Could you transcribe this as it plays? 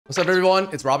What's up, everyone?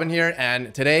 It's Robin here,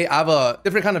 and today I have a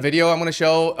different kind of video I'm going to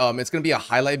show. It's going to be a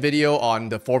highlight video on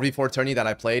the 4v4 tourney that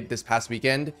I played this past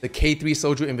weekend, the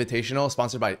K3Soju Invitational,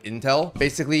 sponsored by Intel.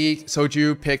 Basically,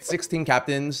 Soju picked 6 team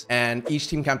captains, and each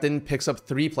team captain picks up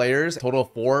 3 players, a total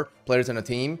of 4 players in a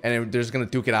team, and they're just going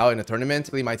to duke it out in a tournament.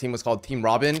 Basically, my team was called Team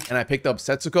Robin, and I picked up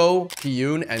Setsuko,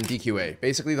 Kiyoon, and DQA.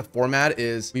 Basically, the format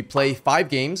is we play 5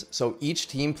 games, so each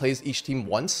team plays each team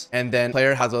once, and then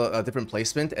player has a different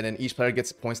placement, and then each player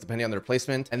gets points depending on their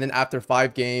placement. And then after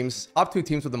 5 games, top 2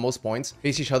 teams with the most points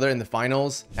face each other in the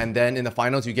finals, and then in the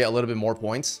finals you get a little bit more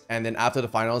points, and then after the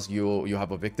finals you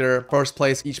have a victor. First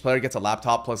place, each player gets a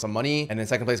laptop plus some money, and then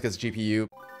second place gets GPU.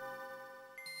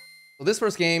 So this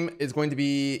first game is going to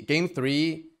be game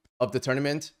 3 of the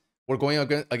tournament. We're going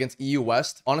against EU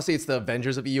West. Honestly, it's the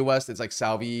Avengers of EU West. It's like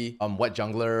Salvi, Wet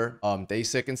Jungler,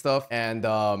 Daysik and stuff. And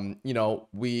you know,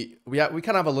 we kind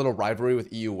of have a little rivalry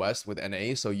with EU West with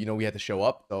NA, so you know we had to show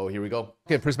up. So here we go.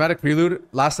 Okay, Prismatic Prelude,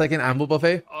 last second amble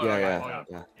buffet. Oh, yeah.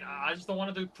 I just don't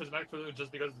want to do Prismatic Prelude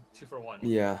just because it's 2 for 1.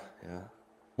 Yeah.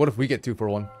 What if we get 2 for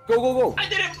 1? Go! I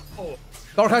did it! Oh.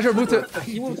 Dark Asher moved to.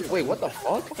 Wait, what the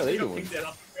fuck? What are they doing?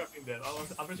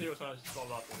 I'm pretty sure he was trying to just fall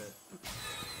off of it.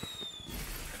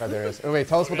 God, Darius. Oh, wait,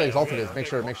 tell us what the exalted is. Make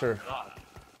sure.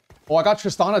 Oh, I got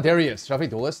Tristana Darius. Should I play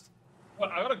Duelist?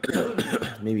 What? I got a golden.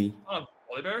 Maybe.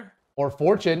 Volibear? Or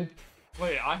Fortune.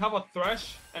 Wait, I have a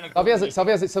Thresh and a.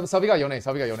 Salvi got Yone.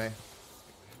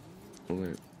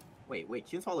 Wait,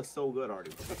 Kiyoon looks so good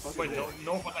already. What the fuck? Wait,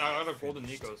 no, I got a golden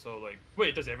Nico, so like.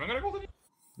 Wait, does everyone got a golden Nico?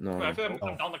 No. Wait, I feel like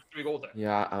I'm down like 3 gold there.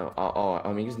 Yeah,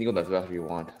 I mean, just Nico does whatever you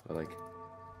want, but like.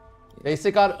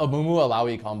 Basic got a Mumu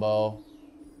Alawi combo.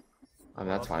 I mean,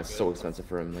 that's fine. It's so expensive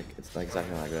for him. Like, it's like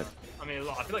exactly not good. I mean,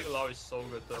 I feel like Lau is so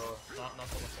good though. Not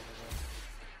so much.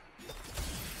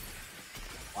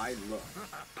 Why look?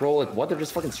 Bro, like, what? They're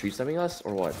just fucking street stepping us,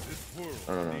 or what?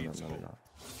 No.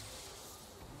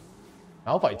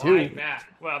 I'll fight too. Matt.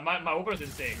 Well, my opener's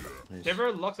insane. Nice.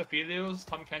 Tiver, Lux, Aphelios,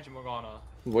 Tom Kenji, Morgana.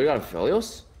 What, you got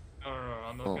Aphelios? No,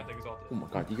 I'm not gonna take Exalted. Oh my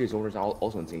god, DK is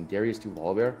also insane. Darius 2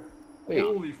 Volibear. Wait.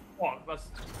 Holy fuck, that's.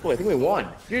 Oh, I think we won.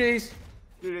 3 days.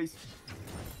 3 days.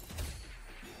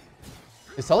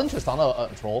 Is selling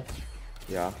Tristana a troll?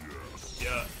 Yeah.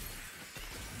 Yeah.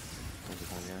 Most of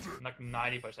the time, yeah. Like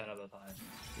 90% of the time.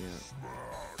 Yeah.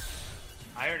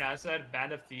 Iron Acid,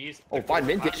 Band of Thieves. Oh, fine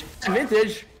vintage.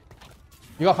 Vintage.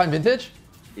 You got fine vintage?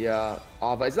 Yeah.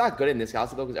 But it's not good in this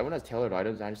house though, because everyone has tailored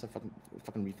items. And I just have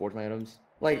fucking reforge my items.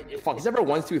 Like, fuck, is there ever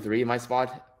 1, 2, 3 in my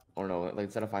spot? Or no, like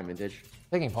instead of 5 vintage.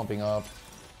 Taking pumping up.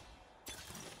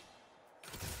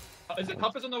 Is it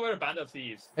toughest on the way to Band of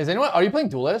Thieves? Is anyone? Are you playing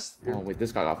Duelist? Oh wait,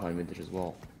 this guy got 5 vintage as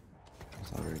well.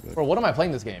 That's not very good. Bro, what am I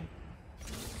playing this game?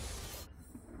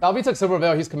 Salvi took Silver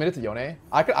Veil. He's committed to Yone.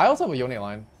 I also have a Yone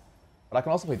line, but I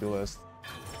can also play Duelist.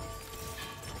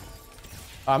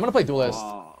 I'm gonna play Duelist.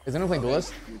 Is anyone playing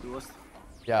Duelist? You Duelist?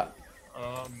 Yeah.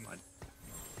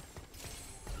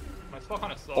 My spot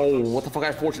kind of sucks. Oh, what the fuck? I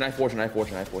have fortune. I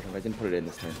didn't put it in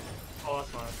this time. Oh, that's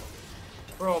fine.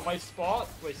 Bro, my spot.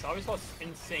 Wait, Salvi's spot's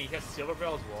insane. He has Silver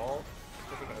Veil as well.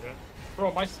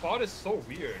 Bro, my spot is so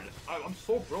weird. I'm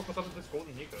so broke because of this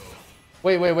golden Nico.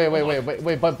 Wait.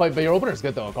 But your opener's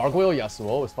good though. Gargoyle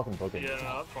Yasuo is fucking broken.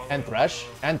 Yeah, probably. And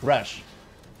Thresh.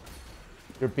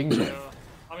 You're Bing Chen. Yeah.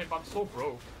 I mean, I'm so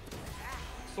broke.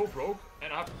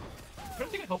 And I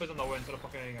couldn't think of help isn't nowhere instead of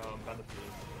fucking Bandit.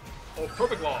 Oh,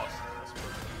 perfect loss. That's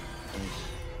perfect.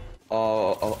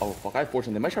 Oh, fuck, I have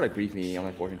fortune. They might try to grief me on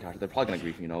my fortune cash. They're probably gonna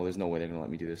grief me, you know? There's no way they're gonna let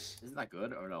me do this. Isn't that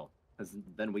good or no? Because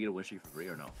then we get a win streak for free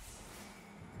or no?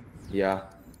 Yeah,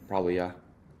 probably, yeah.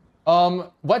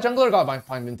 Wet Jungler got my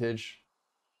fine vintage.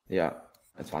 Yeah,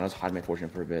 that's fine. I'll just hide my fortune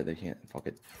for a bit. They can't, fuck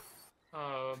it.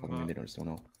 Fuck me, they just don't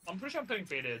know. I'm pretty sure I'm playing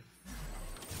Faded.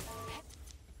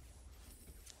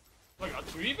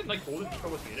 Like, do you even like Golden Nico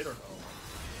was Faded or no?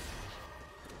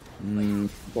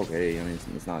 It's okay. I mean,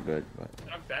 it's not good, but.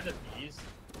 And I'm Band of Thieves.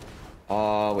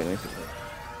 Wait, let me see.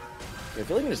 I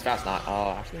feel like it's fast, not.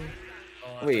 Actually.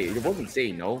 Wait, your board's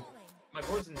insane, no? My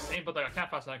board's insane, but like I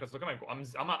can't fast now because look at my.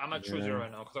 I'm at true 0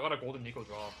 right now because I got a Golden Nico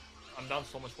drop. I'm down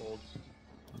so much gold.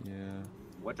 Yeah.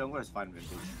 What jungler is fine vintage?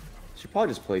 Should probably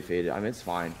just play faded. I mean, it's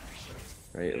fine,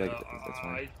 right? Yeah, like that's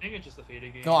fine. I think it's just a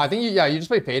Faded game. No, I think you just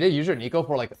play Faded. Use your Nico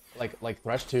for like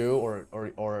Thresh 2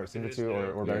 or Cinder 2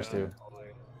 or Bears 2.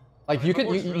 Like you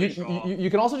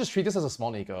can also just treat this as a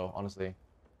small Nico, honestly.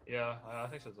 Yeah, I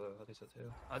think so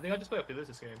too. I think I just play Aphelios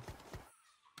this game.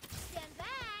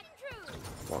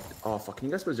 Fuck. Oh fuck. Can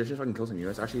you guys position so I can kill some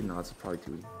units? Actually, no. It's probably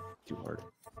too hard.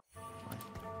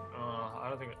 I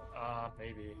don't think.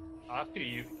 Maybe. I have 3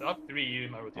 U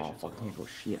in my rotation. Oh fuck. Can't go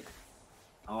shit.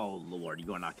 Oh lord,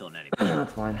 you are not killing anyone.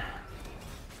 That's fine.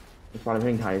 It's fine. I'm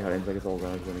hitting tiny titans like it's all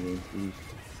rounds winning games. Jeez.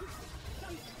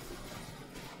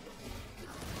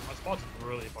 My spot's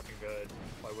really fucking good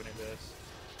by winning this.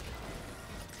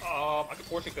 I could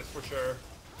force this for sure.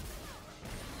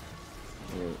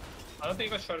 Wait. I don't think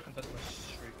you guys try to contest my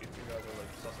streak if you guys are like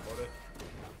sus about it.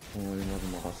 Oh, it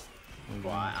wasn't lost.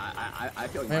 Well, I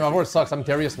feel like Man, my board sucks. I'm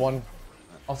Darius 1.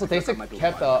 Also, Basic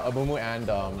kept Amumu and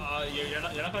You're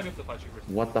not gonna be able to fight streakers.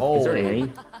 What the? Oh. Is there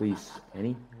Annie? Please,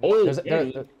 Annie. Oh,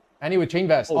 Annie. Annie with chain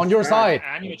vest Oh, on your snap. side.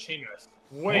 Annie with chain vest.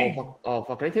 Wait. Oh,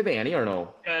 fuck. Can I take the Annie or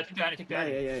no? Yeah, take the Annie, take the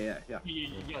Annie. Yeah. Yeah,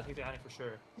 take the Annie for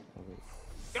sure.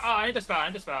 I need the spat, I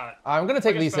need the spat. I'm gonna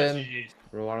take Lee Sin.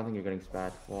 Bro, I don't think you're getting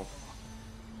spat. Well,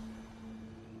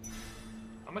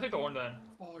 I'm gonna take the Orn then.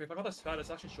 Oh, if I got the spat, it's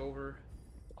actually over.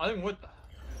 I think what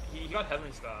he got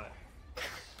heavenly spat.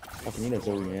 fucking need a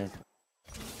Zoe, man.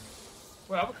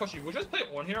 Wait, I have a question. Would you just play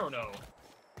Orn here or no?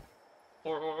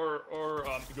 Or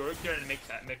Yorick here and make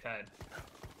head.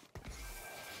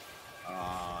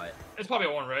 It's probably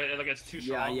Orn, right? Like it's too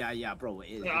strong. Yeah, bro.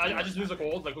 I just lose the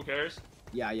gold. Like who cares?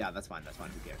 Yeah, that's fine.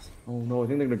 Who cares? Oh no, I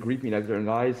think they're gonna grief me next turn,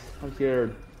 guys. I'm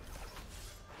scared.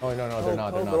 Oh no, they're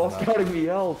not. They're all scouting me.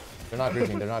 Help! They're not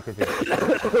griefing. They're not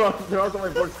griefing. They're also my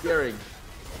board scaring.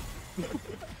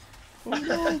 Oh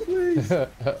no, please. No,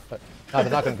 they're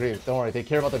not gonna grief. Don't worry. They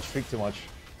care about the streak too much.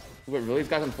 Wait, really? This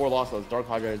guy's on 4 losses. Dark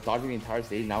Hydra is dodging the entire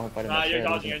stage. Now I'm fighting. Nah, you're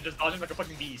dodging it. Just dodging like a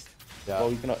fucking beast. Yeah.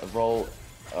 Bro, he's gonna roll.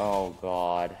 Oh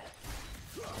god.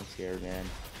 I'm scared, man.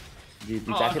 Dude,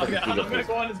 he's actually like I'm gonna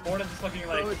go on his board and just fucking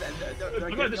like.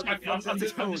 I'm gonna distract him.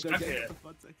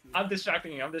 I'm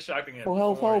distracting him. I'm distracting him.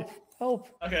 Oh, help.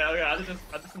 Okay. I just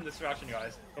some distraction,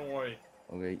 guys. Don't worry.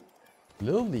 Okay.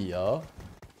 Lilia.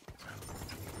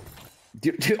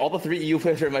 Dude, all the 3 EU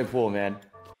players are in my pool, man.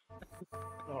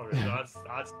 Oh, really? That's.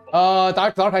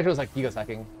 Dark Hydra was like Giga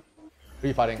stacking. Who are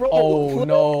you fighting? Bro, Oh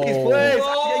no. please, please.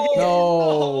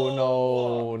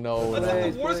 No.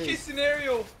 That's the worst case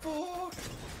scenario. Fuck.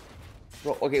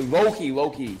 Bro, okay, Loki. I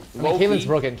mean, Kaelin's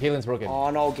broken.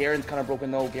 Oh no, Garen's kind of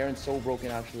broken though. Garen's so broken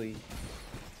actually.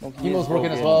 No, Chemo's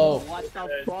broken as well. What the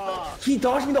fuck? He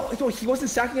dodged me though. He wasn't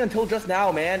stacking until just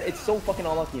now, man. It's so fucking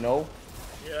unlucky, you know?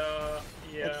 Yeah.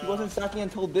 Like, he wasn't stacking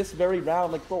until this very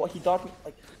round. Like, bro, he dodged me.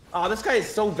 Like, oh, this guy is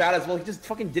so bad as well. He just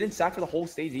fucking didn't stack for the whole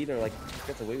stage either. Like, he just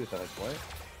gets away with it. Like, what?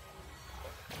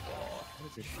 What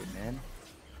is this shit, man?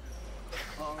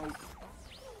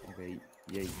 Okay,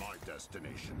 yay. My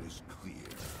destination is clear.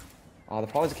 The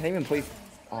problem is I can't even play.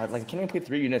 I can't even play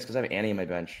 3 units because I have Annie on my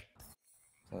bench.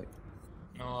 So, like,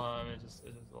 No, it's just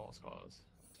all scars.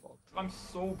 I'm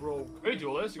so broke. Are you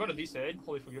duelist? You got a D-Sade?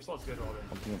 Holy fuck, your slot's good, Robin.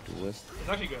 pumping up duelist. It's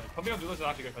actually good. Pumping up duelist is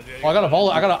actually good. Oh, I got a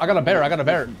volley. I got a bear. I got a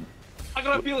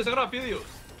Aphelios. Nice.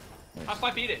 I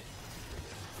 5-feet it.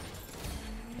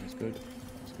 That's good.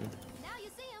 Now you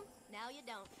see him. Now you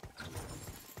don't.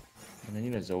 And I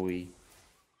need a Zoe.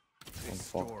 This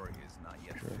story is not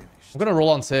yet finished. I'm gonna roll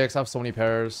on 6. I have so many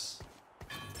pairs.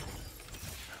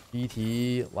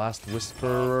 BT, Last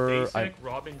Whisperer. Basic,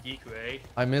 Robin, DQA.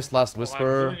 I missed Last I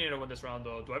Whisperer. really need to win this round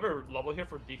though. Do I ever level here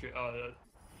for DQ,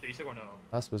 basic or no?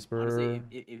 Last Whisperer. Honestly,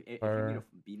 if you need to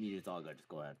beat me to dog, just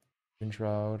go ahead.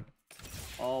 Shroud.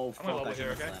 Oh I'm gonna fuck! level I here,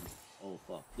 should've okay? slammed. Oh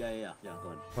fuck! Yeah. Go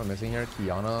ahead. What am I missing here?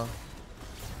 Kiana.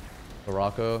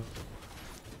 Baraka.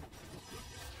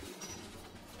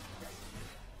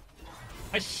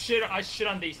 I shit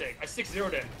on basic. I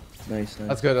 6-0'd him. Nice.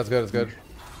 That's good.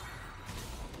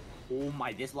 Oh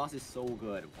my! This loss is so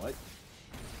good. What?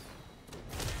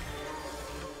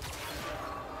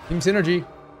 Team Synergy.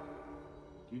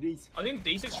 Dude, I think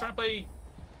basic's trying to play.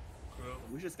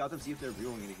 we should scout them, see if they're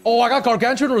real anything. Oh, I got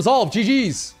Gargantuan Resolve.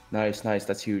 GG's. Nice.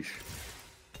 That's huge.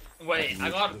 Wait, I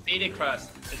got Baited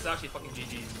Crest. It's actually fucking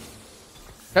GG's.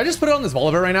 Can I just put it on this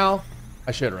Volibear right now?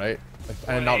 I should, right?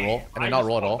 And not roll. And not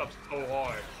roll at all. Up so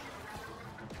hard.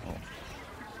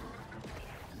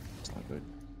 It's not good.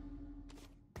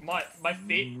 My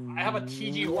fate. I have a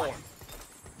TG horn.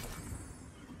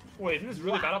 Wait, isn't this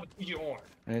really bad? I have a TG horn.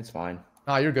 And it's fine.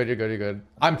 Nah, you're good.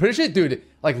 I'm pretty sure, dude.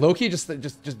 Like Loki, just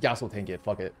gas will tank it.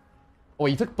 Fuck it. Oh,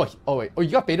 wait, you took. Oh wait. Oh,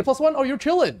 you got Beta +1. Oh, you're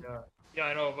chilling. Yeah,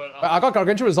 I know, but I got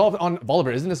Gargantuan Resolve on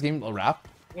Volibear. Isn't this game a wrap?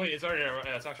 wait, it's already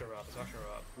yeah, it's actually a wrap.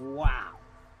 Wow.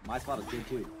 My spot is good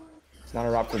too. It's not a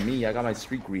wrap for me. I got my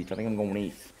streak reach. I think I'm going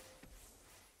 8th.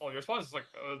 Oh, your spot is like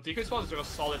DK spot is like a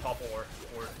solid top 4.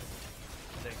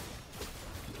 I think.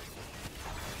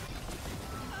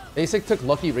 Basic took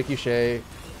Lucky Ricochet.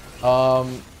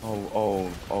 Salvi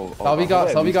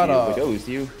got Wait, I lose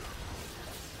to you.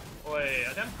 Wait,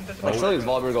 I think I'm contesting. Like, surely his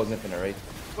Volibear goes infinite, right?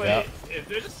 Wait, Yeah. if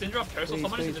there's a Syndrome pair, so Please,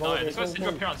 someone needs please, to deny. hold, There's got a hold,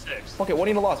 Syndrome hold. pair on 6. Okay, one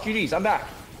in the loss. GG's. I'm back.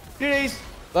 GG's.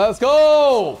 Let's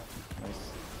go.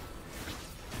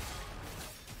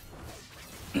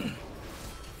 Nice.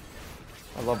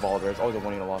 I love Volder. It's always a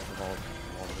one in a loss for Volder.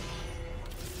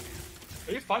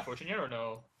 Are you 5 fortune yet or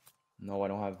no? No, I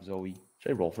don't have Zoe.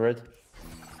 Should I roll for it?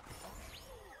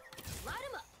 Light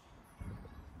him up.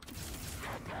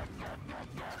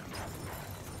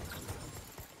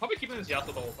 Probably keeping this Yasuo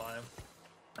the whole time.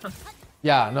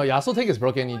 Yeah, no, Yasuo tank is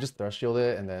broken. You just thrush shield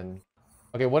it and then.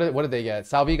 Okay, what did they get?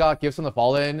 Salvi got gifts from the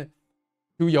Fallen.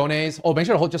 2 Yones. Oh, make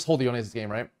sure to just hold the Yones this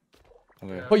game, right?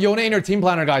 Okay. Put Yone in your team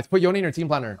planner, guys. Put Yone in your team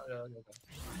planner.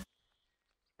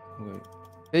 Okay.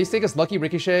 They take us Lucky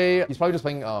Ricochet. He's probably just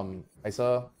playing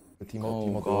Isa. The Timo. Oh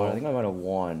Timo god, duo. I think I might have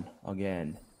won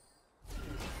again.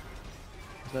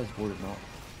 This guy's board is not.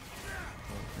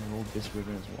 I rolled this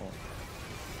ribbon as well.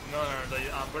 No,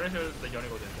 we're into the Yone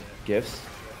goes infinite. Gifts?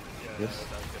 Yeah, Gifts?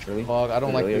 that's Surely? Fuck, I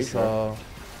don't like Really? Are you this. sure?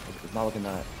 It's not looking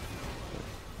that.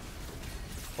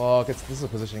 Fuck, this is a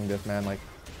positioning diff, man. Like,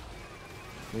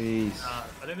 Please. I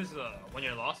think this is a 1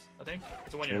 year loss. I think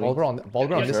it's a 1 year Really? loss.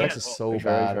 Volver on Yeah, this sure. X is so Are you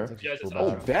sure? bad. Are you It's actually Yeah, so it's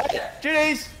Oh, bad. bet!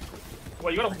 GG's!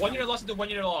 Wait, you got a 1 year loss into 1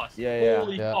 year loss. Yeah, yeah.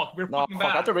 Holy Yeah. fuck, we're No, fucking fuck, I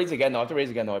have back. to raise again though. I have to raise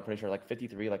again though. I'm pretty sure like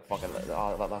 53, like fuck,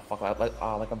 fuck,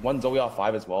 like I'm 1 Zoe off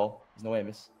 5 as well. There's no way I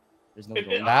miss. There's no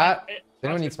Zoe. Bat?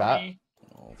 Anyone needs bat?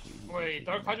 Oh, please. Wait,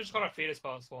 Dark Hydra just got a Faded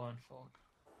spell spawn.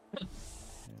 Fuck.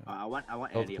 I want Close,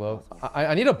 Andy if close. possible.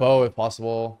 I need a bow if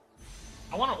possible.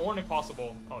 I want an Ornn if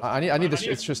possible. Oh, I need this.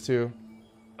 It's just 2.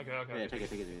 Okay, Yeah, okay. take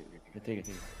it. Yeah, take it.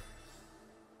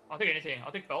 I'll take anything.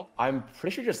 I'll take belt. I'm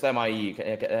pretty sure just them IE,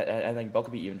 and like Bell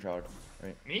could be even shroud,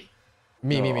 right? Me?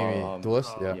 Me. No,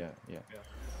 Duelist? Yeah. Yeah.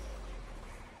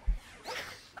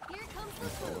 Here comes the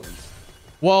food.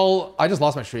 Well, I just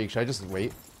lost my streak. Should I just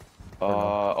wait?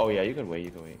 Oh yeah, you can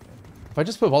wait. If I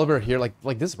just put Volibear here,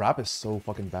 like this wrap is so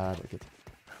fucking bad. Like it's...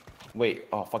 Wait,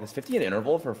 oh fuck, is 50 an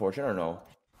interval for Fortune or no?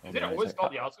 Is it always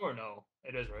called Yasuo or no?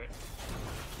 It is, right?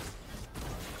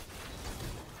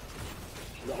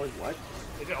 Is that always what?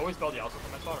 Is it always spelled Yasuo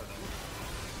from my spot or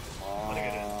no? I think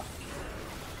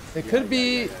it is. It could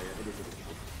be. It is.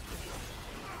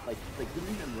 Like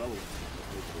Kiyoon and Rowan. Yeah.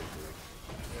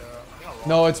 I think I lost.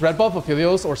 No, it's red buff,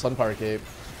 Aphelios, or Sunfire Cape.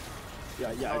 Yeah,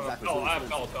 exactly. No, So I have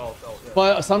it's- belt. Yeah.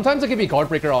 But sometimes it can be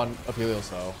Guardbreaker on Aphelios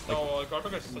though. Like, No,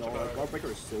 Guardbreaker is such a No, bad.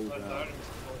 Guardbreaker is so That bad. is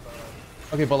so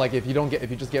bad. okay, but like if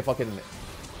you just get fucking.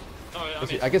 No,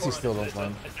 I guess you it's still it's don't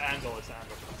win. It's Anvil.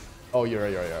 Oh, you're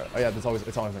right. Oh yeah, it's always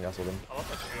been Yasuo then. I love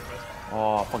that stream.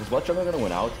 Oh fuck, is Blood Jungle gonna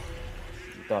win out?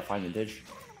 With the fine vintage.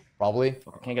 Probably.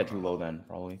 Fuck, I can't get too low then,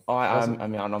 probably. Oh,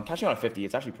 I'm catching on 50.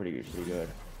 It's actually pretty good.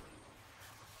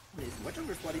 Wait, is Wet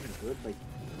Jungler's spot even good? Like,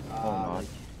 Oh, not. like,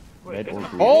 Wait, Red there's or no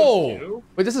green. Oh, two?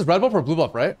 wait, this is red buff or blue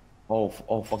buff, right? Oh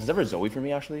fuck, is there a Zoe for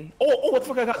me actually? Oh, what the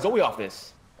fuck, I got Zoe off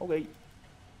this. Oh wait.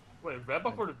 Wait, red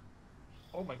buff or?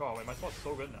 Oh my god! Wait, my spot's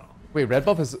so good now. Wait, red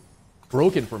buff is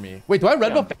broken for me. Wait, do I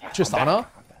red Yeah, buff I'm Tristana?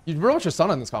 back. You red buff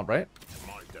Tristana in this comp, right?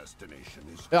 My destination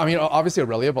is Yeah, I mean, obviously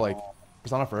Aurelia, but like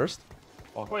Tristana first.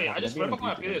 Fuck, Wait, fuck, I just maybe red buff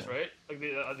my I'm beating Aphelios, right? Like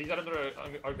these items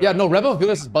are Yeah, no, red buff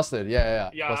Aphelios is busted.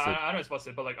 Yeah. Yeah, Busted. I know it's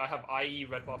busted, but like I have IE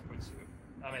red buff Quinsu.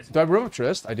 I mean, Do I red buff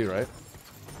Trist? I do, right?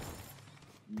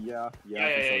 yeah. yeah.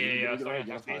 You Starting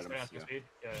can at go speed, ahead, speed.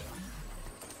 Yeah.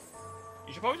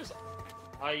 You should probably just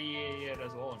IE it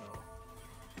as well, no?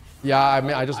 Yeah, I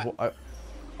mean,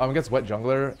 I'm against wet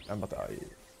jungler. I'm about to.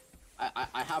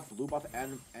 I have blue buff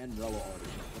and Relo already.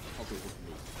 What the fuck is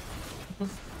this me?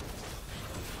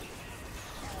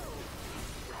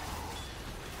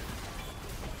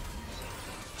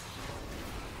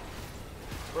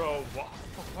 Bro,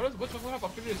 which one have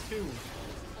Aphelios too?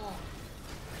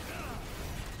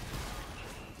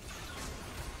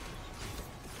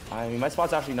 I mean, my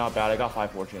spot's actually not bad. I got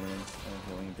 5 fortune and I'm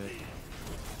healing a bit.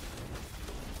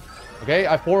 Okay,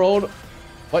 I 4-0'd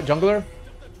wet jungler,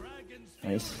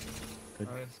 Nice. Good.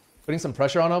 Nice. putting some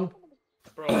pressure on him.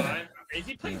 Bro, is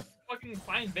he playing fucking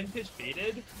fine vintage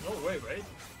faded? No way, right?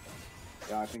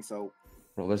 Yeah, I think so.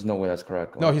 Bro, there's no way that's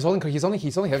correct. No, he's only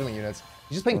heavily units.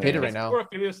 He's just playing Oh, faded yeah. right now. 4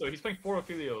 Aphelios though. He's playing 4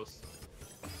 Aphelios.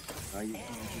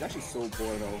 He's actually so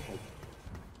poor though. Like,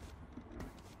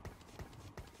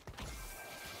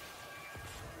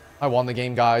 I won the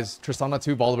game, guys. Tristana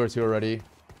 2, Volibear 2 already.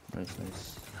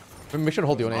 Nice. Make sure to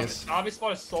hold the Ones. Obvious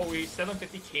spot is so weak.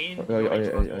 750 Kane.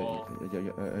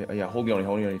 Yeah, hold me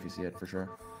on if you see it for sure.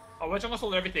 Oh, Wet Jungle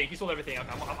sold everything. He sold everything. I'm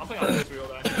playing on this real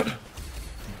then.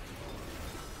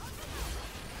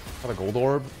 Got a gold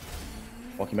orb.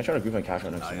 Fuck, you might try to group my cash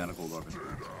on next I got a time. gold orbit.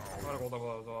 I'm gonna gold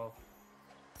double as well.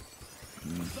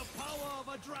 The power of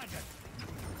a dragon.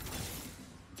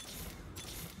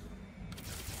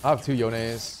 I have 2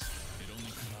 Yones.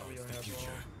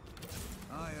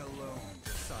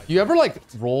 You ever like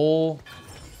roll?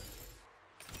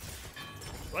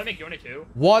 Do I make Yone too?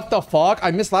 What the fuck?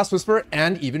 I missed Last Whisper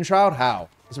and Even Shroud? How?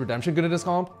 Is Redemption good at this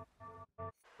comp?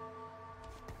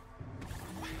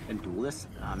 And Duelist?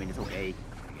 I mean, it's okay,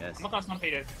 I guess. I'm not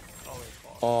paid. Oh, wait,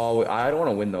 fuck. Oh, I don't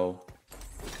want to win though.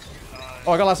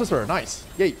 Oh, I got Last Whisper. Nice.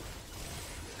 Yay.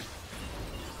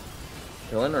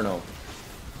 Killing or no?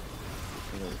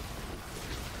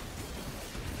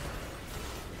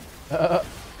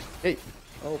 Hey.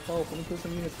 Oh, Paul, let me kill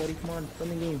some units, buddy. Come on, win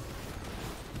the game.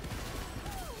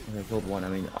 I killed 1. I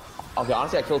mean, okay,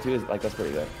 honestly, I killed 2. Like, that's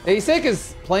pretty good. Asik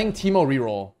is playing Teemo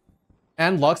reroll.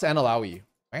 And Lux and Alawi.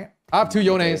 Right? I have 2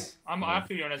 Yones. I have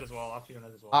 2 Yones as well.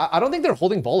 I don't think they're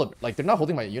holding Volib. Like, they're not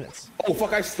holding my units. Oh,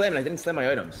 fuck, I slammed. I didn't slam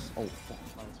my items. Oh, fuck.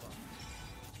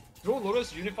 Dual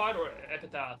Lotus Unified or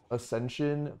Epitaph?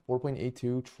 Ascension,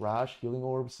 4.82. Trash. Healing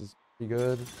Orbs is pretty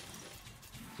good.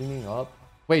 Teaming up.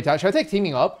 Wait, should I take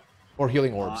Teaming Up or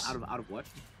Healing Orbs? Out of what?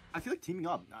 I feel like teaming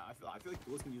up. I feel like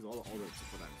Duelist can use all the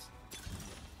support items.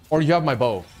 Or you have my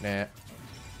bow. Nah.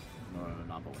 No,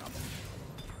 not bow, not bow.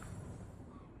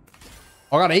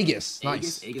 Oh, I got Aegis.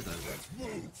 Nice. Aegis does it.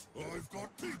 I've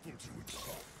got people to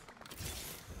attack.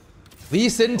 Lee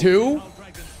Sin 2.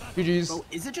 GG's. Bro,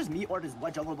 is it just me or does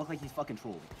White Jungler look like he's fucking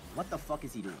trolling? What the fuck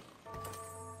is he doing?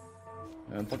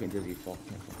 I'm fucking dizzy. Fuck.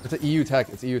 It's an EU tech.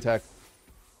 It's EU tech.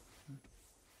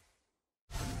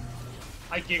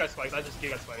 I Giga Spike. I just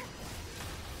Giga Spike.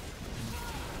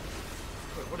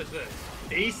 Wait, what is this?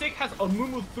 Basic has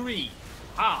Amumu 3.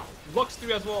 How? Lux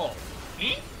 3 as well.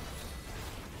 Eh?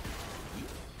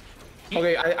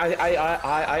 Okay,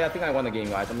 I think I won the game,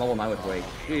 guys. I'm level 9 with Wake.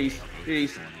 Jeez.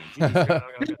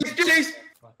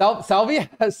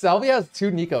 Salvi has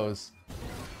 2 Nikos.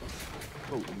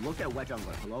 Bro, look at White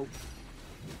Jungler. Hello?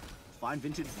 Find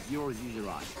vintage 0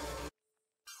 Zuzuraj.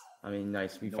 I mean,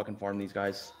 nice. We fucking farm these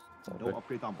guys. No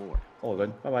upgrades on board. All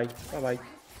good. Bye-bye. Bye-bye.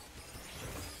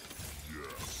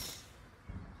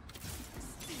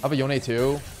 I have a Yone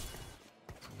too.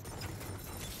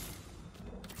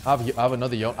 I have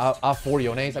another Yone. I have 4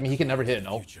 Yones. I mean, he can never hit,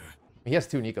 no? He has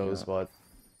 2 Nikos, but...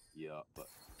 Yeah, but...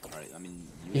 Alright, I mean...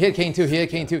 He hit Kane too. He hit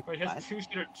Kane too. Wait, he has 2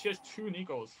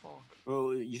 Nikos. Fuck. Bro,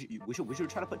 we should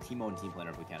try to put Teemo in team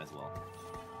planner if we can as well.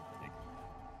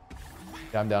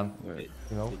 Yeah, I'm down. Wait.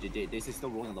 You know? They still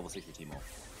rolling on level 6 for Teemo.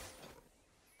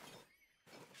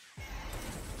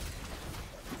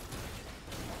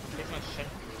 Takes my shit.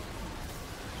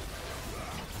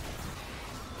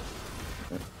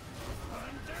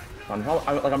 I'm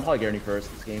probably Gary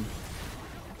first this game.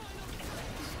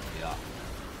 Yeah.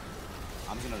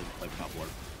 I'm gonna play top board.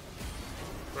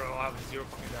 Bro, I have 0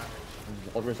 fucking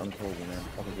damage. Ultra's unkillable, man.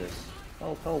 What is this?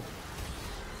 Help.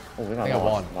 Oh, we I got think I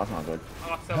lost. won. That's not good. I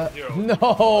got 7-0.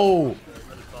 No!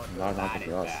 That's not good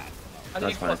for us. I That's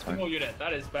think fine, plus that's fine. 2 unit.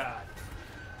 That is bad.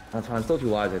 That's fine. Still 2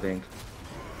 lives, I think.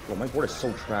 Bro, my board is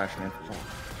so trash, man. Fuck.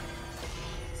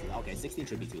 So, okay, 16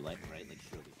 should be too light, right? Like,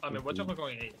 surely. I mean, what's up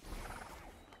going 8?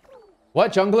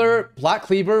 What jungler? Black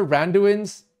Cleaver,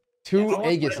 Randuin's, 2 What the fuck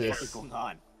is Aegises. going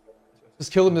on?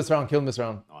 Just kill him this round. Kill him this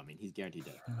round. Oh, I mean, he's guaranteed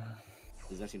dead.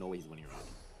 There's actually no way he's winning around.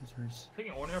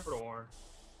 Taking Orn here for the Orn.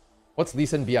 What's Lee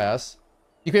Sin BIS?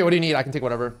 Okay, what do you need? I can take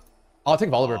whatever. I'll take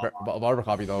Volibear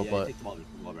copy though, Yeah, but take the ball.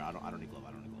 I don't need glove.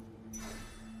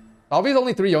 Salvi's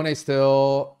only 3 Yone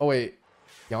still. Oh wait,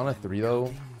 Yana 3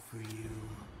 though.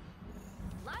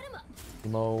 Light him up.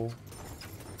 Emo.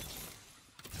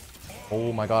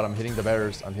 Oh my god, I'm hitting the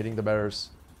bears. I'm hitting the bears.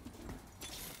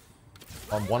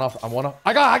 I'm one off.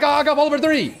 I got Volibear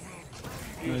 3.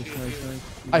 Nice.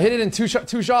 I hit it in two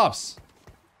shops.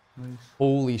 Nice.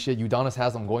 Holy shit, Udonis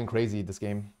has them going crazy this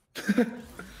game.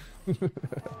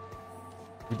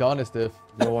 Udonis diff.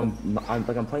 Yo,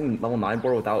 I'm playing level 9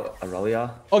 board without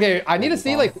Aurelia. Okay, I need to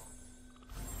see like.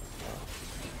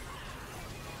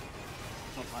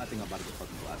 I think I'm about to get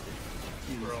fucking blasted.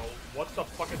 Bro, what the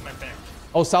fuck is my thing?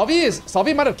 Oh,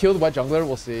 Salvi might have killed White Jungler.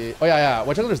 We'll see. Oh yeah.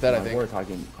 White Jungler's dead, I think. We're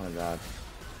talking kind of bad.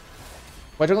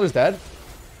 White Jungler's dead.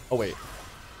 Oh wait.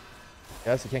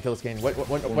 Yes, you can't kill this game. White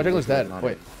Jungler's dead.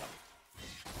 Wait.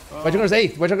 White Jungler's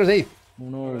 8th. White Jungler's 8th. Oh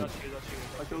no. That's you.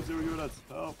 I killed 0 units.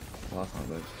 Help. Oh, that's not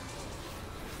good.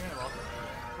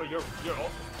 Bro, you're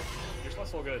awesome. You're not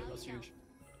so good. That's huge.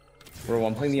 Bro,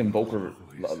 I'm playing the Invoker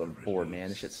board, man.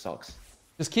 This shit sucks.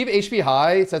 Just keep HP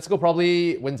high. Setsuko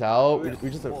probably wins out. We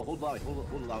just Hold Lawi if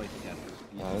you can.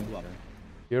 Yeah, Wow. hold up.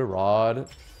 here Rod.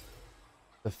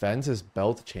 Defense is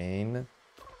belt chain.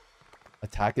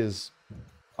 Attack is.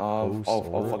 Fuck. It's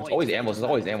always ambulance.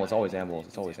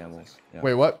 Yeah.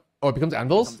 Wait, what? Oh, it becomes It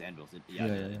anvils. becomes anvils. Yeah,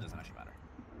 it doesn't actually matter.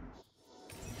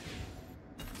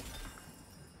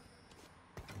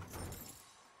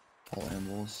 All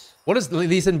animals. What is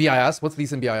Lee Sin BIS? What's Lee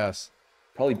Sin BIS?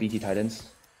 Probably BT Titans.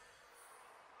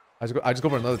 I just go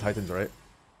for another Titans, right?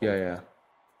 Yeah, yeah.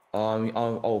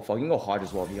 Oh, fucking go Hodge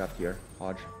as well if you have here.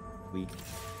 Hodge. Lee.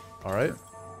 All right.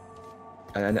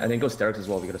 And then go Sterix as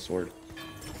well if you get a sword.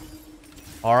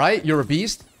 All right, you're a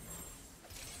beast.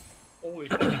 Holy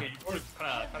fuck, you're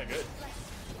kind of good.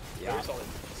 Yeah. Very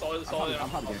solid. I'm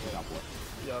probably gonna pick up one.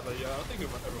 Yeah, but yeah, I think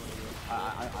everyone will.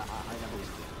 I never was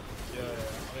good.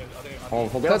 Yeah.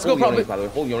 Oh, Let's go probably. By the way,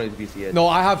 hold Yone's BC. No,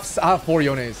 I have 4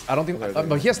 Yones. I don't think. Okay.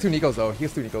 But he has 2 Nikos though. He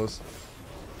has 2 Nikos.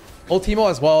 Old Timo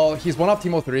as well. He's one up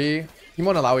Timo 3. Timo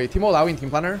and Alawi. Timo Alawi in Team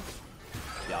Planner.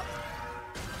 Yeah.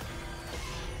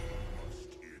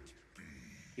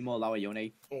 Timo Alawi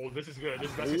Yone. Oh, this is good. This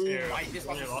is best scenario. This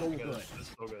was so good. This is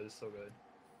so good. This is so good.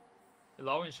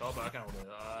 Allowing shot, but I can't hold it.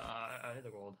 I hit the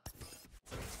gold.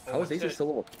 How is Ace still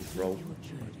level 2, bro?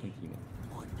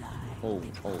 Oh,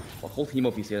 a whole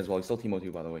Timo PC as well. He's still Timo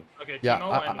 2, by the way. Okay, Yeah,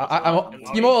 Timo and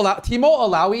Timo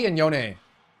Alawi and Yone. Okay,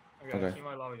 Okay.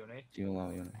 Timo Alawi Yone.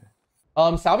 Timo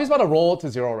Yone. Salvi's about to roll to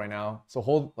 0 right now. So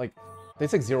hold like they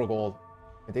take 0 gold.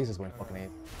 And Dace is going fucking 8.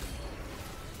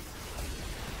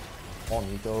 All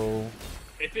Nico.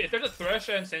 If there's a Thresh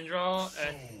and Syndra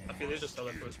and Affiliate, just sell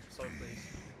it first. Sell it,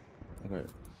 please. Okay.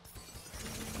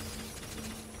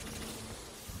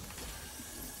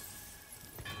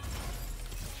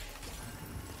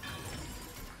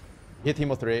 Hit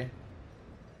Timo 3.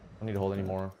 Don't need to hold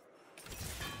anymore.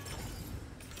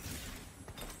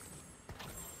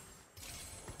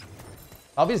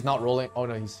 Salvi's not rolling. Oh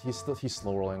no, he's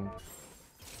slow rolling.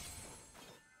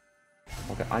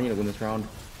 Okay, I need to win this round.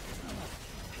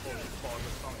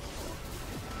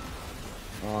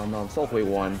 No, I'm still way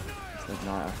 1. It's like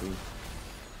not actually.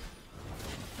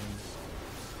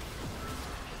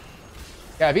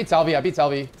 Yeah, I beat Salvi. Yeah,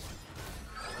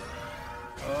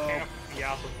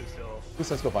 so good still. Who's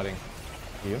Setsuko fighting?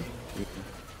 You?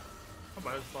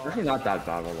 Actually not that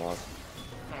bad of a loss.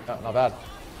 Not bad.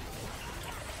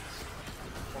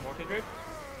 One more Kindred.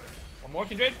 One more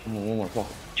Kindred. One more, fuck.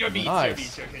 Your beats.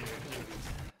 Nice.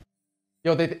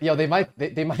 Your beats.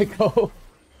 They might go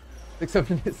 6,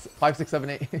 7, 5, 6, 7,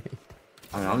 8.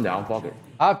 I mean, I'm down, fuck it.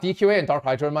 I have DQA and Dark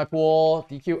Hydra in my pool.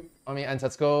 And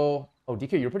Setsuko. Oh,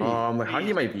 DQ, you're pretty. How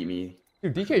you might beat me?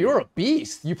 Dude, DQ, you're a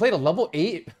beast. You played a level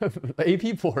 8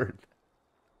 AP board.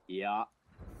 Yeah.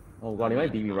 Oh god, he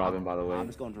might beat me, Robin, by the way. I'm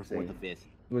just going for 4th or 5th.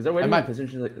 Was there a way to might- my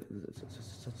position like that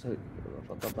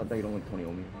you don't win 20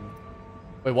 on me?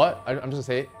 Wait, what? I'm just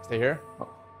gonna stay here.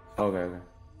 Okay.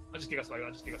 I just giga spike.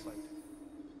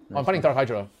 Oh, I'm fighting Dark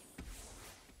Hydra.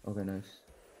 Okay, nice.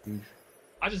 Huge.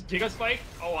 I just giga spike.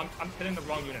 Oh, I'm hitting the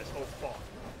wrong units. Oh fuck.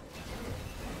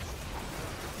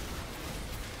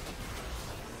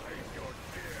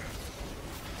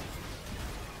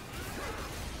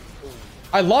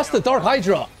 I lost the Dark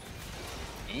Hydra.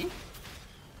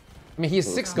 I mean,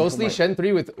 he's 6 Ghostly, Shen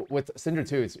 3 with Cinder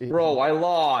 2. Bro, I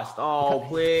lost. Oh,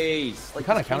 please. Like,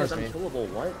 kinda this game is counters me. unkillable.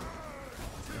 What?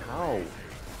 How?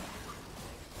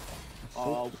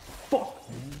 Oh, Fuck.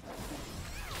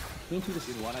 Dude,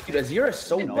 Azir is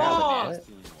so bad. lost!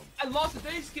 I lost the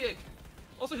base kick.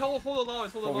 Also, hold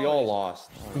allows. Bro, we all lost.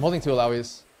 I'm holding 2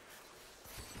 Alawi's.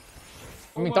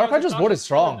 I mean, Oh, Dark wow, Hydra's that's board not is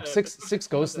strong. good. 6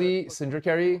 Ghostly, Cinder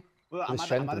carry. well, With I'm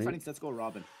Shen not 3. fighting Setsuko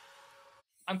Robin.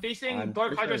 I'm facing I'm Dark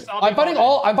pretty Hydra sure- South. I'm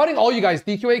fighting all you guys.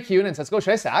 DQA, Kiyoon, and Setsuko.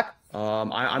 Should I sack? I'm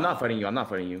not fighting you. I'm not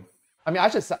fighting you. I mean, I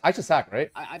should sack, right?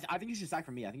 I think you should sack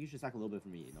for me. I think you should sack a little bit for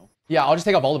me, you know? Yeah, I'll just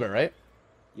take up all of it, right?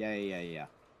 Yeah.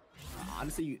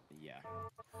 Honestly, yeah.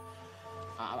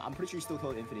 I'm pretty sure you still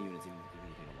kill infinite units even if you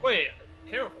take them. Wait,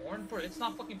 Pair of Horn? Bro, it's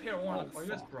not fucking Pair of Horn. Are you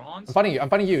guys bronze? I'm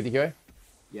fighting you, DQA.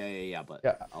 Yeah, but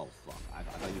Yeah. oh fuck. I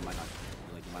thought you might not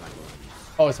go.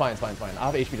 Oh, it's fine. I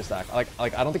have HP to stack. Like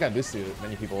I don't think I lose to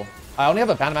many people. I only have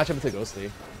a ban matchup into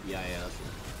Ghostly. Yeah, that's it.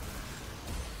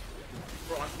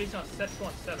 Bro, I'm facing on Setsuko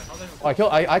on 7. How's that even Oh,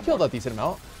 I killed a decent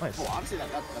amount. Nice. Oh, honestly,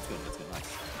 that's good. That's good.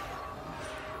 Nice.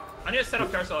 I need to set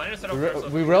up carousel.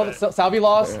 We rolled. Salvi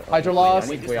lost. Hydra I lost.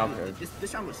 need way out there.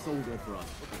 This round was so good for us.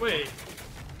 Wait,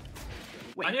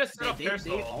 I need to set up they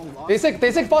carousel. all lost.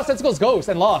 They sick fought Setsuko's ghost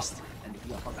and lost. And,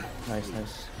 yeah, fuck that.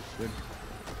 Nice. Good.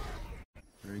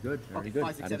 Very good. Okay,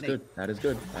 5, 6, 7, 8. That is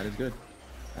good. Forgot to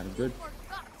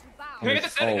bow. Can I get the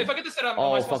set? Oh. If I get the set up, Oh,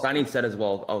 am I fuck, supposed I need set as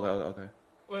well. Okay.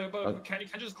 Wait, but Okay. can you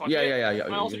just clock Yeah.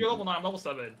 Also, you're level 9. I'm level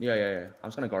 7. Yeah. I'm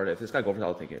just gonna guard it. If this guy goes for it,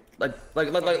 I'll take it. Like,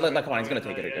 come on, he's gonna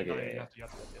take it. Okay. You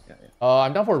have to.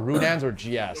 I'm down for Runans or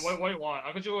GS. What do you want?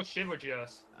 I could do a Shiv or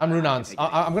GS. I'm Runans.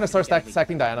 I'm gonna start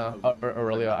stacking Diana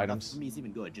Aurelia items. For me, it's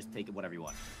even good. Just take it whatever you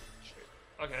want.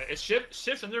 Okay, is Shiv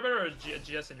Syndra better or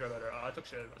GS Syndra better? I took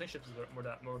Shiv. I think Shiv is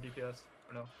more DPS.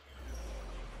 Or no?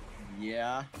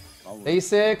 Yeah. Probably.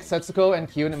 Basic, Setsuko, and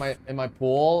Kiyoon in my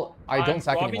pool. I don't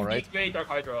sack anymore, right? DK Dark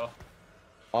Hydra.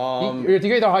 You're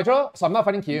DK Dark Hydra, so I'm not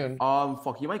fighting Kiyoon.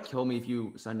 Fuck, you might kill me if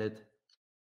you send it.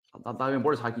 That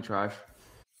board is high key trash.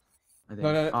 I think.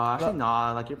 No. Actually,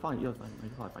 nah. Like you're fine. You're fine.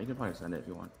 You can probably send it if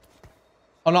you want.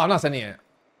 Oh no, I'm not sending it.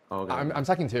 Oh, okay. I'm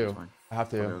sacking too. I have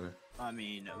to. Okay. I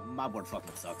mean, my board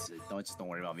fucking sucks. Don't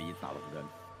worry about me. It's not looking good.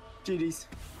 GDs.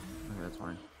 Okay, that's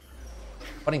fine.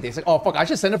 Fighting basic. Oh fuck, I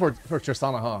should send it for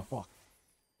Tristana, huh? Fuck.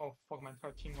 Oh fuck, my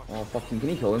entire team. Oh fuck, can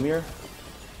you kill him here?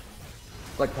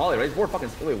 Like probably, right? His board fucking.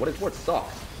 Wait, what? His board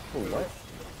sucks. Holy what?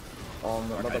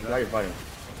 That's how you're fighting.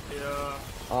 Yeah.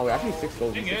 Oh, wait, actually 6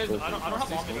 goals. Thing Six is, goals. I don't have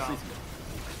long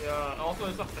enough. Yeah. Also,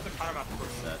 it's a counter match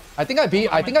for me. I think I beat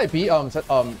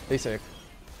basic.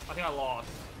 I think I lost.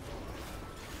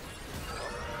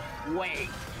 Wait.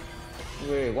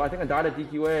 Well, I think I died at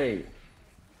DQA.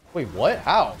 Wait, what?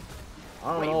 How? I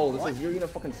don't know. This is Yurina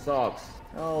fucking sucks.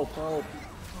 Help. Oh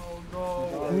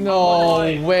no.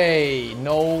 No way.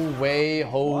 No way,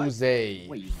 Jose.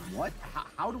 Wait, what?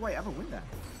 How do I ever win that?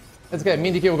 It's okay. Me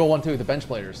and DK will go 1-2. The bench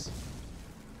players.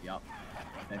 Yup.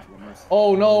 Bench warmers.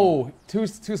 Oh no. Two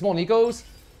small Nikos.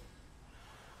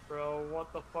 Bro,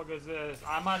 what the fuck is this?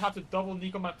 I might have to double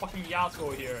Nico my fucking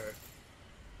Yasuo here.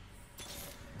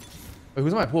 Wait,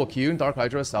 who's in my pool? Kiyoon, Dark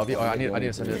Hydra, Salvi. Oh, I need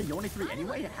to send it. You're only 3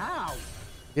 anyway? How?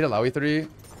 Need a Lowy 3.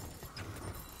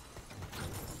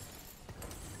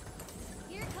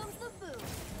 Here comes the food.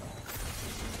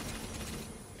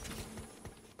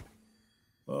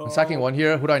 I'm sacking one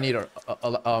here. Who do I need?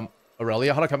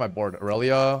 Aurelia. How do I cut my board?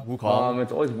 Aurelia, Wukong.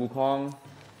 It's always Wukong.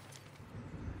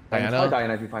 Diana.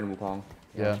 Diana if you find Wukong.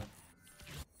 Yeah.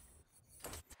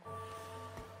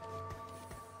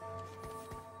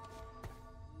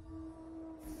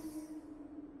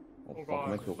 Oh, fuck,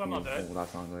 God, I killed I'm not Queen. dead. Oh,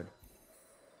 that's not good.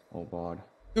 Oh god.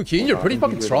 Dude, Kiyoon, you're pretty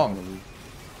fucking strong.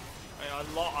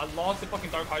 I lost the fucking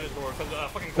Dark Hydra door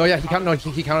because fucking. Oh yeah, he counters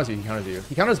you. He counters you.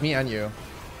 He counters me and you.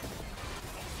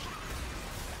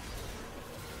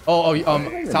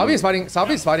 Salvi is fighting. I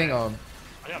think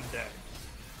I'm dead.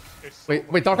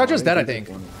 Wait, Dark Hydra's dead, I think.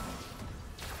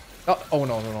 Oh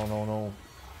no.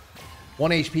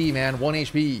 1 HP, man. 1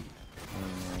 HP.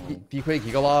 DK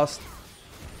Giga lost.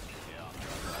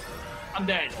 I'm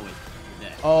dead.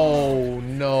 Oh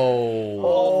no.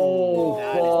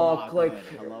 Oh fuck! Like,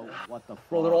 Hello? What the fuck?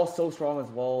 bro, they're all so strong as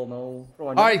well. No. Bro,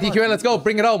 All right, DQN, let's go.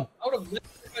 Bring it home. I would have lived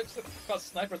if I just got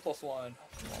sniper +1.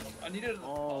 I needed.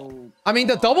 Oh. I mean,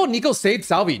 the double Nico saved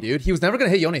Salvi, dude. He was never gonna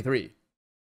hit Yone 3.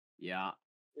 Yeah.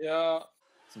 Yeah.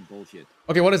 Some bullshit.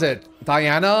 Okay, what is it?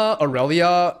 Diana,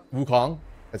 Aurelia, Wukong.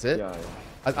 That's it? Yeah.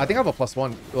 I think I have a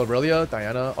 +1. Aurelia,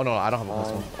 Diana. Oh no, I don't have a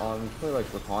 +1. You play like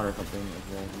Rakan or something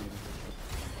as well.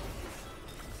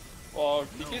 Well,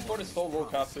 DK's board is so low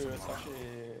cap too. It's actually.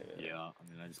 Yeah. I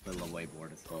mean, I just play low way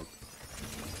board as fuck.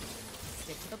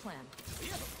 Stick to the plan.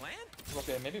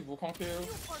 Okay, maybe Wukong Q You or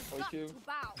forgot Q. to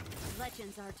bow.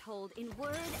 Legends are told in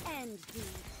word and deed.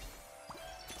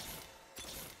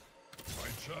 I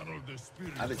channel the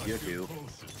spirit. I have a tier 2.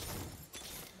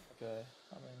 Okay,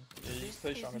 I mean, yeah, you just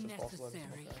play strongest as possible. Okay.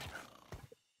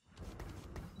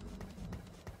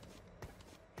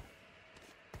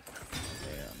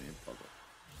 Yeah, I mean, fuck it.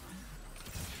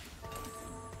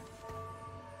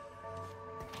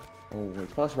 Oh wait,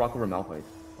 plus rock over Malphite.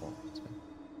 Oh, that's fine.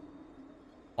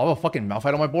 I have a fucking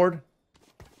Malphite on my board.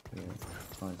 Yeah, it's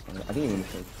fine. I think you win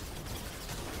this fight.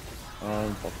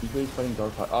 Fuck, DK's fighting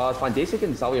Dark Hydra. It's fine. Dasik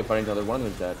and Salvi are fighting each other. One of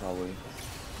them is dead, probably.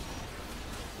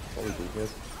 Probably DK.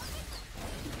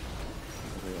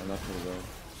 Okay, I'm not gonna go.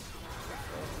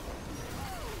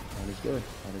 That is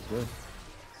good.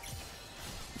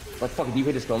 Let's fucking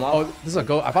DK just kill him off. Oh, this is a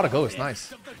go. I found a ghost.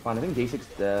 Nice. Fine, I think Dasik's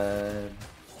dead.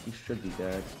 He should be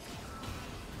dead.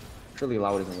 Surely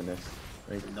Lau doesn't win this,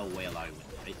 right? No way allowed to win,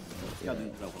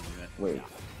 right? Wait,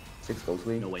 6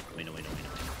 ghostly? No way.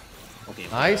 Okay.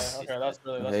 Nice. Okay, that's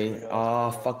really Okay,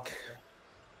 good. fuck.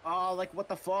 Oh, like what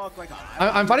the fuck? Like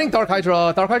I'm fighting Dark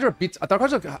Hydra. Dark Hydra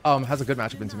has a good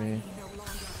matchup into me.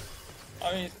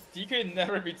 I mean, DK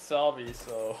never beat Salvi,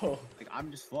 so. Like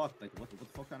I'm just fucked. Like what the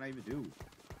fuck can I even do?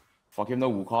 Fuck him,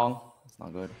 no Wukong. It's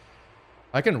not good.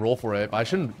 I can roll for it, but I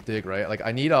shouldn't dig, right? Like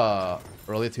I need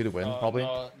early 2 to win, probably.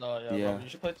 No, Yeah. You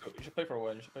should play for a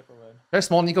win. There's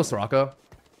small Nico Soraka.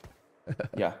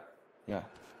 Yeah. Yeah.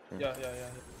 Yeah.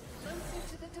 Closer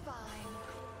to the divine.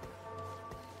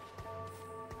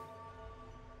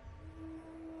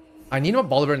 I need my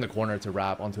Bolivar in the corner to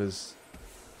wrap onto his.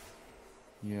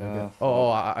 Yeah.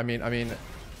 I mean,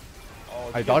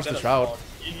 Oh, I DK dodged dead the as shroud. fuck.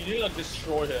 You need to like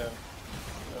destroy him.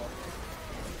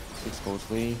 6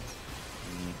 ghostly.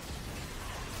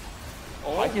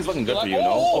 I think it's looking good for you,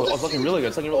 no? Oh, it's looking really good.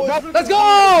 It's looking really good. Let's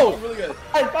go! Really good.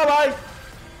 Bye-bye.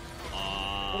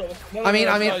 I mean,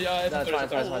 yeah, That's fine,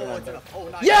 it's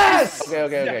fine. yes!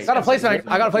 Okay. Got a placement.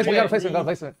 I got a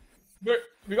placement.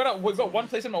 We got one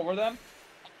placement over them.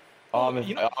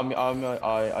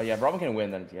 Yeah, Robin can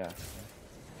win then, yeah.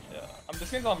 Yeah, this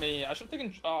game's on me. I should have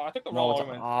taken. I took the wrong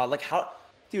one. Like how,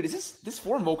 dude? Is this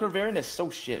 4 Invoker variant is so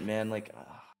shit, man. Like,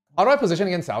 How do I position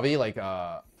against Salvi? Like,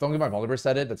 don't get my Volibear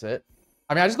set it. That's it.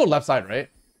 I mean, I just go left side, right?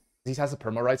 He has the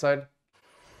perma right side.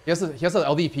 He has the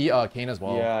LDP Kane as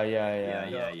well.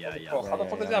 Yeah. Bro, how the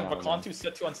fuck does he have Vakantu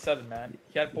set 2 on 7, man?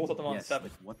 He had both of them on 7.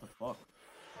 Like, what the fuck?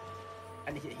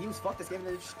 And he was fucked this game.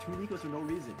 There's just 2 Nikos for no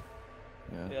reason.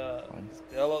 Yeah.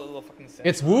 They're a little fucking insane.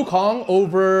 It's Wukong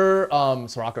over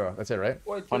Soraka. That's it, right?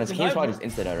 on his King's fight is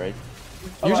insta dead, right?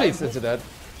 Usually it's insta dead.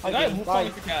 Deny Wukong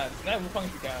if you can. Deny Wukong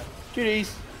if you can.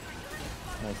 Cuties.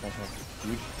 Nice.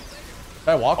 Huge.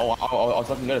 Can I walk? Oh, it's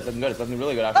looking good. It's looking good. It's looking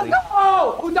really good, actually.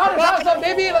 Oh, Udon is Haslam,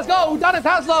 baby. Let's go. Udon is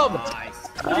Haslam.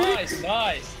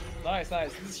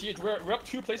 Nice. This is huge. We're up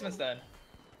 2 placements then.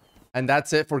 And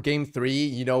that's it for game 3.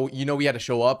 You know we had to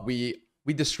show up. We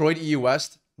destroyed EU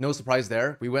West. No surprise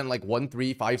there. We went like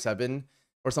 1-3, 5-7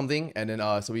 or something, and then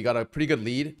so we got a pretty good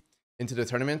lead into the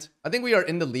tournament. I think we are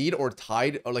in the lead or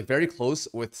tied or like very close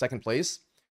with 2nd place.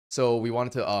 So we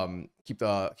wanted to keep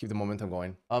the momentum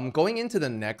going. Going into the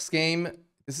next game,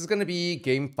 this is gonna be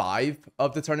game 5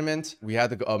 of the tournament. We had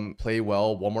to play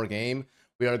well one more game.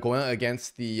 We are going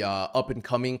against the up and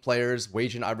coming players: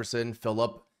 Weijin, Iverson,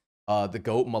 Philip, the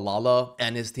GOAT, Malala,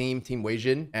 and his team, Team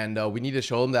Weijin. And we need to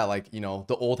show them that, like, you know,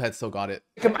 the old heads still got it.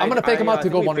 I'm gonna fake him out to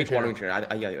go Wandering Trainer.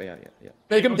 Yeah.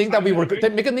 Make him think that we were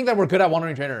good. Make him think that we're good at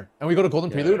Wandering Trainer, and we go to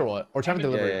Golden Prelude or what? Or Champion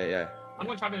Delivery. Yeah. I'm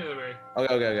going Champion Delivery.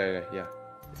 Okay, yeah.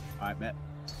 Alright, bet.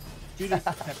 Judas,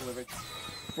 can't deliver.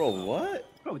 Bro, what?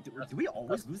 Bro, do we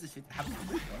always lose this shit? Haven't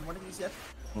we won one of these yet?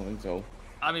 I don't think so.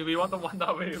 I mean, we won the one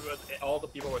that way all the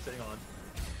people were sitting on.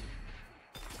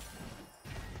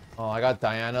 Oh, I got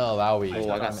Diana Alawi. Oh,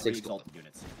 I got 6 gold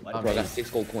units. Bro, I got 6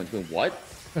 gold coins. Wait, what?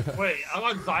 Wait, I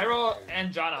got Zyra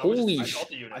and Janna. Holy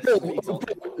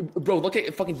shit. Bro, look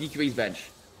at fucking DQA's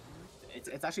bench.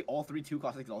 It's actually all 3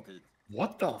 2-cost exalted.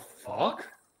 What the fuck?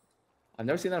 I've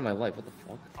never seen that in my life. What the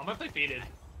fuck? I'm gonna play Faded.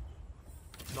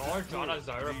 Nor, Janna,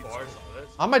 Zyra, Bars, all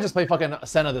this. I might just play fucking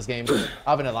Senna this game.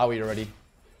 I have an Alawi already.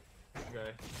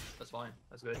 Okay, that's fine.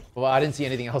 That's good. Well, I didn't see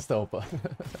anything else though, but...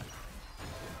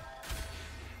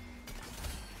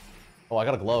 Oh, I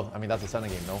got a glove. I mean, that's a Senna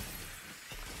game, no?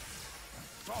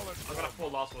 I got a full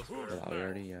loss was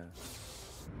Already, yeah.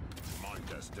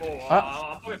 Oh,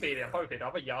 I'm probably Faded. I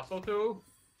have a Yasuo too,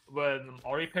 with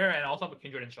Ori pair, and also have a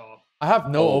Kindred and Shaw. I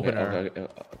have no opener.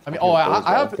 I mean,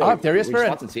 I have Darius for it.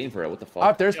 That's insane for it. What the fuck? I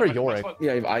have Darius for Yorick.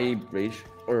 Yeah, I Rage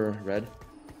or Red.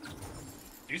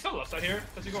 Do you still left side here?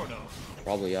 Does he go or no?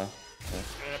 Probably, yeah.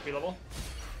 Pre-level?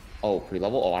 Oh,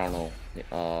 pre-level? Oh, I don't know.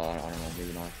 I don't know.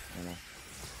 Maybe not. I don't know.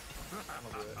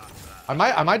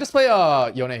 I might just play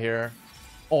Yone here.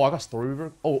 Oh, I got Story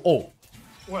Reaver. Oh.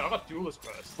 Wait, I got Duelist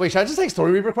Crest. Wait, should I just take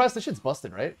Story Reaver Crest? This shit's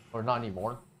busted, right? Or not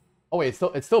anymore? Oh wait,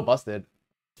 it's still busted.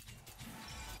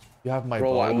 You have my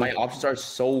bro. My options are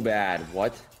so bad.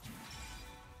 What?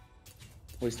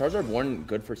 Wait, Stars are Born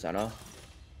good for Senna?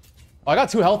 Oh, I got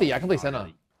 2 healthy. I can play Senna.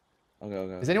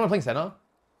 Okay. Is anyone playing Senna?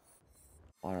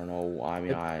 I don't know. I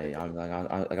mean, I'm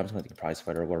just gonna take a prize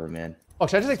fighter or whatever, man. Oh,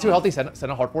 should I just take 2 healthy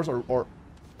Senna hard force or?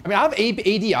 I mean, I have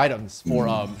AD items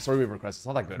for Story Reaver Crest. It's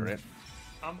not that good, right?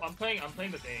 I'm playing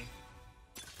the thing.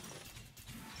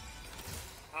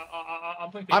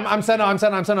 I'm playing. I'm Senna. Oh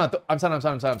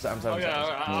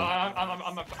yeah,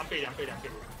 I'm fading.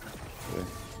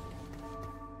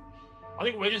 I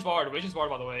think Wage's barred,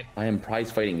 by the way. I am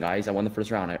prize fighting, guys. I won the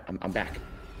first round. I'm back.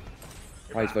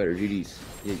 Prize fighter, GG's.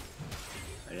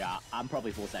 Yeah, I'm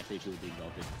probably full sack stage being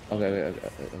belted. Okay,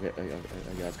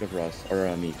 that's good for us.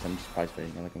 Or me, because I'm just prize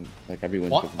fighting. Like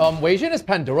everyone. Weijin is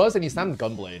Pandora's and he slammed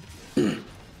Gunblade.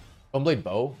 Gunblade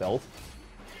bow belt.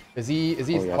 Is he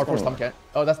hard force thumb can't?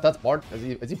 Oh, that's Bard.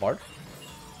 Is he Bard?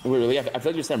 Wait, really? I feel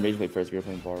like you're saying Rage Blade first. You're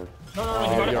playing Bard. No,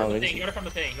 you got it from the thing. You got it from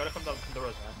the thing. You got it from the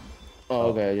Rose, man.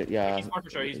 Oh, okay, yeah. He's Bard for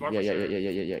sure. He's Bard for sure.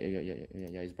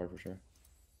 Yeah, he's Bard for sure.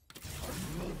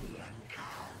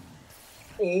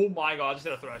 Oh my god, I just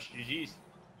hit a Thresh. GG's.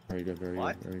 Very good, very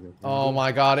good. Oh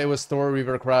my god, it was Story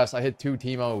Reaver Crest. I hit 2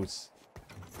 Teemos.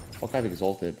 What kind of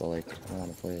exalted, but like, I don't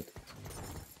want to play it.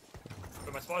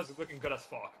 But my spot is looking good as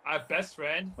fuck. I have best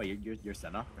friend. Wait, you're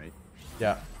Senna, right?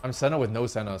 Yeah, I'm Senna with no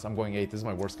Sennas. I'm going 8. This is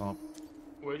my worst comp.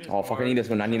 Oh fuck, I need this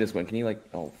one. Can you like,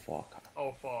 oh fuck.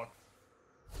 Oh fuck.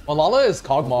 Malala is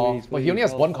Kog'Maw, please, but he only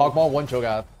has 1 Kog'Maw, 1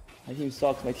 Cho'Gath. My team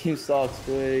sucks,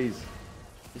 please.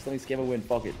 Just let me scam a win.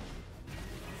 Fuck it.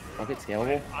 Fuck it,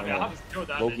 scamable? I mean, I have to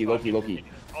damage. Loki, but Loki, Loki.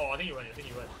 Oh, I think you win. I think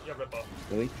you win. You have red buff.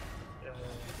 Really? Yeah.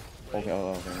 Okay,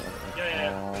 okay.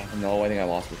 Yeah. No, I think I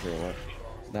lost for sure. What?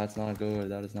 That's not good.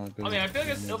 That is not good. I mean, I feel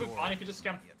like it'll be fine if you just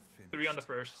scam 3 on the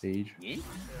first. Stage. Yeah?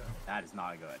 That is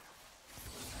not good.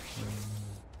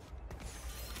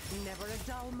 Never a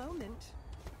dull moment.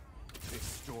 This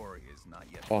story is not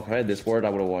yet. Fuck, if I had this word, I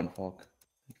would have won. Fuck.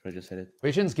 I just hit it.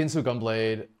 Wei Shin's Ginsu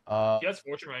Gunblade. He has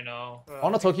fortune right now.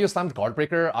 On a Tokyo slammed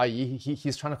Guardbreaker,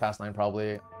 he's trying to fast 9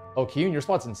 probably. Oh, Kiyoon, your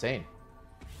spot's insane.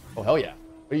 Oh, hell yeah.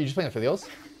 Are you just playing Aphelios?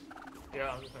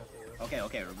 Yeah, I'm just gonna say this.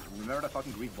 Okay. Remember the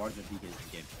fucking Greek bards and DKs in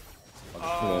the game.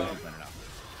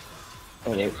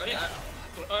 Okay.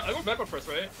 I go backward first,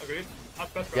 right? Agreed?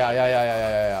 That's best.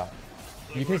 Yeah.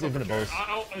 You can use infinite bows.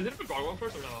 Is it for gargoyle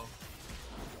first or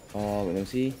no? Let me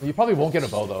see. You probably won't get a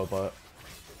bow though, but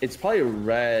It's probably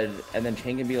red, and then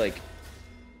Chain can be like.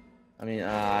 I mean,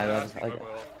 yeah.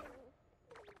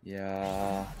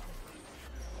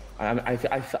 I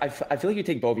feel like you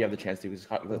take bow if you have the chance to, because it's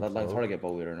hard to get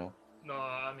bow later, no? No,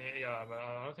 I mean, yeah, but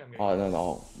I don't think I'm gonna.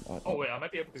 No. Oh wait, I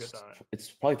might be able to get that.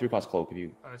 It's probably 3-cost cloak if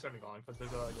you. It's gonna be gone because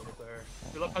there's a Yone player.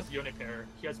 Philip has Yone pair.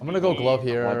 He has. I'm gonna go glove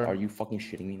here. What? Are you fucking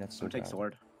shitting me? That's so Take bad.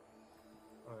 sword.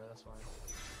 Oh yeah, that's fine.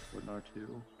 Sword R2.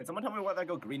 Can someone tell me whether I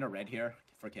go green or red here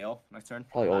for Kale next turn?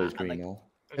 Probably always I green, like- though.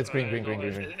 It's green.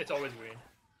 It's always green.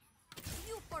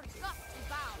 You forgot to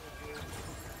bow.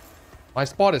 My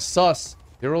spot is sus.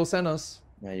 Hero sent us.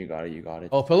 Yeah, you got it.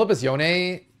 Oh, Philip is Yone.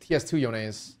 He has 2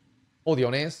 Yones. Old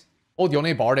Yones. Old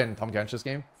Yone Bard in Tom Ganch's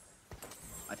game.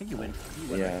 I think you win. You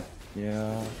win.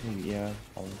 Yeah.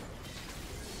 Probably.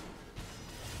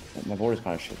 My board is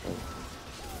kind of shit, though.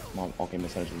 Come on, okay, my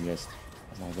percentage is missed.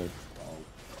 That's not good.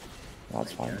 No,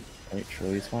 that's fine. Wait,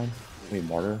 surely it's fine. Wait,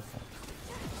 martyr?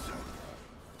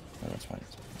 No, that's fine.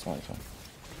 It's fine.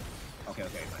 Okay,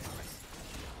 nice.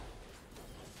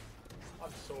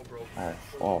 I'm so broke. Alright.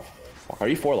 Oh, fuck. Are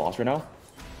you 4 lost right now?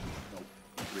 Nope.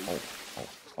 Three.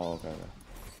 Oh, okay.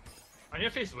 I need to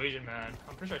face Wajan, man.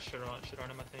 I'm pretty sure I shit on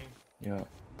him, I think. Yeah.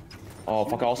 Oh,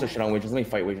 fuck, I also shit on Wajan. Let me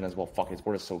fight Wajan as well. Fuck, his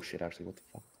board is so shit, actually. What the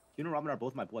fuck? You and Robin are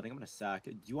both my bull. I think I'm gonna sack.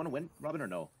 Do you want to win, Robin, or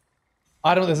no?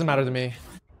 Doesn't matter to me.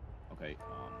 Okay.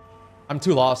 I'm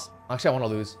 2 lost. Actually, I want to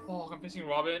lose. Oh, I'm facing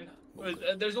Robin.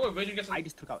 There's no way Wajan gets. I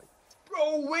just took out.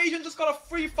 Bro, Wajan just got a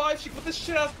free 5 with this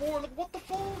shit ass board. Like, what the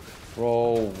fuck?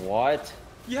 Bro, what?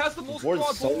 He has the His most board is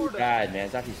broad so board. bad, man.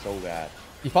 It's actually so bad.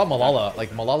 He fought Malala. Like,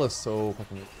 Malala's so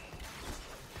fucking...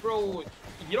 Bro,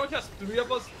 you don't have 3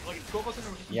 of us, like 2 of us in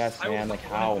the Yes, man. Like,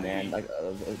 how, man? Like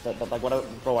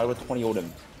what? Bro, I would 20 owed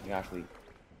him. Like, actually.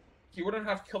 He wouldn't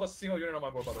have killed a single unit on my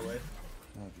board, by the way.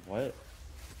 What?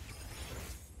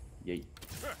 Yay.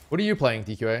 What are you playing,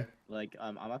 DQA? Like,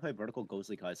 I might play Vertical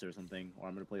Ghostly Kaiser or something, or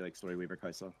I'm gonna play like Story Weaver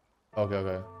Kaiser.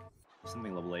 Okay.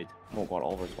 Something level 8. Oh god,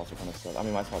 all of our spots are kind of stuck. I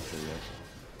mean, my spot's pretty good.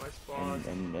 My spot.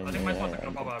 And I think my spot's like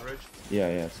above average. Yeah,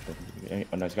 it's good.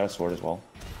 Oh, no, he's got a sword as well.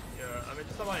 Yeah, I mean,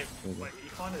 just that my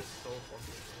econ is so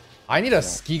fucking. I need a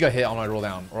Skiga hit on my roll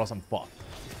down, or else I'm fucked.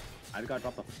 I've got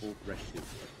dropped a full fresh too.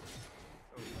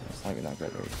 It's not even that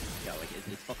great, right? Yeah, like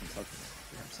it's fucking sucks.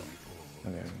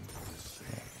 Okay.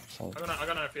 Yeah, solid. I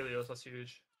got an Aphelios, that's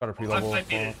huge. Got a pre-level. I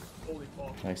beat it. Holy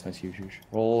fuck. Nice, huge.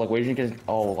 Roll, like, Wajan can.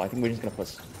 Oh, I think Wajan's gonna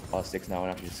plus 6 now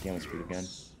and actually just scam his speed again.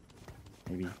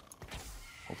 Maybe.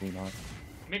 Hopefully not.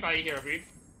 Make IE here, agreed?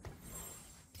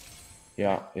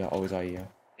 Yeah, always IE, yeah.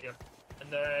 Yep.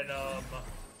 And then,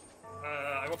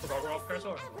 I go for Gargoyle off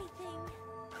Carousel. Everything.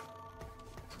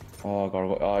 Oh,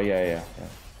 Gargoyle. Oh, yeah.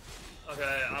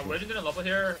 Okay, Wajan didn't level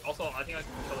here. Also, I think I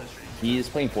can kill his streak. He's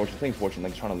playing Fortune,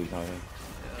 like, trying to lose now, I think.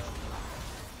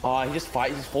 He just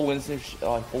full win streaks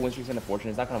into Fortune.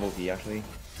 It's not kind of OP, actually.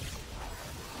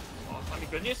 I mean,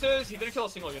 good news is he didn't kill a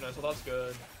single unit, so that's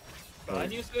good. Bad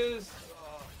news is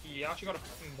he actually got a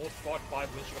most squad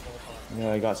 5 win streak of all time.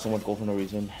 Yeah, I got so much gold for no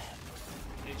reason.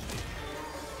 My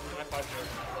 5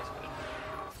 units, that's good.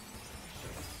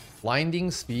 Blinding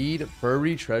Speed,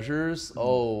 Furry Treasures.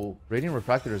 Oh, Radiant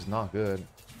Refractor is not good.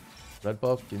 Red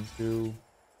buff, Ginsu.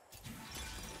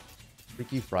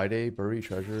 Freaky Friday, Furry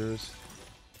Treasures.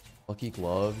 Lucky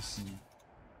Gloves.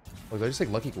 Oh, did I just take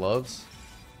Lucky Gloves?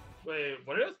 Wait,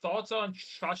 what are your thoughts on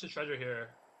Trash the Treasure here?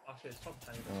 Actually, it's top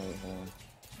 10. Hold on.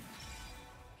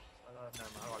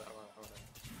 Never mind, I got it.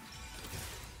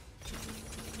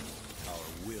 Our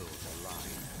wills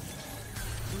align.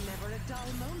 Never a dull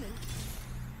moment.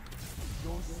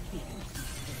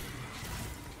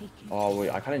 Oh, wait,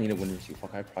 I kind of need a win receipt.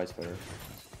 Fuck, I have prize fighter.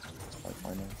 It's probably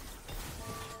fine now.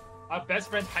 Our best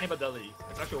friend's Hannibal Deli.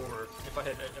 It's actually over if I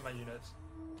hit my units.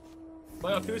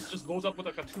 My Aphelios just goes up with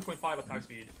like a 2.5 attack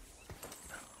speed.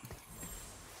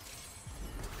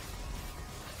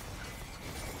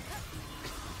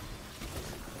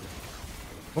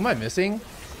 What am I missing?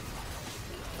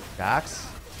 Dax?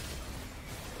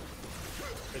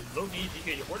 Low knee,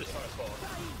 DK, your board is trying to fall.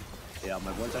 Yeah,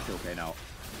 my board's actually okay now.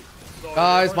 So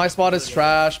Guys, your my board spot is really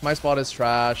trash. My spot is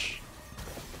trash.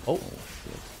 Oh. good.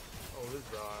 Oh, this is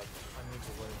bad. I need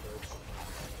to win this.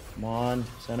 Come on,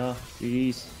 Senna.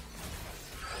 GG's.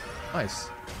 Nice.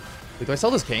 Wait, do I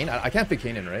sell this Kane? I can't fit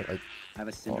Kane in, right? Like, I have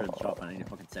a Cinder in the shop and I need to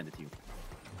fucking send it to you.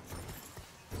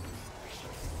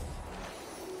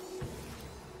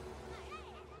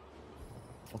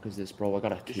 Fuck is this, bro? I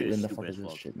got a This shit Kiyoon. is The fuck stupid is as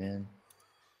this fuck. shit, man?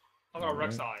 I'm gonna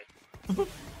Rek'Sai.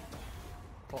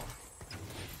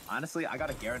 Honestly, I got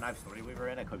a Garen Knife Story Weaver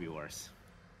in. It could be worse.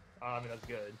 I mean, that's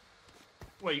good.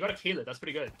 Wait, you got a Kayla. That's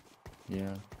pretty good.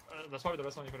 Yeah. That's probably the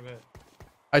best one you could have hit.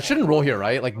 I shouldn't roll here,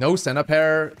 right? Like, no Senna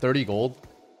pair, 30 gold.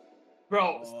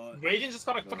 Bro, Radiant just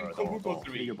got a fucking Kabuko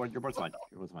 3. Your board's fine.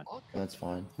 Your board's fine. That's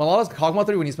fine. Malala's Kog'Maw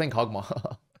 3 when he's playing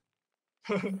Kog'Maw.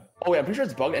 Oh, wait, I'm pretty sure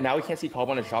it's bugged, and now we can't see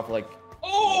Kog'Maw in his shop for like.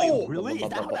 Oh! Really? Is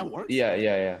that how that works? Yeah,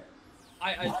 yeah,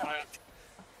 I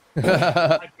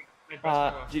yeah.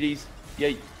 GG's.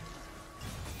 Yay.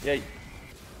 Yay.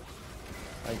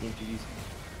 I think GG's.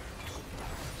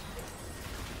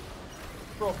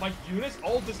 Bro, my units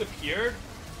all disappeared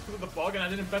because of the bug, and I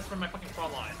didn't invest for my fucking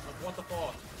front line. Like, what the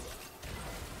fuck?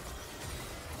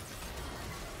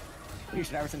 You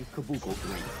should have seen Kabuko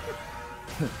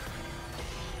 3.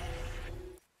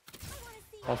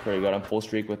 That's pretty good. I'm full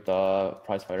streak with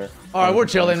Prize Fighter. All right, we're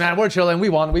chilling, man. We're chilling. We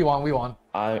won.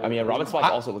 I mean, Robin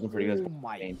spot's also looking pretty good. Oh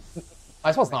my.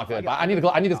 My spot's not good, but I need to go.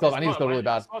 I need this go. I need this go really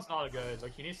bad. It's not good.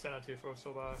 Like, he needs Senna too for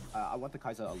so bad. I want the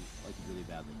Kai'Sa like really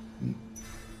badly.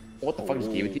 What the fuck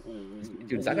just gave it to you?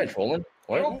 Dude, is that guy trolling?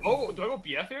 Do I What? do I go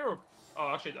BF here? Or,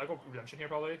 oh, actually, I go Redemption here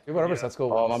probably. Do whatever Yeah.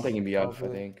 Setsuko. I'm taking BF, I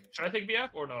think. Should I take BF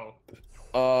or no?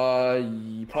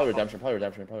 Probably redemption. Oh,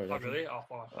 really? Oh,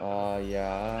 fuck.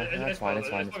 Yeah. That's fine. It's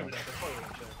fine. It's probably Redemption. It's probably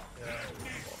Redemption.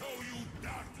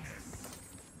 Yeah.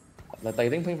 Like, I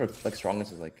think playing for like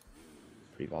strongest is like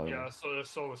pretty valuable. Yeah, so they're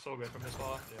so good from this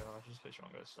spot. Yeah, I just play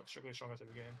strongest. Like, strictly strongest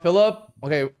every game. Philip.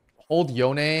 Okay, hold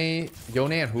Yone and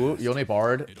who? Yone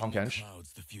Bard. Tom Kench.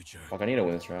 Fuck, I need to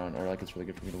win this round, or like it's really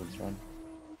good for me to win this round.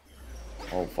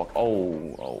 Oh fuck.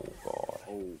 Oh god.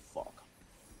 Oh fuck.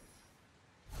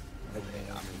 I mean,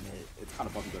 it's kind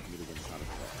of fucking good for me to win this round.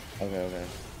 Okay.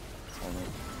 It's fine, man.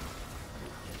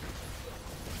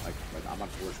 Like I'm on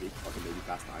 4 streak, fucking maybe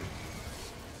fast 9.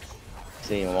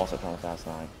 Same, I'm also trying to fast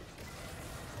 9.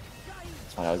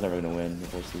 It's fine, I was never gonna win.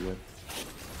 It was too good.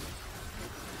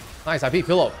 Nice. I beat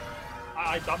Philip.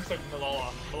 I dumpstered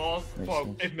Malala. Malala's fuck.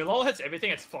 If Malala hits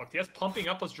everything, it's fucked. He has pumping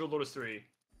up plus Drill Lotus 3.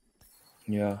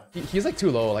 Yeah. He's like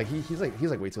too low. Like he's like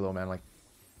way too low, man. Like.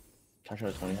 Catch out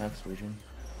a 20 hex region.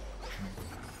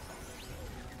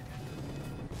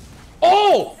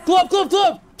 Oh! Glove!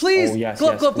 Please! Oh, yes,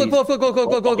 glove! yes, Glove! please. Go!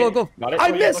 Okay. Got it?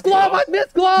 I missed glove!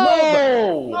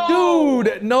 No!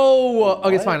 Dude, no!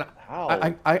 Okay, it's fine. How?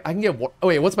 I can get war. Oh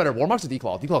wait, what's better? Warmox or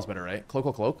Declaw? Declaw's better, right?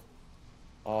 Cloak.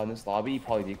 In this lobby,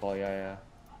 probably declaw, yeah.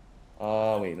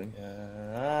 Wait.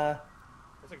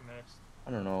 What's like next?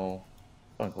 I don't know.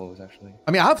 I'm gonna close actually.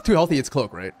 I mean, I have 2 healthy. It's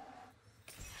Cloak, right?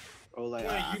 Oh, like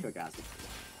Wait, I you- took acid.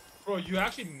 Bro, you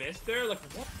actually missed there? Like,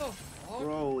 what the fuck?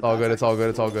 Bro, It's all good. It's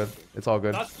all good. It's all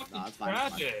good. That's fucking Nah, it's fine, it's fine.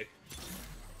 tragic.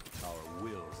 Our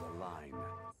wills align.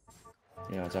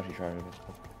 Yeah, it's actually trying to.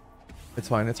 It's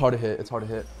fine. It's hard to hit. Fine,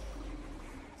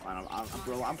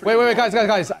 bro, I'm Wait,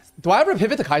 guys. Do I ever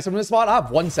pivot to Kaisa from this spot? I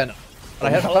have 1 Senna.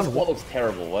 But I found What looks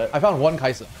terrible? What? I found 1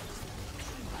 Kaisa. I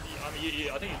mean,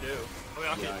 I think you do. I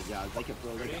mean, Yeah, like it,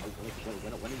 bro. Like,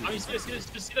 when I mean, just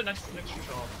see the next shoot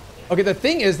off. Okay, the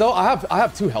thing is though, I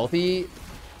have 2 healthy.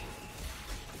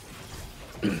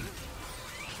 Is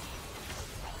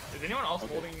anyone else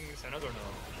holding Sennas or no?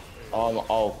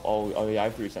 Oh, yeah, I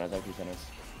have 3 Sennas. That's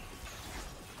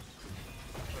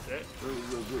it?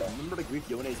 remember the Greek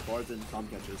Yone's bards and Tom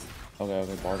catches.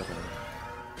 Okay, Bard.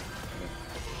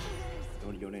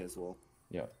 Yone as well.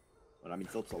 Yeah. But I mean,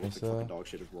 Philip's all looks Yes, like fucking dog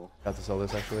shit as well. Got to sell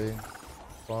this actually.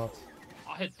 Spot.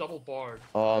 I hit double bard.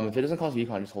 If it doesn't cost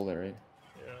recon, just hold it, right?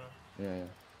 Yeah. Yeah.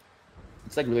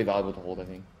 It's like really valuable to hold, I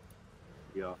think.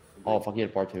 Yeah. Oh, fuck, he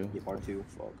had part 2. Yeah, part 2.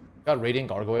 Fuck. Got Radiant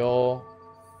Gargoyle.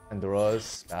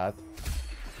 Endura's bad.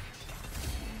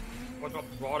 What about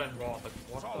Rod and Rod? Like,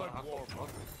 what the actual fuck?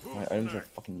 My items are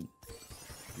fucking.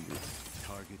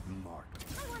 Target marked.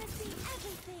 I want to see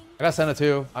everything. I got Senna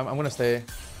too. I'm gonna stay.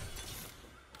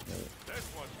 This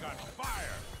one's got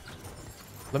fire.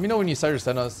 Let me know when you sell your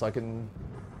Senna so I can.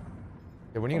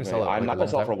 Yeah, when are you gonna sell it? I'm Like, not a gonna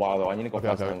sell long for a time? while though. I need to go Okay,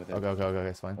 fast okay, time with it. okay,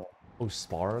 it's fine. Oh,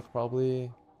 Spark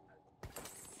probably.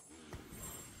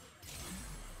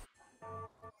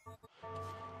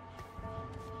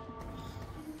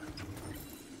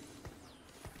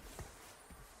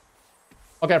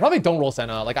 Okay, I probably don't roll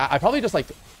Senna. Like, I probably just, like,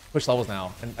 push levels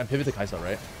now and pivot to Kai'Sa,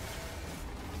 right?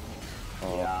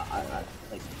 Yeah,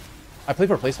 like, I play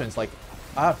for placements. Like,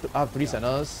 I have 3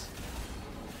 Sennas.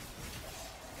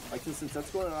 like since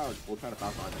that's going on, we'll try to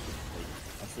pass on. Like,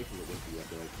 I'll stay for the win for you. I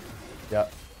feel like. Yeah.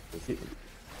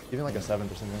 Even like a 7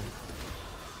 or something.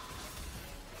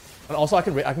 And also, I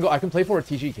can play for a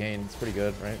TG Kane. It's pretty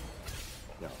good, right?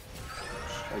 Yeah.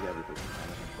 Like everything.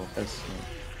 That's,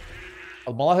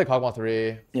 Mala hit Kog'Maw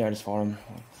 3. yeah, I just fought him.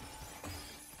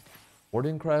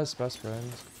 Warden Crest, best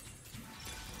friends.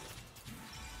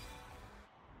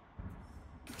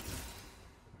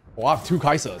 Oh, I have 2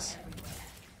 Kaisas.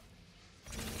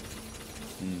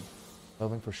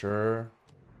 Leveling for sure.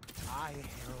 I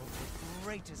herald the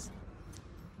greatest.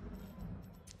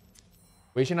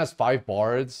 Weishin has 5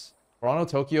 bards. Toronto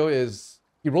Tokyo is...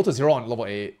 He rolled to 0 on level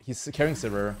 8. He's carrying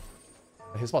Sivir.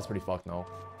 His spot's pretty fucked, no.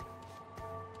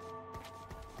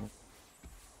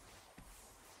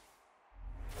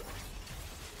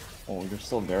 Oh, you're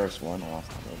still Varus 1. Oh, that's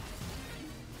not good.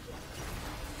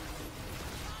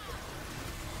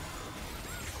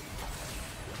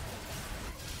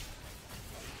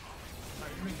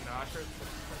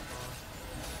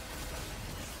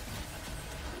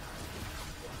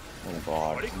 Oh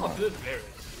god. What do you call this Varus?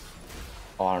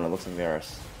 Oh, I don't know. It looks like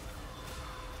Varus.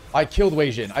 I killed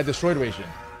Weijin. I destroyed Weijin.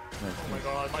 Oh my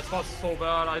god, my spot's so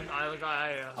bad.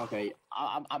 Okay,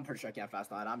 I'm pretty sure I can't fast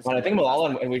that. I'm just. But I think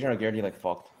Malala and Weijin are guaranteed like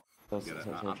fucked. Those,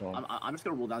 I'm just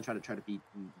gonna roll down, try to beat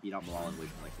out Malala and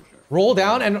Wishing, like for sure. Roll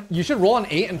down, and you should roll on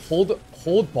 8 and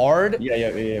hold Bard.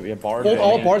 Yeah, Bard. Hold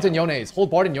all Bards and Yones. Hold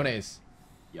Bard and Yones.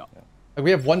 Yeah. Like,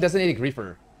 we have 1 designated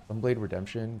Griefer. Gunblade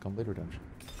Redemption.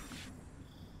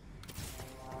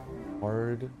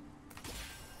 Bard.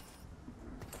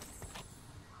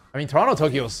 I mean, Toronto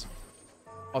Tokyo's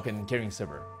fucking carrying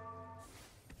Sivir.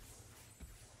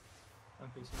 I'm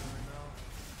facing him right now.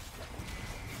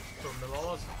 Bro,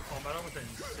 Malala's momentum was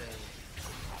insane.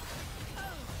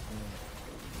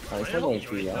 Oh, it's I not need going to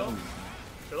to be, help Yones, though.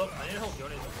 Philip, I need to help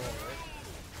Yones as well, right?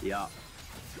 Yeah.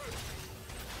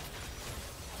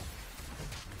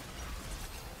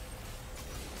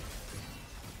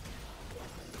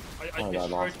 I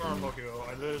destroyed Toronto Tokyo.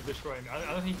 I literally destroyed him.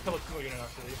 I don't think he killed a single unit,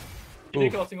 actually. He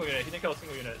didn't kill a single unit. He didn't kill a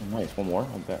single unit. Oh, nice, one more.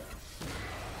 I bet.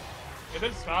 If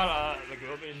it's not, like, it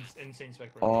would be insane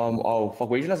spec. Oh fuck.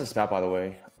 Weijin has a spat, by the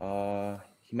way.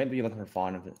 He might be looking for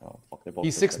fun of it. Oh fuck, they're both.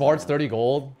 He's 6 Bards, 30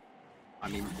 gold. I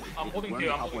mean, I'm holding we're two, in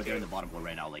the I'm top holding board, they're in two. the bottom board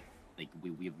right now. Like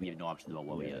we have no options about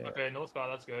what we get. Okay, no spot.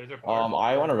 That's good. Is there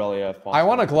I want Aurelia if possible. I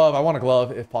want a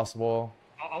glove if possible.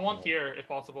 I want tier if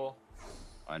possible.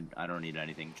 I don't need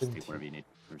anything. Just take whatever you need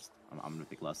first. I'm gonna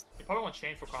pick less. You probably want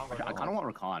change for Congo. I kind of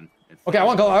want Rakan. Okay, I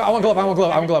want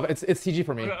glove. It's TG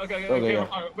for me. Okay.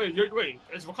 Wait.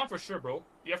 It's Rakan for sure, bro.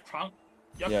 You have Congo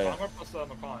plus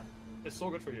Rakan. It's so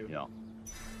good for you. Yeah.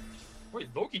 Wait,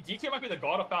 Loki, DK might be the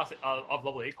god of fast of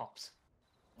level 8 comps.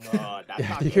 That's not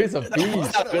DK is a beast.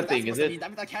 That's not a good thing, is it? That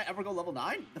means I can't ever go level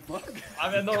 9? The fuck? I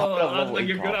mean, no. level Like, 8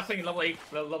 you're good at comps. playing level 8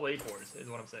 boards, is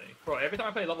what I'm saying. Bro, every time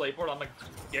I play level 8 board, I'm like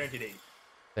guaranteed 8.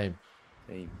 Same.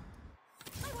 Hey.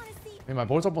 I mean, my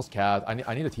board's almost capped. I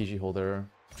need a TG holder.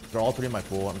 They're all 3 in my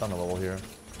pool. I'm down to level here.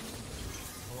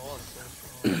 Oh, it's so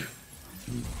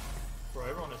strong. Bro,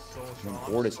 everyone is so strong. My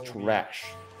board is so trash.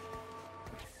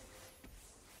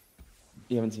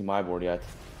 You haven't seen my board yet.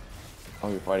 Oh,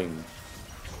 you're fighting.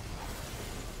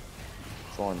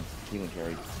 It's on Kiyoon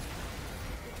carry.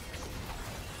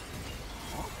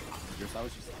 That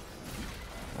was just.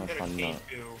 I'm Weak. fun, Get a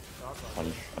K2. That's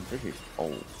funny. I'm pretty sure.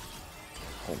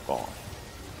 Oh god.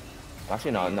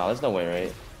 Actually, no. There's no way,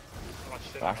 right? not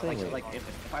shit. Actually, Like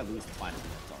if I lose, it's fine.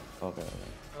 That's all. okay.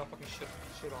 I'm not fucking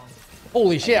shit on.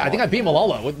 Holy shit! I think I beat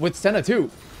Malala with Senna too.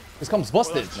 This comes Well,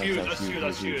 busted.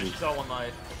 that's huge. She's on one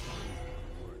life.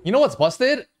 You know what's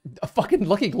busted? A fucking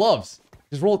lucky gloves.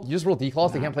 You just roll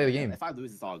declaws. They can't play the game. If I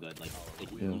lose, it's all good. Like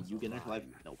you get into life,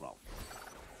 no problem.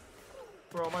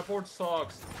 Bro, my board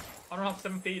sucks. I don't have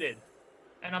 7 faded.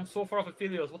 And I'm so far off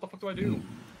Aphelios. What the fuck do I do?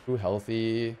 Too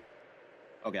healthy.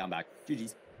 Okay, I'm back.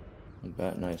 GG's.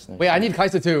 Nice. Wait, I need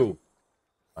Kai'Sa too.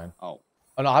 Fine. Oh.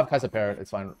 Oh no, I have Kai'Sa paired.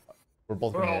 It's fine. We're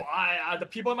both gonna Bro, hit. the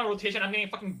people in my rotation, I'm getting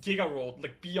fucking giga rolled.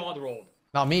 Like, beyond rolled.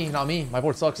 Not me. My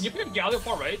board sucks. Can you pick Galio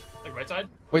far right? Like, right side?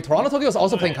 Wait, Toronto Tokyo's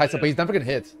also playing Kai'Sa, but he's never gonna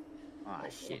hit. Ah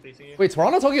shit. Facing you. Wait,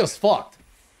 Toronto Tokyo's fucked.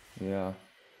 Yeah.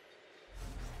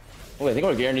 Oh, wait, I think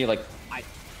we're guaranteed like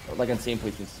insane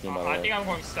placements game, by the way. I think I'm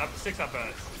going 6 at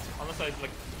best. Unless I, like...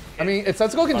 I mean, if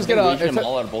Setsuko can just get Weijin and a...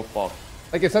 Malala are both fucked.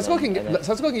 Like, if Setsuko can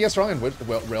get strong in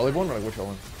Rally one or like which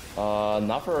one?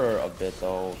 Not for a bit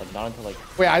though. Like not until like.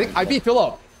 Wait, I think I beat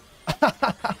Philip.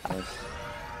 Nice.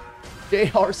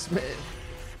 J.R. Smith.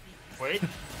 Wait.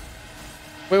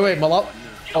 Wait, Malala.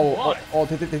 Oh,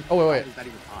 wait.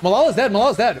 Malala's dead.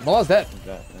 Malala's dead.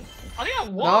 I think I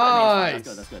won.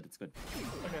 Nice. That's good. Okay.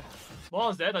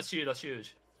 Malala's dead. That's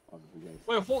huge.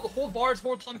 Wait, hold bars,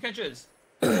 hold plum catches.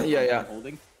 Yeah.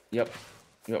 Holding. Yep,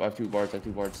 I have 2 bards.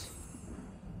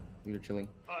 You're chilling.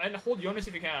 And hold Jonas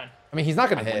if you can. I mean, he's not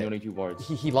gonna I hit. only 2 bards.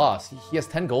 He lost. He has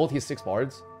 10 gold. He has 6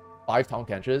 bards, 5 town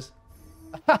catches.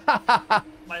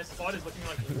 My spot is looking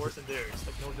like worse than theirs.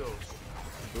 Like no joke.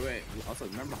 Wait. Also,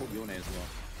 remember to hold Yone as well.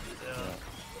 Yeah.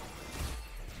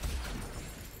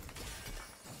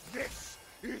 This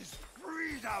is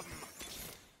freedom.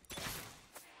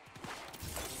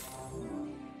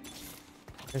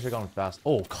 I should have gone fast.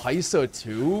 Oh, Kaisa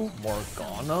too?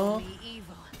 Morgana? Be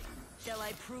evil. Shall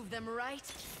I prove them right?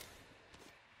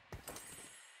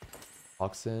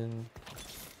 Oxen.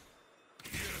 I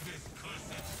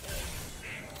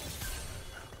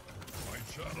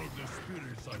channel the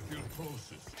spirits I feel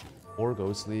closest to. 4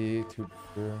 ghostly, 2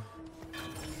 pure.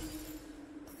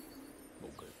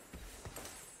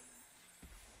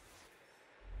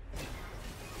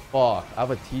 Fuck, I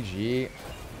have a TG.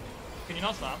 Can you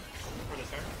not slam for this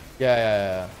turn?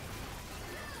 Yeah.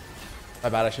 My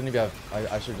bad, I shouldn't even have.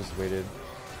 I should have just waited.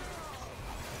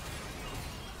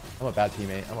 I'm a bad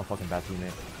teammate. I'm a fucking bad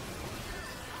teammate.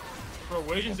 Bro,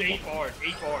 Wasion's 8 bars.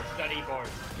 8 bars. He's at 8 bars.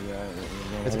 Yeah.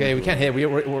 It's okay, we can't hit.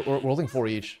 We're holding 4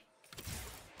 each.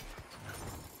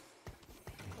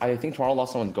 I think Toronto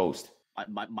lost someone's ghost.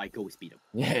 My ghost beat him.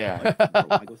 Yeah. Bro,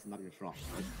 my ghost is not even strong.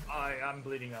 I am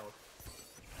bleeding out.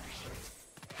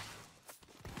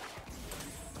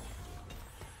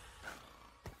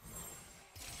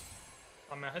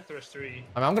 I'm gonna hit through 3. I mean,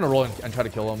 I'm gonna roll and try to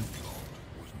kill him.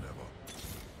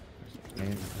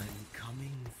 I'm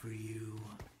coming for you.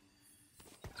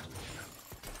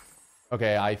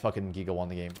 Okay, I fucking Giga won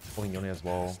the game. Holding Yone as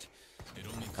well.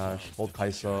 Ash, hold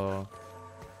Kaisa.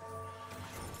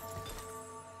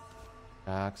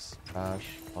 Axe, Ash,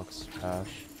 Lux,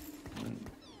 Ash.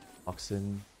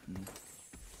 Oxen.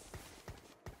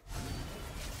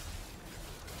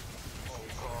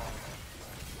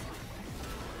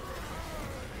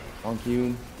 On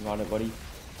Kiyoon, got it, buddy.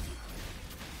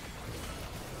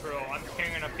 Bro, I'm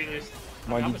carrying up Peters.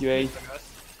 My DQA.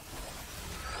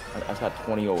 I just got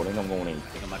 20 over. I think I'm going 8. I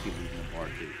think I might be losing a bar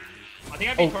too. I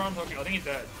think I beat Toronto. I think he's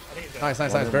dead. Nice.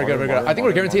 Very Water, good. I think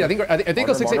we're guaranteed. I think Water,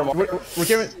 6-8. water. We're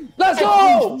guaranteed. Let's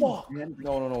go!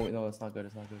 No, it's not good.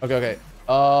 It's not good. Okay.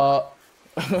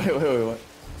 wait. There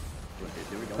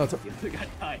we go. No, The other guy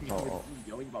dying. Oh.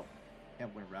 Yelling about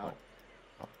can't win round.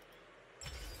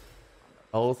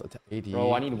 Health, AD.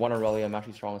 Bro, I need 1 Aurelia. I'm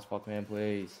actually strong as fuck, man.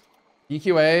 Please.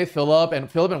 EQA, Philip and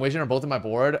Wasion are both in my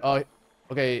board.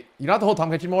 Okay, you don't have to hold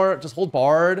Tom Kitchen more. Just hold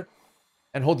Bard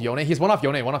and hold Yone. He's one off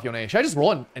Yone. Should I just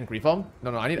roll and grief him?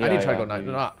 No. I need to try to go 9.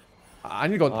 No. I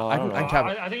need to go. I can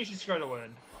cap it. I think you should try to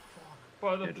win.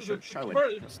 But Try win.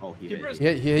 Oh, he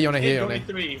hit. He hit Yone.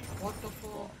 3. What the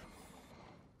fuck?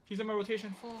 He's in my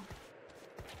rotation. Fuck.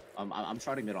 I'm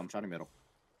starting middle.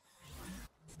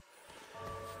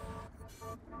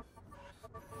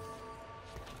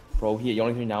 Bro, he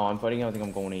only 3 now. I'm fighting him. I think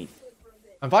I'm going 8.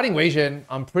 I'm fighting Wasion.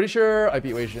 I'm pretty sure I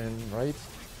beat Wasion, right?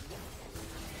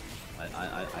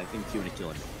 I think Kiyoon is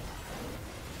killing me.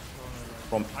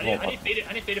 I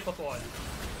need faded plus 1.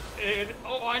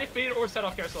 I need faded or set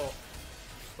off carousel.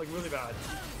 Like really bad.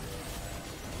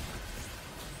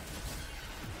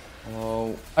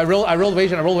 Oh. I rolled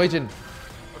Wasion.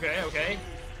 Okay. I think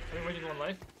Wasion's 1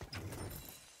 life.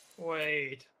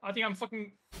 Wait. I think I'm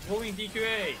fucking rolling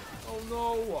DQA. Oh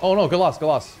no. Oh no, good loss.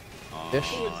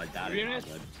 Ish. That is not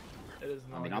good. It is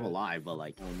not. I mean, I'm alive, but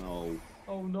like, oh no.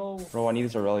 Oh no. Bro, I need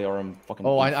this Aurelia or I'm fucking...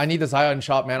 Oh, I need the Zion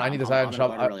shop, man. I need the Zion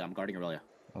shop. I'm guarding Aurelia.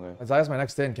 Okay. Zion's my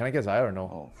next in. Can I get Zion or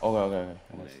no? Oh, okay.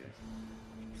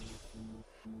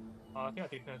 I think I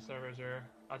take the servers here.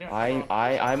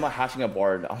 I'm hashing a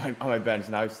Bard on my bench.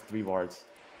 Now it's 3 Bards.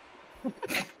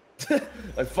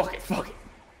 Like, fuck it.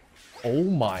 Oh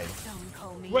my. Don't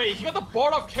call me. Wait, he got the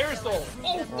Bard off carousel.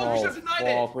 Oh fuck, we should have denied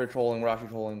it. We're trolling. We're actually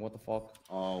trolling. What the fuck?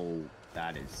 Oh,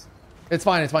 that is. It's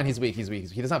fine. He's weak. He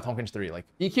doesn't have Tompkins 3. Like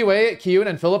EQA, Kiyoon,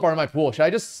 and Philip are in my pool.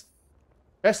 Should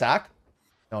I sack?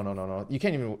 No. You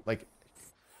can't even like.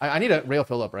 I need a rail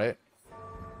Philip, right?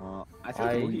 I feel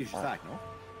like you should sack, no?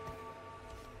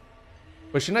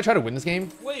 But shouldn't I try to win this game?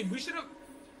 Wait, we should have.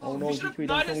 Oh no, we should have DQ,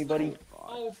 denied don't kill me, us. buddy.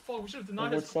 Oh fuck, we should have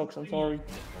denied Oh, us. it sucks. I'm sorry.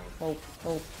 Oh.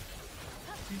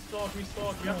 We stock. We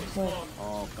have to stock.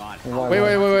 Oh god.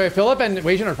 Wait. Philip and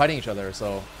Wasion are fighting each other,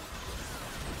 so.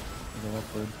 No, I'm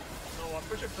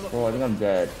pretty sure Philip. Bro, I think I'm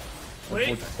dead. Wait,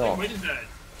 What the fuck? Wasion's dead.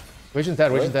 Wasion's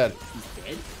dead. He's dead?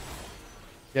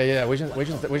 Yeah. Wage is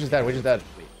dead. Wait, you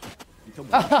killed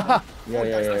me. Yeah. You're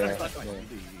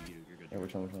good. Yeah, we're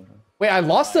chilling. Wait, I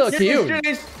lost to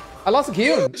Kiyoon. I lost to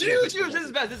Kiyoon. This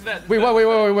is bad. Wait.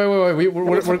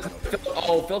 We're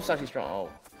Oh, Philip's actually strong. Oh.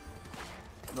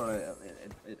 No,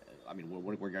 I mean,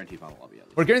 we're guaranteed final lobby at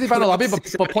least. We're guaranteed final lobby,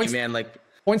 but points man, like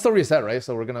points still reset, right?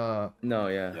 So we're gonna. no,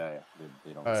 yeah. Yeah.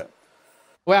 They don't. Alright.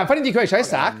 Wait, I'm fighting DK. Should I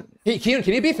sack? Hey, Kiyoon,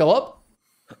 can you beat Philip?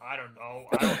 I don't know.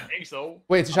 I don't think so.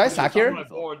 Wait, should I sack here? I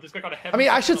I mean,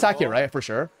 I should sack here, right? For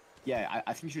sure. Yeah,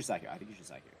 I think you should sack here.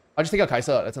 I'll just take out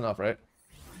Kaisa. That's enough, right?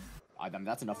 I mean,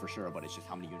 that's enough for sure, but it's just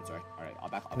how many units are. All right, I'll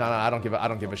back. No, I don't give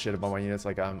a shit about my units.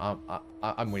 Like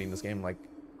I'm winning this game. Like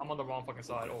I'm on the wrong fucking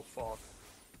side. Oh fuck.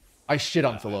 I shit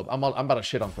on Philip. I'm about to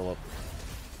shit on Philip.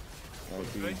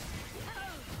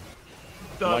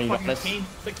 The Why fucking Giannis? Kane,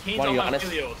 the Kane's Why on my Giannis?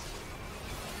 Helios.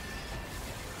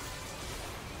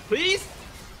 Please?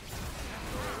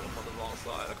 I'm on the wrong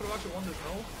side. I could have actually won this,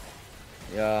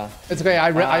 no? Yeah. It's okay.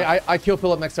 I kill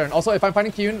Philip next turn. Also, if I'm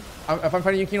fighting Kiyoon, if I'm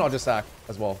fighting Kiyoon, I'll just sack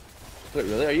as well. Wait,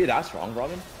 really? Are you that strong,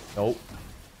 Robin? Nope.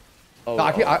 Oh, No,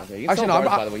 okay. You can actually, sell no, bars,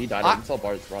 by the way. He died. You can sell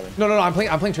bars, Robin. No. I'm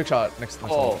playing trick shot next turn.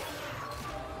 Oh.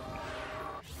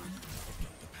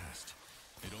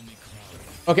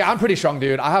 Okay, I'm pretty strong,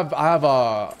 dude. I have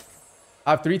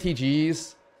 3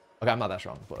 TGs. Okay, I'm not that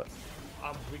strong, but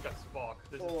I'm weak as fuck.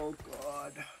 This is... Oh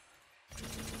god.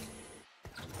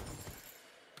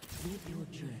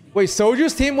 wait,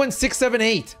 Soju's team went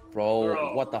 6-7-8.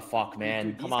 Bro, what the fuck,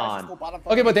 man? Come on.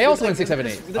 Okay, but they also went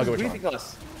 6-7-8. I'll go with Briefing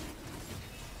us.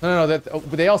 No,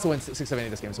 they also went 6-7-8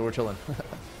 this game, so we're chilling.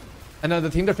 And the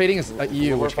team they're fading is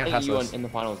EU, We're which can't fighting pass you us. in the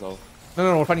finals, though.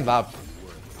 No, we're fighting Lab.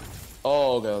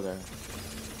 Oh, okay.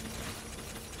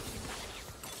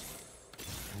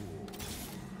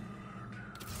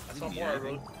 I saw more,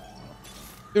 bro.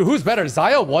 Dude, who's better,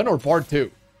 Zaya 1 or Bard 2?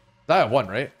 Zaya 1,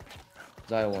 right?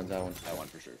 Zaya won. That one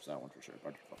for sure.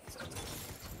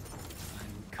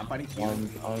 I'm fighting Kiyoon.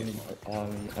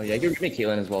 Oh yeah, give me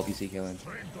Kaylin as well if you see Kaylin.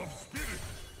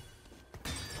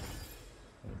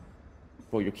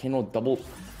 Bro, your Kano double. What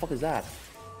the fuck is that?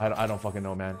 I don't fucking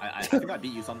know, man. I think I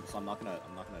beat you, so I'm not gonna.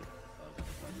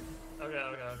 Okay.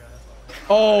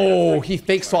 Oh, he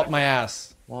fake swapped my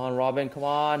ass. Come on, Robin. Come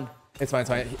on. It's fine.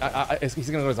 He's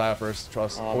gonna go to Zaya first.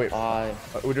 Trust. Oh, wait.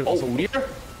 Udyr?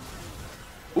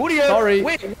 Udyr! Sorry.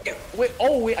 Wait.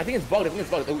 Oh, wait. I think it's bugged.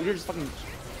 Udyr just fucking.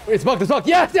 It's bugged.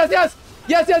 Yes.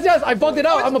 I bugged it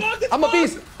out. I'm a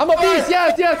beast.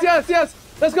 Yes.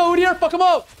 Let's go, Udyr. Fuck him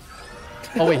up.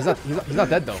 Oh wait, he's not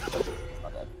dead though.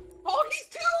 Oh, he's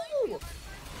two!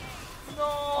 No!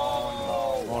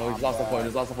 Oh, he's lost the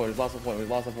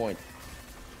point.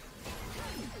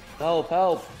 Help.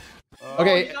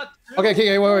 Okay.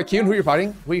 Okay. Wait. Kiyoon, who are you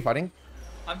fighting?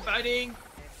 I'm fighting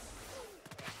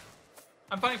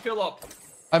Philip.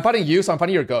 I'm fighting you, so I'm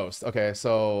fighting your ghost. Okay,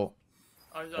 so.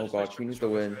 Oh god, she needs to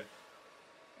win.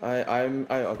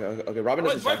 Okay. Robin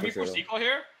doesn't Is my sack for sure. sequel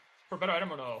here? For better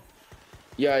item or no?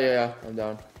 Yeah. I'm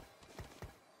down.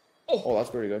 Oh, Oh, that's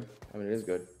pretty good. I mean, it is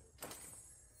good.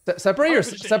 Separate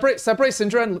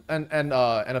Syndra and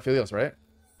Aphelios, right?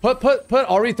 Put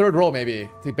Ari third row maybe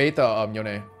to bait the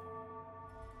Yone.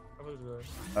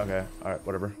 Okay, alright,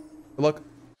 whatever. Good luck.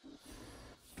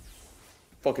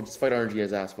 Fuck it, just fight RNG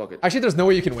his ass. Fuck it. Actually, there's no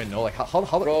way you can win. No, like how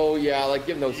Bro, yeah, like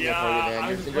give no single target, man. I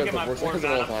Your was Syndra's looking at the my worst board, of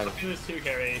all man. time. I'm this too,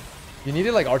 carry. you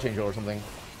needed like Archangel or something.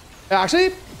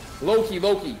 Actually, Loki.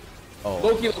 oh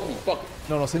Loki. Fuck it.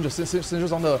 no,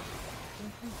 Syndra's on the.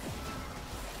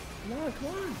 Come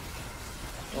on.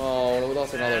 Oh, we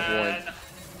lost another point.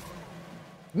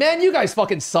 Man, you guys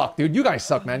fucking suck, dude. You guys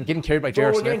suck, man. Getting carried by Bro,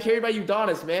 J.R. we're getting Smith. carried by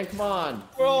Udonis, man. Come on.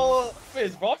 Bro, wait,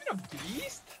 is Robin a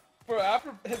beast? Bro,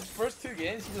 after his first 2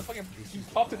 games, he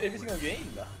popped in every single game.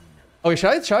 Okay,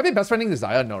 should I be best friending the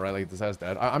Zaya? No, right? Like the Zaya's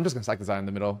dead. I'm just gonna sack the Zaya in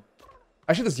the middle.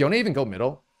 Actually, does Yone even go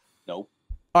middle? Nope.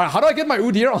 All right, how do I get my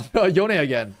Udyr on Yone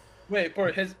again? Wait,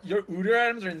 bro, your Udyr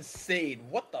items are insane.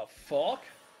 What the fuck?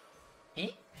 Huh?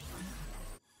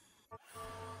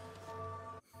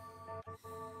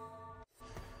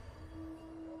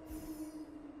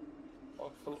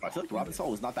 I feel like Robin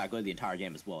Soul was not that good the entire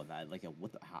game as well. And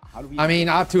what? How do we? I mean,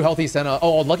 I have 2 healthy Senna.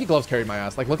 Oh, Lucky Gloves carried my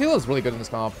ass. Like, Lucky Gloves is really good in this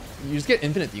comp. You just get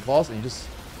infinite declaws and you just...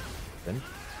 Then...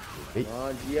 Wait.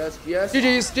 GS.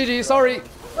 GG's, sorry.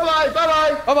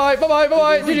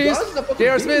 Bye-bye.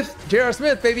 GG's. J.R.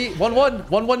 Smith, baby. 1-1,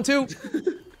 1-1-2.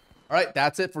 All right,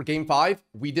 that's it for game 5.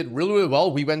 We did really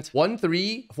well. We went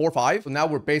 1-3, 4-5. So now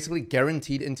we're basically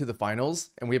guaranteed into the finals,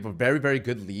 and we have a very, very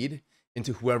good lead.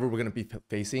 into whoever we're going to be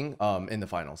facing in the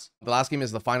finals. The last game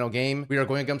is the final game. We are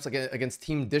going against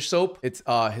Team Dish Soap. It's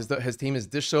his team is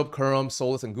Dish Soap, Kurum,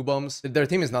 Solus, and Goobums. Their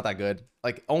team is not that good.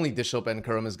 Like only Dish Soap and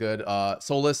Kurum is good.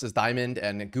 Solus is Diamond,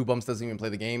 and Goobums doesn't even play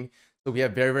the game. So we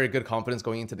have very, very good confidence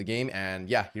going into the game. And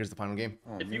yeah, here's the final game.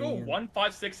 If you go 1,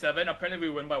 5, 6, 7, apparently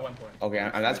we win by 1 point. Okay,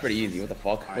 and that's pretty easy. What the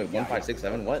fuck? Wait, 1, 5, 6,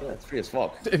 7. What? That's free as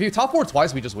fuck. If you top 4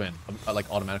 twice, we just win, like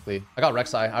automatically. I got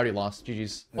Rek'Sai. I already lost.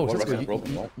 GG's. Oh,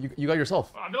 Setsuko, you got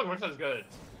yourself. I feel like Rek'Sai is good.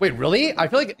 Wait, really? I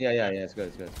feel like. Yeah. It's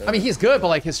good. I mean, he's good, but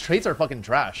like his traits are fucking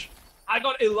trash. I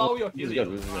got Ilaoi of He's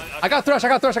good. I got Thresh. I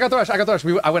got Thresh.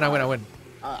 I win.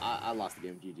 I lost the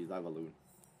game. GG's. I have a loon.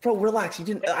 Bro, relax. You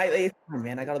didn't.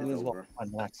 Man, I gotta lose. Well,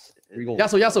 relax.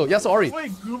 Yasuo, Ari.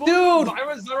 Wait, Google? Dude!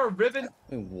 Cyrus are ribbon.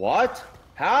 Wait, what?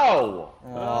 How?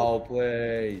 Oh,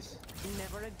 please.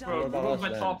 Never a Bro, dog. Google's my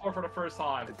top 4 for the first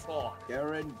time. Fuck.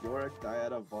 Garen, Yorick,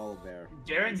 Diana, Volibear.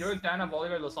 Garen, Yorick, Diana,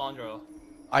 Volibear, Lissandra.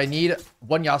 I need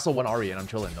 1 Yasuo, 1 Ari, and I'm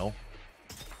chilling, no?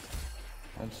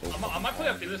 I might play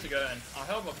Aphelios again. I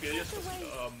have Aphelios plus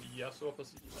Yasuo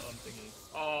plus thingy.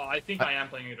 Oh, I think I am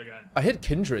playing it again. I hit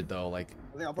Kindred though, like.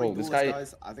 I think I'm playing this Duelist, guy-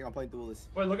 guys. I think I'm playing Duelist.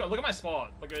 Wait, look at my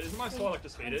spot. Like, isn't my spot like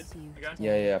just faded again?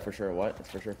 Yeah, for sure. What?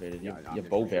 It's for sure faded. You have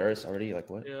Bo Varus already? Like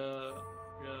what? Yeah.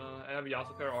 I have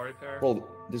Yasuo pair, Ari pair. Bro,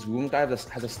 this Womb guy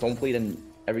has a stone plate and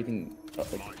everything.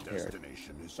 Like, paired.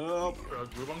 Bro,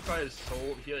 Rubon guy is so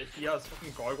he has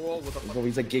fucking gargoyle with a Bro,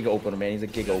 he's a gig opener, man. He's a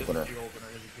gig opener.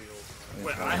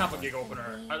 Wait, I have a gig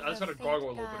opener. I just got a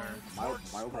gargoyle opener. My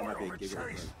opener might be a gig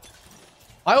opener.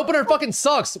 My opener fucking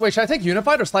sucks. Wait, should I take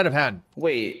Unified or Sleight of Hand?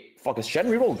 Wait, fuck, is Shen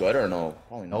reroll good or no?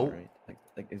 Probably not, Nope. right?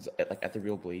 Like is like at the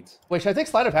real blades. Wait, should I take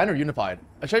Sleight of Hand or Unified?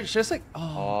 Should I just like?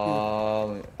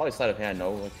 Oh. Probably sleight of hand.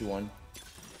 No, like 2-1. I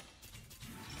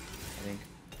think.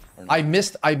 Or no. I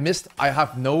missed. I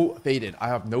have no faded. I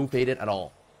have no faded at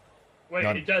all. Wait,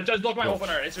 None. just look my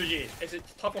opener. It's GG. It's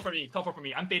top 4 for me. Top 4 for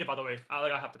me. I'm baited by the way. I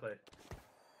have to play.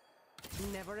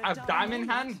 Never I a have dog. Diamond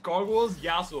Hand, Gargoyles,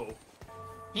 Yasuo.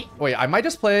 Wait, I might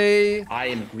just play. I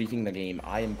am griefing the game.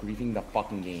 I am griefing the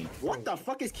fucking game. What the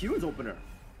fuck is Kiyoon's opener?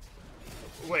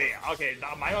 Wait, okay.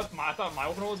 I thought my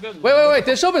opener was good. Wait.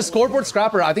 This show is scoreboard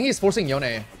scrapper. I think he's forcing Yone.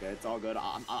 Okay, it's all good.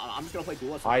 I'm just gonna play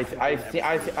Duelist.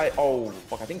 Oh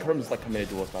fuck! I think Kerm's like committed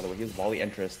duelist by the way. He has volley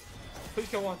interest. Please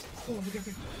kill one. Oh,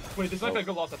 wait, this might be a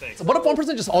good loss, I think. What if one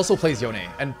person just also plays Yone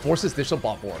and forces Digital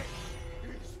bot 4?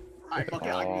 Alright, fuck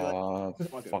it, I can do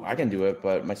that. Fuck, I can do it,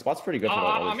 but my spot's pretty good for that.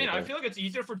 I mean, I feel like it's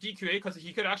easier for DQA because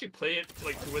he could actually play it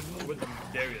like with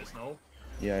Darius, no?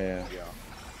 Yeah.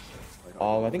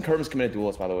 I think Kerm's committed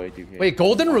duelist by the way, DK. Wait,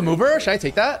 Golden Remover? Should I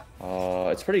take that?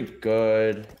 It's pretty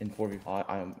good in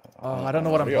 4v5. I don't know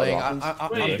what I'm playing.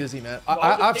 I'm dizzy, man.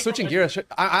 I'm switching gears.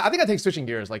 I think I take switching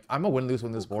gears. Like I'm a win-lose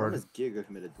win this board. Is Giga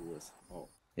committed Duelist? Oh.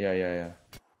 Yeah.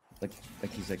 Like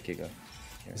he said, Giga.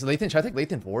 Is it Lathan? Should I take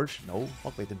Lathan Forge? No,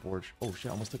 fuck Lathan Forge. Oh shit,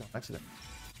 I almost took it on accident.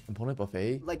 Component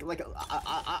buffet.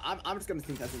 I'm just gonna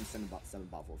think that's in 7 bot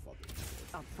 4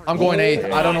 fucking. I'm going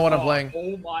 8th. I don't know what I'm playing.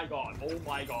 Oh my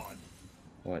god.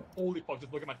 What? Holy fuck,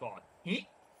 just look at my thought.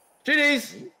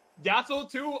 GG's! Yasuo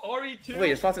 2, Ari 2. Wait,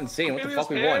 your spot's insane. What the fuck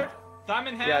we won?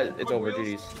 Diamond Hand. Yeah, it's over,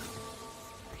 Gargoyles.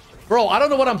 GG's. Bro, I don't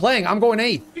know what I'm playing. I'm going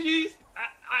 8th. GG's.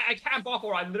 I can't bot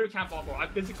 4. I literally can't bot 4. I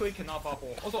physically cannot bot 4.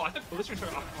 Also, I think Blistering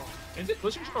Strike. Is it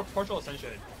Blistering Strike or Partial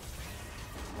Ascension?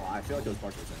 Well, I feel like it was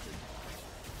Partial Ascension.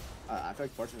 I feel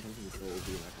like Partial Ascension is still OB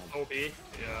in that comp. OB?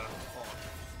 Yeah.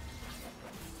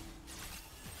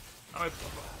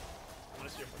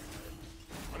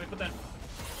 I mean, but then.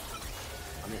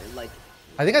 I mean, like.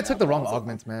 I think I took the wrong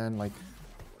augment, man. Like.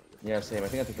 Yeah, same. I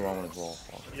think I took the wrong one as well.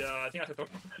 Yeah, I think I took the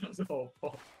wrong one as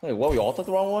well. Wait, what? We all took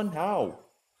the wrong one? How?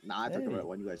 Nah, I took the right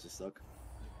one. You guys just suck.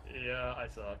 Yeah, I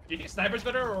suck. Do you think Sniper's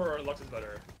better or Lux is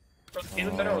better?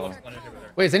 Kalen's better or Lux is better?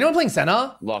 Wait, is anyone playing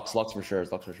Senna? Lux for sure.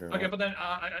 Lux for sure. Okay, but then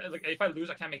like if I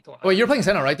lose, I can't make. Wait, you're playing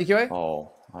Senna, right, DQA?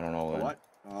 Oh, I don't know. What?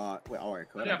 Wait, alright,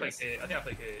 cool. I think I play K. I think I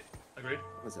play K. Agreed.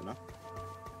 What's it now?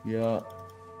 Yeah.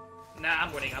 Nah,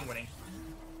 I'm winning.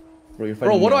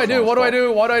 Bro, what do I do? What do I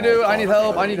do? What do I do? I need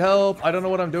help. I need help. I don't know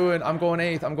what I'm doing. I'm going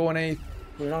 8th. I'm going 8th.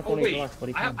 We're not Oh going wait, Lux,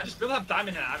 buddy. I just really have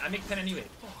Diamond Hand. I make 10 anyway.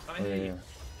 Oh, I'm in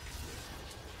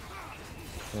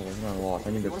Oh, we're not lost. I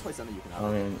need If you to. wanna play something, you can I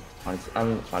have it. mean, honest.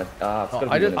 Oh,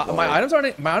 I just my items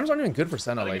aren't even good for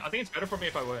Senna. Like I think it's better for me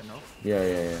if I win, no?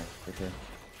 Yeah, for sure.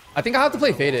 I think I have to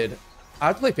play Faded. I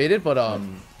have to play Faded, but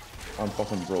I'm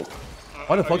fucking broke.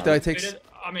 why the fuck did I take? Faded?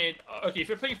 I mean, okay, if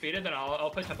you're playing Faded, then I'll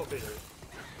play Temple Faded.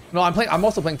 No, I'm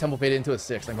also playing Temple Faded into a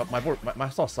 6. Like my board, my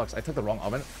stall sucks. I took the wrong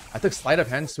oven. I took Sleight of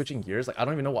Hand, switching gears. Like I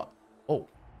don't even know what. Oh,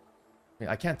 I mean,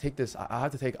 I can't take this. I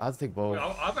have to take both. Wait,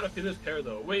 I've got Aphelios pair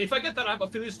though. Wait, if I get that, I have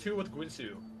Aphelios 2 with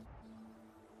Guinsoo.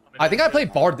 I think I play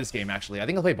Bard this game, actually. I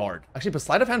think I play Bard. Actually, but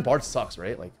sleight of hand Bard sucks,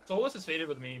 right? Like, Solus is faded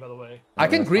with me, by the way. I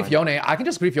can that's grief fine. Yone. I can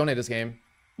just grief Yone this game.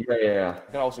 Yeah.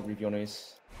 I can also grief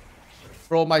Yones.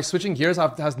 Bro, my switching gears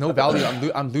has no value.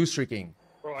 I'm lose streaking.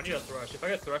 Bro, I need a Thresh. If I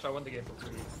get Thresh, I win the game for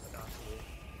free. Like, actually.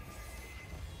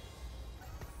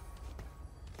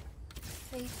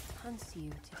 Fate hunts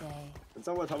you today. Can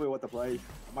someone tell me what to play?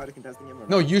 Am I the contesting him or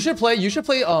No, not? you should play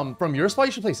from your spot.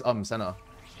 You should play Senna.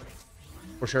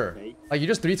 For sure. Okay. Like, you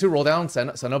just 3-2 roll down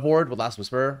Senna board with Last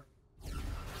Whisper.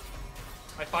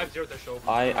 I 5-0 to show.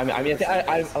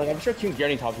 I'm sure Kiyoon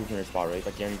guaranteed top 2 from your spot, right?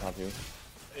 Like guaranteed top 2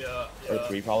 Yeah. or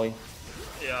 3 probably.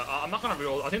 Yeah, I'm not gonna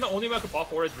reroll. I think the only way I could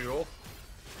bot for is reroll.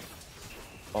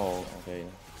 Oh, okay.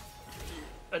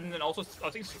 And then also, I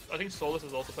think Solus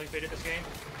is also playing faded this game.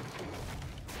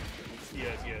 He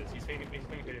is. He's playing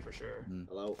faded for sure.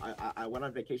 Hello. I went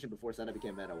on vacation before Senna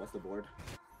became meta. What's the board?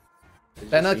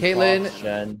 Senna, Caitlyn,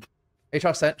 Shen.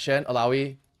 Aatrox, Shen,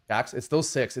 Alawi, Jax. It's those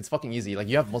 6. It's fucking easy. Like,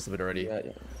 you have most of it already. Yeah.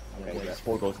 Okay, there's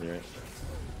 4 ghosts in here.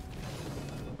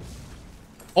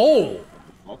 Oh!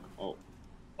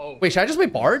 Oh. Wait, should I just play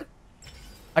Bard?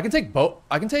 I can take both.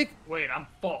 I can take... Wait, I'm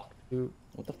fucked.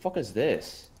 What the fuck is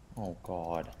this? Oh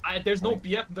god. There's no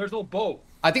BF. There's no bow.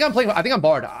 I think I'm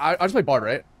Bard. I just play Bard,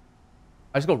 right?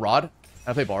 I just go Rod. And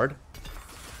I play Bard.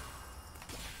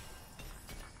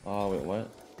 Oh, wait, what?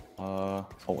 Oh,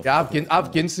 what Yeah, the I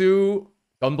have Ginsu,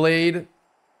 Gunblade.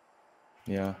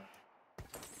 Yeah.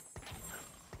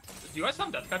 Do you guys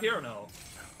have Death Cap here or no?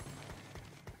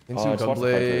 Ginsu, Just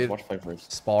Gunblade, watch the fight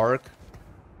first. Spark.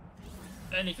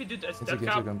 And if you do Death Ginsu,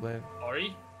 Cap, Gunblade.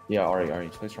 Ari, Yeah, Ari,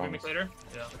 play strong. remake later.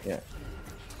 Yeah. Yeah.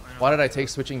 Why did I take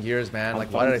switching gears, man?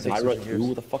 Like, why did I take Zyra switching 2? gears?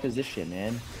 What the fuck is this shit,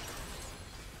 man?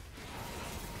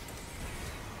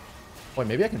 Wait,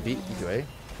 maybe I can beat E2A.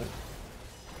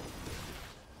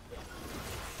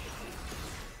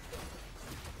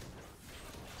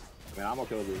 Man, I'm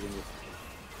okay with losing this.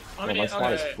 I My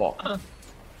spot is fucked.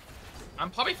 I'm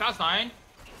probably fast 9,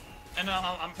 and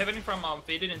I'm pivoting from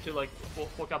faded into like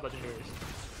full cap legendaries.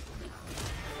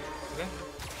 Okay.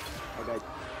 Okay.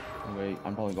 Wait,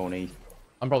 I'm probably going 8.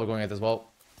 I'm probably going 8 as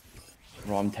well.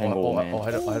 Bro, I'm 10 gold, man. I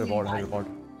had a board.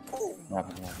 What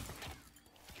happened?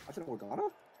 I said Morgana?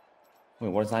 Wait,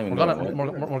 what is that even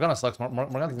Morgana sucks.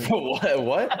 Morgana doesn't...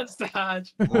 What? That's sad.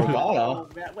 Morgana? Oh,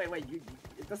 man, wait,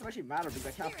 it doesn't actually matter because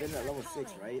I can't fit it at level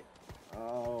 6, right?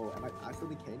 Oh, am I still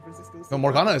need Kane for 6 goals? No,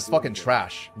 Morgana is fucking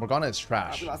trash. Morgana is I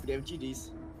trash. lost the game. GG's.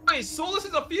 Wait, Solus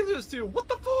is a Aphelios too. What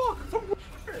the fuck? From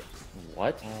where?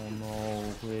 What? Oh no,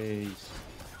 please.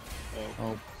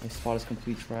 Oh, my spot is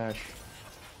complete trash.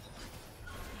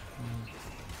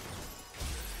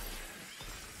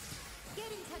 Get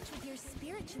in touch with your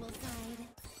spiritual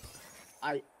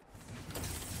side.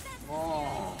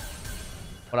 Oh.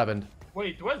 What happened?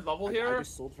 Wait, do I level I here?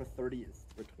 just sold for 30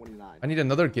 for 29. I need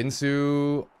another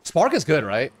Ginsu. Spark is good,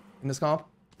 right? In this comp?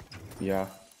 Yeah.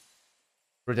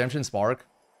 Redemption Spark.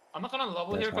 I'm not gonna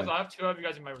level That's here because fine. I have 2 of you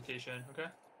guys in my rotation. Okay.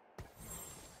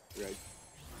 Right.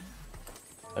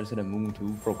 I just hit a moon too.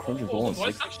 Bro, Cringe is Oh, rolling do I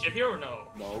 6. suck shit here or no?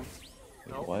 No.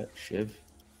 No. What? Shiv?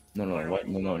 No, what?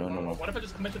 No. What if I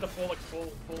just commit to the full like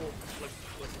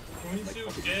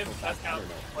Moonsu, Jib, that's count.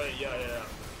 Wait, yeah.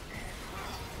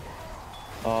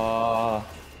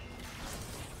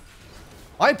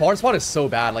 My Bard spot is so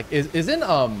bad. Like, isn't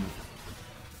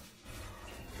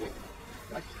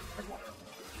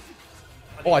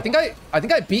Oh, I think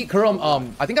I beat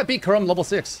Kurum. I think I beat Kurum level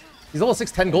 6. He's level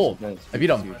 6, 10 gold. Nice. I beat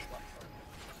him.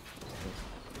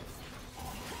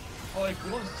 Oh, like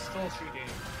Goulon's still shooting.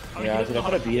 Yeah, he dude, doesn't know I how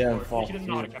put a to beat cap him, his board. fuck, He doesn't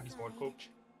know how to dude. cap his board, coach.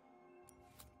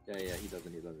 Yeah, he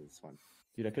doesn't. It's fine.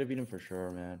 Dude, I could have beat him for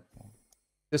sure, man.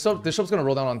 This shop's gonna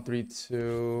roll down on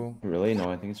 3-2. Really? No,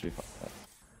 I think it's 3-5.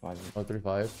 Oh,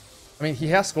 3-5. I mean, he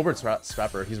has Scobert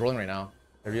Scrapper. He's rolling right now.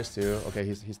 There he is too. Okay,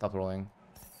 he stopped rolling.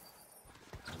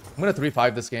 I'm gonna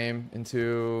 3-5 this game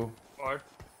into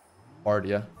Bard,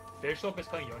 yeah. Bishop is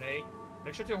playing Yone.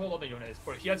 Make sure to hold on to Yone's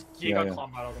board. He has Yeah, Giga yeah.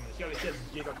 combat arguments. He has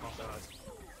Giga combat.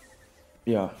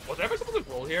 Yeah. Was I ever supposed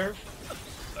to roll here?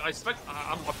 I expect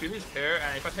I'm a previous pair,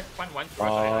 and if I find one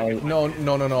thresh, I can No. I don't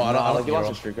like, you think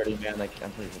lost a streak already, man. Like, I'm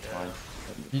pretty much fine.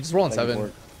 you just roll on Like, 7.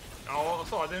 board. Oh,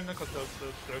 so I didn't know because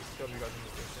there's still you guys in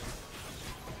the system.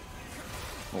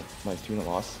 Oh, nice. 2 in a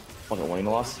loss. Fucking 1 in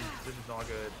a loss. This is not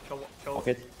good. Kill. Fuck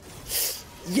it.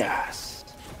 Yes!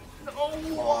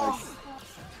 Oh,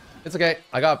 It's okay.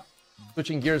 I got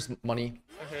switching gears money.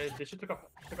 okay, they should took a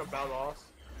bad loss.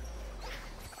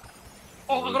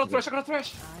 Oh, I got a thresh. I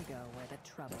go where the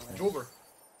trouble is. Over.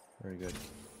 Very good.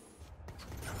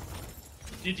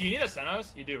 Do you need a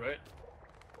Senos? You do, right?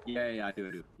 Yeah, I do.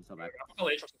 You saw that.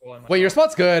 Wait, your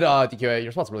spot's good, DQA.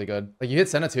 Your spot's really good. Like, you hit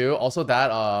Senna too. Also,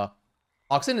 that,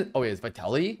 Oxen... Oh, wait, it's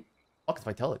Vitality? Fuck, it's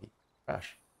Vitality.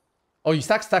 Crash. Oh, you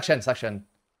stack Shen.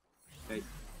 Okay.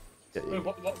 Yeah, Wait,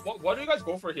 what do you guys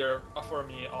go for here for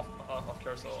me off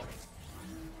carousel?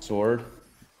 Sword.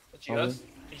 GS? I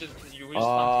don't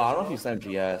know if you sent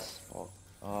GS.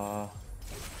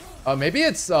 maybe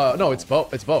it's, no, it's bow.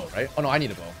 It's bow, right? Oh, no, I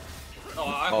need a bow. No,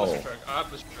 I have Blister Strike. I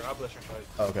have Blister Strike.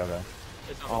 Oh, okay.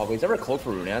 Oh, but he's ever close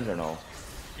for Runans or no?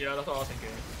 Yeah, that's what I was thinking.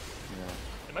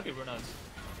 Yeah. It might be Runans.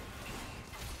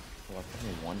 Oh, that's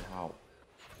only one out.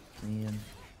 Man.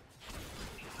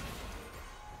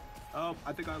 Oh,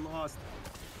 I think I lost.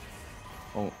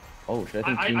 Oh shit,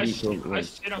 I think I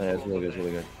 2D shit on yeah, it's really good, it's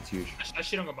really good. It's huge. I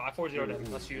shit on Glue Bomb. 4-0 then.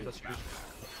 That's huge.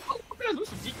 How can I lose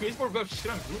to DK for about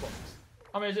shit on Glue Bombs?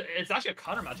 I mean, it's actually a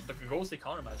counter matchup, like a ghostly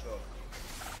counter matchup.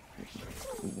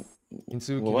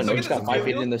 Well, no, he's got 5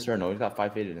 faded in this turn. No, he's got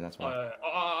 5 faded, and that's why.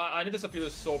 I need this appeal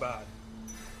so bad.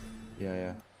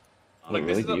 Yeah. Like,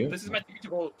 really, this is my ticket to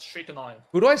go straight to 9.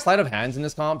 Who do I slide of hands in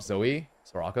this comp? Zoe?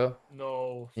 Soraka?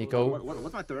 No. Nico?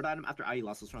 What's my third item after I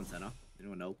lost this round Senna?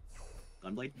 Anyone know?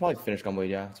 Gunblade? Probably finish Gunblade,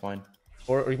 yeah, it's fine.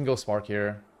 Or you can go Spark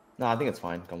here. No, I think it's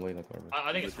fine. Gunblade, like whatever.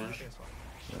 I think it's fine.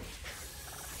 Yeah.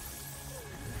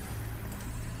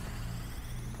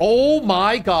 Oh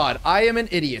my god, I am an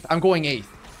idiot. I'm going 8th.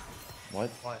 What?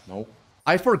 No.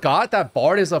 I forgot that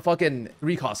Bard is a fucking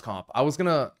 3-cost comp. I was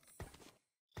gonna...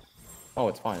 Oh,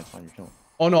 it's fine, you're chilling.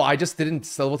 Oh no, I just didn't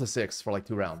level to 6 for like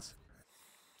 2 rounds.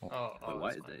 Wait,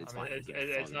 what? It's fine.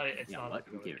 It's not. What?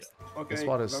 Who cares? This Okay,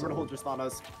 spot is remember to so- hold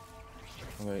Tristanas.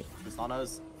 Okay.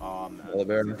 Tristanas.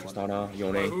 Oliver, Tristana,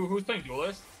 Yone. Who's playing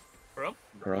Duelist? Bro?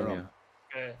 Karam, yeah.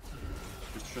 Okay.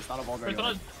 Tristana, Volgar.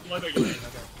 Tristana's like a Yone. Okay.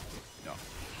 No.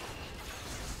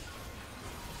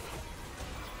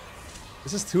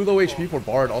 This is too low HP for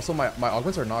Bard. Also, my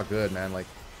augments are not good, man. Like,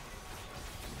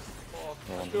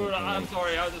 Oh, dude, I'm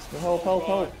sorry. I was just. Help.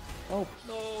 No,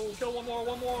 kill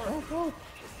one more. Help.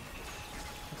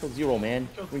 That's 0, man.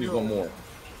 We need 1 more.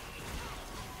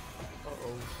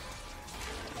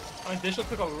 I mean, Dish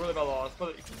took a really bad loss,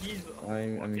 but he's. I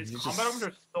mean, his he's combat just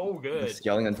are so good.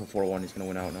 scaling until 4-1. He's gonna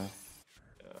win out now.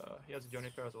 Yeah, he has a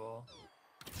Yone pair as well.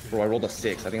 Bro, I rolled a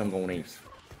 6. I think I'm going 8th.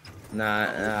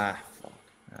 Nah, fuck.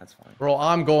 That's fine. bro,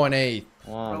 I'm going 8th.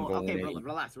 Oh, I'm going Okay, 8th.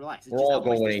 relax. We're It's all just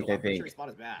going how 8th, I I'm pretty sure think. your spot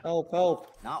is bad. Help.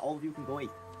 Not all of you can go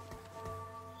 8th.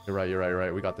 You're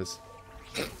right. We got this.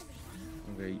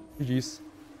 Okay. GG's.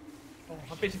 Oh,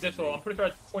 I'm facing Dish, so I'm pretty sure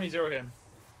I 20-0 him.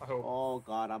 I hope. Oh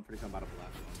god, I'm pretty sure I'm about to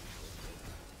flash.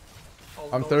 Oh,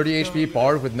 I'm no, 30 no, HP no.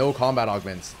 Bard with no combat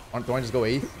augments. Don't I just go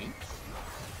 8th?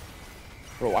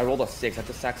 Bro, I rolled a 6. I have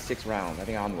to sack 6 rounds. I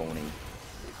think I'm going 8th.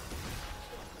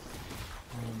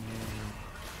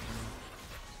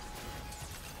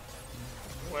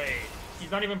 Wait,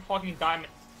 he's not even fucking diamond.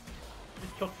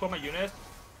 Just killed my unit,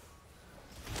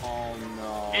 Oh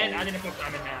no. and I didn't put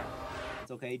diamond hand.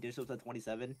 It's okay. Dishop's at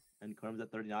 27 and Kerm's at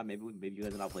 39. Maybe you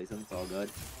guys are not placing. It's all good.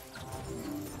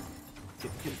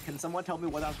 Can someone tell me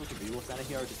what I'm supposed to do with Senna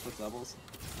here or just switch levels?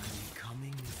 I'm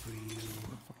coming for you.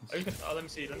 Oh, you can, let me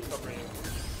see. Let me cover you.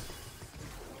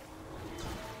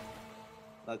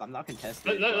 Like I'm not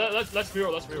contesting. Let's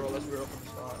reroll from the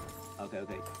start.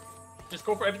 Okay. Just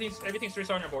go for everything's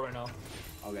 3-star on your board right now.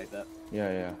 Okay, bet.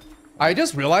 Yeah. I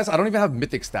just realized I don't even have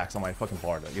mythic stacks on my fucking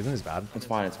Bard. Like, isn't this bad? It's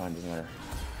fine. Doesn't matter.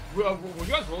 Would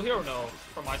you guys roll here or no?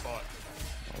 From my spot.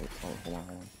 Oh, hold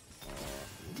on.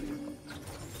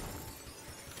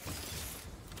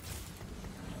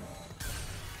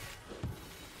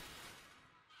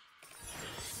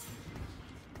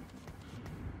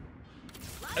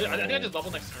 I think I just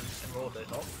double next turn and roll a bit,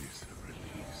 no?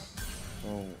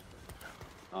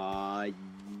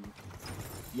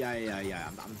 Yeah.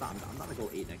 I'm not gonna go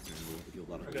 8 next turn. If you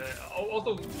let Okay.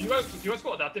 Also, do you guys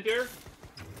go adaptive here?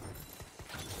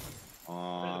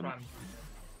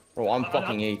 Bro, I'm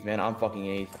fucking 8th, man. I'm fucking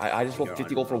 8th. I just rolled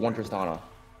 50 gold for 1 Tristana.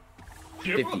 Do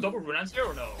you ever go double Runans here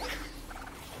or no?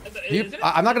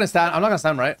 I'm not gonna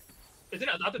stand, right? Is it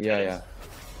adaptive? Yeah.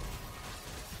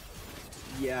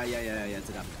 Yeah. It's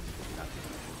adaptive.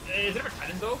 Is it ever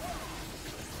Titans though?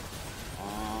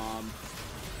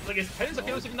 Like, is Titans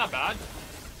Achilles even that bad?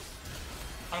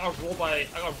 I got rolled by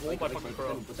fucking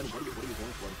Pro. But then what are you going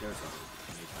for in Carousel?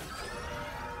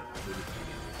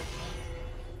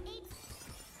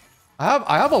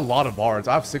 I have a lot of bards.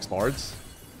 I have 6 bards.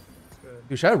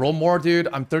 Dude, should I roll more, dude?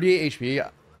 I'm 38 HP. The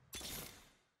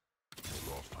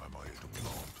last time I hit a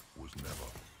plant was never.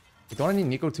 Don't I need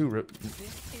Nico too? This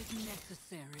is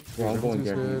necessary. Bro, I'm going Everything's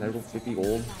guaranteed. good. I rolled 50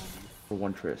 gold for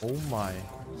 1 Trist. Oh my.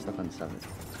 Stuck on 7.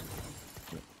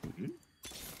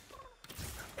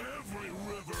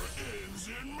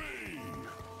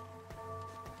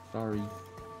 Sorry.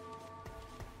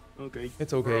 Okay.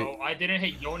 It's okay. Bro, I didn't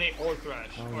hit Yone or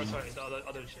Thresh. Or sorry, the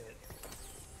other shit.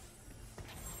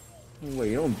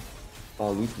 Wait, you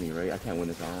don't lose me, right? I can't win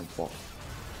this round. Fuck.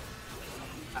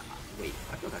 Wait,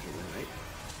 I feel like I should win, right?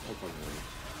 Hopefully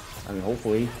win. I mean,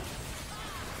 hopefully.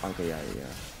 Okay, yeah.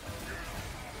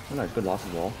 Oh, nice, good loss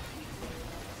as well.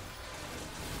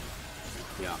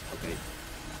 Yeah, okay.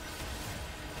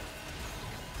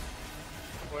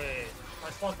 Wait, my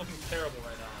spawn's looking terrible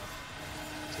right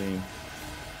now. Same.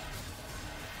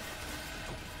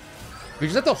 We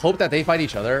just have to hope that they fight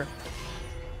each other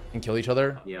and kill each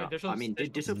other. Yeah, Wait, I mean,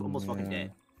 this is almost fucking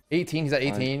dead. 18, he's at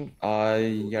 18.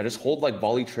 Yeah, just hold like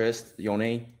volley Trist,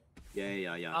 Yone.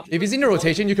 Yeah. If he's in your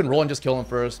rotation, you can roll and just kill him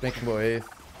first, make him go 8th.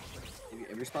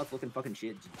 If your spot's looking fucking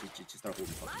shit, just start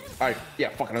holding fucking shit. Alright, yeah,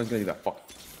 fuck it, I was gonna do that. Fuck.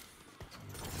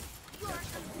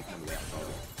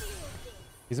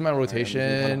 He's in my Trying to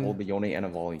rotation. hold the Yone and a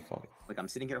volley. Fuck. Like, I'm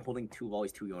sitting here holding 2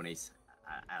 volleys, 2 Yones.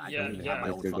 I Yeah, don't even yeah. have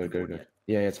my own Good, fucking good, board good. yet.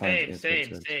 Yeah, it's fine. Same, It's same,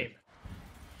 good. same.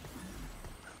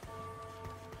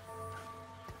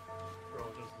 Bro,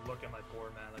 just look at my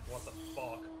board, man. Like, what the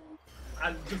fuck?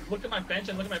 I just look at my bench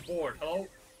and look at my board. Hello?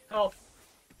 Help.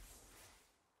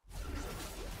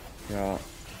 Yeah.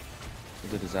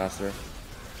 It's a disaster.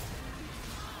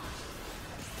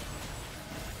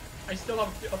 I still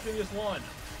have a previous one.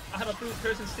 I have a previous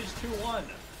person stage 2-1.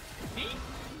 Me?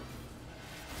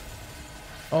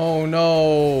 Oh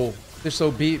no. This so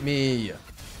beat me.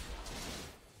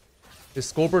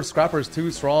 This Skullbird Scrapper is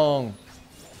too strong.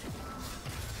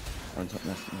 Let's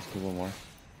do one more.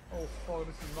 Oh fuck,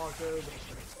 this is not good.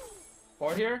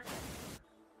 Board here?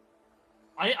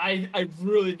 I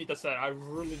really need the set. I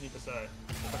really need the set.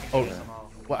 If I can Oh, get it somehow.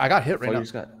 well, I got hit Oh, right you now.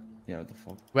 just got. Yeah, what the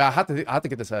fuck? Wait, I have to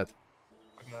get this head.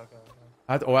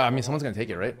 Okay. I mean, someone's gonna take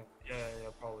it, right? Yeah,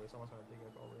 probably. Someone's gonna take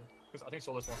it, probably. Because I think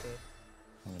Solus wants it.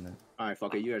 Oh, no. Alright,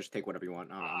 fuck it, you guys take whatever you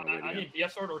want. I'm not ready I yet. need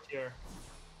BF sword or tier.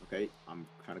 Okay, I'm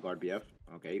trying to guard BF.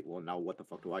 Okay, well now what the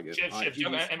fuck do I get? Shift. Alright, Do you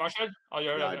have MR shred? Oh,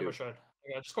 you're Yeah, I MR do. shred.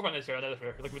 Okay, just go find this here, another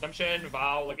tier. Like Redemption,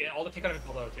 Vow, like all the take out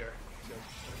info out here.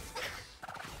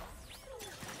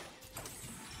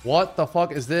 What the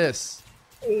fuck is this?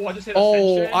 Oh, I just hit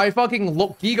Oh, Ascension. I fucking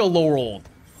Giga low rolled.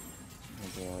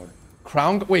 Oh, God.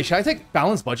 Crown. Wait, should I take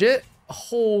balance budget?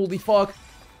 Holy fuck.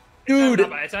 It's not Dude. even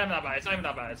that bad. It's not even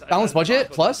that bad. Balance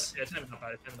budget plus? Yeah, it's not even that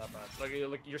bad. It's not even that bad.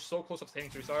 Like you're so close to hitting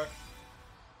 3-star.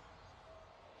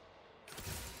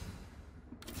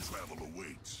 Travel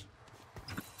awaits.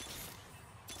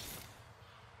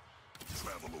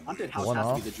 Travel Haunted awaits. House One has to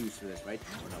off. be the juice for this, right?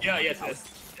 Or no? Yeah, yes, Haunted yes.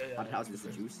 House- Haunted House is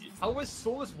the juice. How is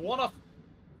Solus one of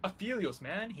Aphelios,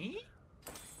 man? He?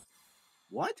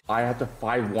 What? I have to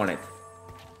 5-1 it.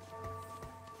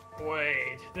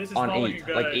 Wait, this is On not 8. looking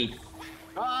good. Like 8.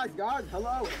 God,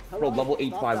 hello. Bro, level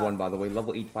Stop 8-5-1, by the way.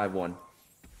 Level 8-5-1.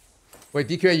 Wait,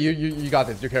 DQA, you got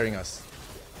this. You're carrying us.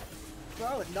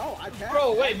 Bro, no, I can't.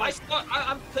 Bro, wait, my spot.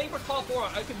 I'm playing for top 4.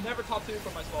 I could never top 2 for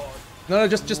my spot. No,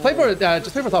 just play for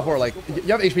top 4. Like you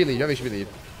have HP lead. You have HP lead.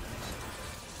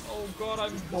 Oh god,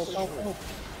 I'm.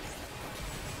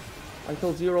 I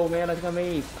killed 0, man. I think I'm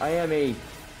 8. I am 8.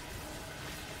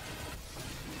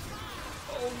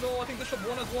 Oh no, I think Bishop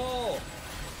won as well.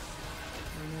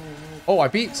 Oh, I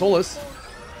beat Solus.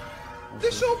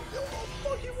 Bishop, oh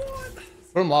fuck, he won.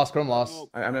 Chrome lost. Chrome lost.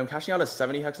 I'm cashing out a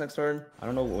 70 hex next turn. I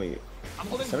don't know. Wait. I'm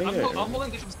holding. 70 I'm holding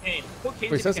Bishop's Kane. Hold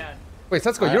Kane Wait, if you can.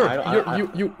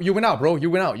 Setsuko, you win out, bro. You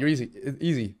win out. You're easy.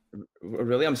 Easy.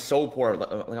 Really? I'm so poor.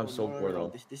 Like I'm so poor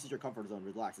though. This is your comfort zone.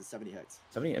 Relax. It's 70 hex.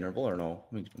 70 interval or no?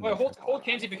 Wait, hold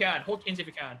Kane if you can. Hold Kane if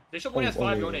you can. Bishop only has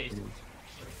 5 Yones. The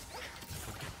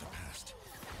past.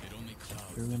 It only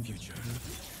clouds the future.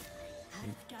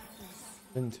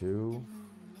 Spin 2.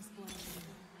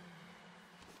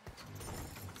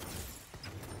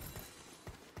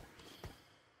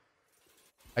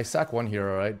 I sack 1 here,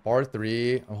 alright? Bar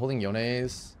 3. I'm holding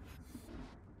Yones.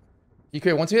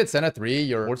 DQA, once you hit Senna 3,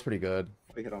 your board's pretty good.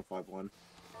 We hit on 5-1.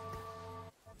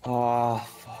 Ah,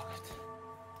 fuck it.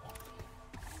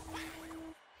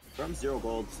 From 0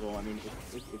 gold, so I mean, if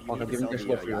you Fuck, need I'm to giving sell this the,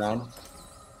 one free round.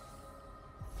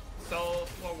 So,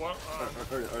 well, what?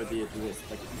 or the duelist,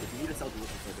 like if you need to sell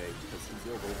duelist for a day, because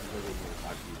 0 gold is literally only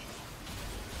 5 each.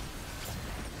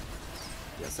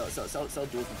 Yeah, sell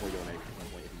duelist before you donate at one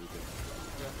point if you need to.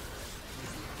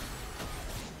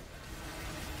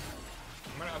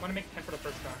 I'm gonna make 10 for the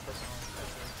first round.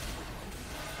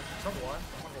 Trouble one.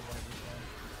 I'm gonna go one of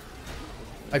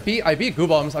these, man. I beat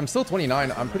Goobums. I'm still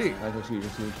 29. I'm pretty. That's huge.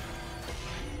 That's huge.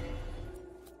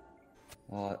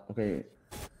 Okay.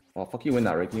 Well, fuck you win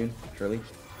that, right, Kiyoon? Surely.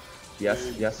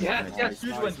 Yes. Yeah, Nice. yeah,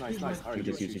 huge win. Nice. Alright,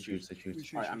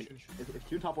 Huge. Alright, I mean, if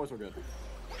Q top 4s were good.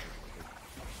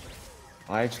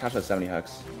 I just cashed a 70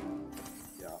 hex.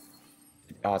 Yeah.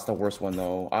 Oh, it's the worst one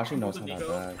though. Actually, no, it's Hold not the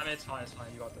that Nico. bad. I mean, it's fine, it's fine.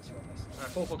 You got this, you got this.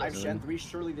 Alright, full I have focus. Shen 3,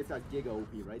 surely that's that Giga OP,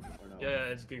 right? Or no? Yeah,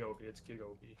 it's Giga OP, it's Giga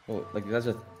OP. Well, like you guys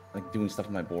are like doing stuff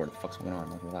on my board. What the fuck's going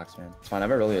on? Like, relax, man. It's fine. I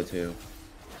have Aurelia too.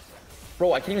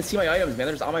 Bro, I can't even see my items, man.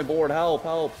 They're just on my board. Help,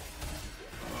 help.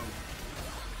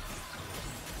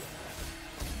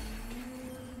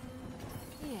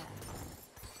 Yeah.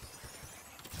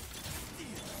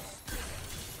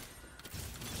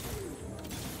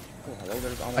 Oh, hello, they're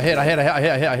just on my I hit. board. I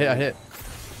hit.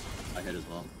 I hit as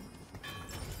well.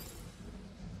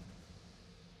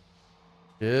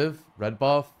 Give. Red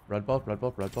buff. Red buff.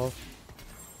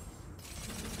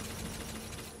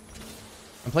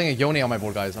 I'm playing a Yone on my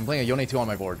board, guys. I'm playing a Yone 2 on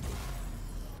my board.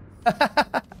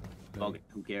 Well,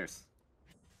 who cares?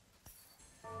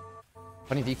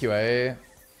 Funny DQA.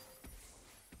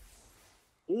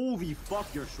 Holy fuck,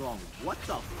 you're strong. What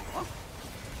the fuck?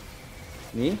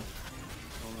 Me?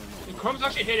 Chrome's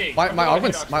actually hitting. My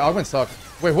Chrome's augments suck.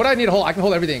 Wait, what do I need to hold? I can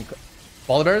hold everything.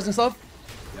 Baller bears and stuff?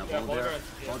 Yeah, Ball bear,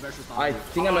 yeah. I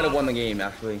think I might have won the game,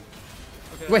 actually.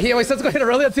 Okay. Wait, Setsuko hit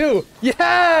Aurelia too.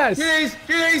 Yes! Jeez!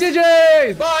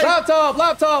 GG's! Bye! Laptop!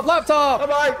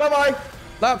 Bye-bye!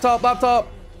 Laptop!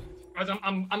 Guys,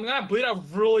 I'm gonna bleed out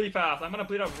really fast. I'm gonna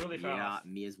bleed out really fast.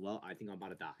 Yeah, me as well. I think I'm about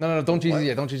to die. No, don't GG What?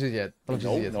 yet. Don't GG yet. Don't GG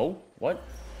No, yet. no, what?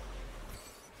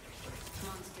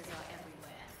 Monsters are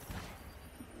everywhere.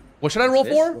 What should I roll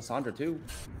This? for? Lysandra too.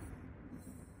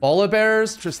 Baller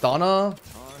bears, Tristana,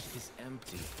 Heart is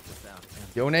empty without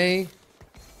empty. Yone.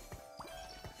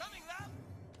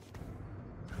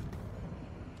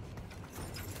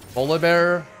 Baller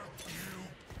bear.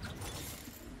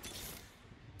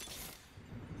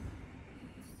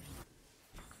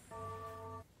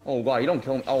 Oh god, you don't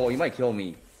kill me. Oh, you might kill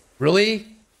me. Really?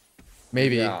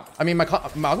 Maybe. Yeah. I mean, my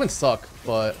augments suck,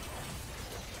 but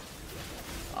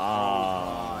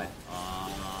Ah.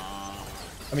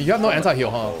 I mean, you have no anti-heal,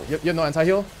 huh? You have no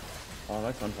anti-heal? Oh,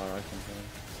 that's sunflower.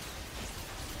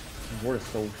 The board is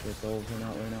so shit though. We're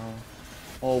not right now.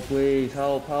 Oh, please,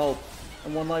 help.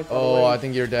 I'm one life. Oh, away. I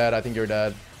think you're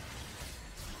dead.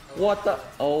 What the?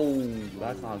 Oh,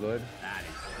 that's not good.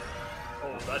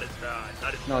 Oh, that is bad.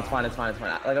 That is No, it's fine.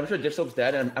 Like, I'm sure Dish Soap's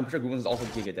dead, and I'm sure Goobens is also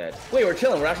Giga dead. Wait, we're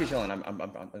chilling. We're actually chilling. I'm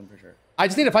pretty sure. I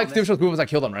just need to fight Steve with movements that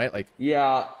kill them, right? Like,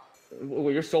 Yeah.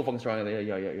 Wait, you're so fucking strong.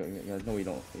 Yeah. No, we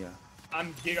don't. Yeah.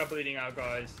 I'm giga bleeding out,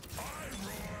 guys.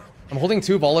 I'm holding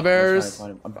 2 Baller bears. It's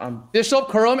fine. I'm Bishop,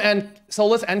 Kurum, and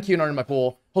Solus and Kiyoon are in my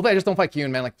pool. Hopefully I just don't fight Kiyoon,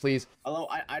 man. Like, please. Hello,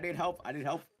 I need help.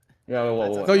 Yeah,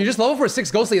 whoa. No, you just level for 6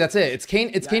 Ghostly. That's it. It's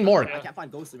Kane. It's Kane Morg. I can't find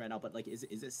Ghostly right now, but like, is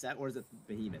it set or is it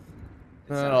Behemoth? It's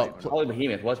No, set, no. right, or not? Probably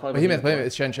Behemoth. What's probably Behemoth.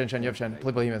 It's Shen. You have Shen.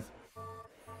 Play Behemoth.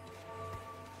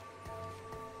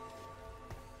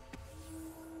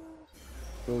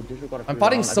 Bro, Dish Soap got a free I'm fighting round. I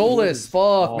think Solus.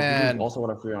 Goobens- Fuck, man. Goobens also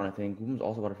got a free round, I think. Goobens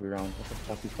also got a free round. What the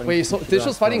fuck? He's fighting Wait, two so free Dishal's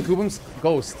rounds. fighting Goobum's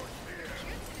Ghost.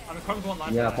 I mean, Chrome's one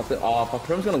line. Yeah, fuck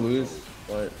Krim's gonna lose,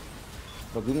 but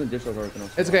Goobens and Dish Soap are gonna.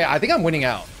 It's okay. I think I'm winning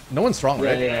out. No one's strong,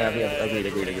 right? Yeah,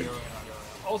 agreed.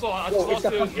 Also, I Whoa, just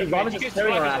it's lost the to Robin's DK's just 2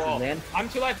 carrying life our as asses, well. man. I'm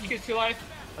 2 life, DK's 2 life.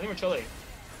 I think we're chilling.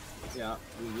 Yeah,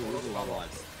 we lose a lot of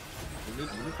lives. We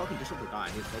need fucking Bishop to die.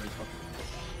 He's probably fucking.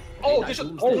 Oh, Hey, Bishop.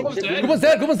 Goobens Goobens dead. dead. Goobum's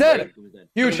dead. Goobens dead.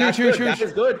 Huge. That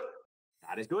is good.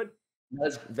 That is good.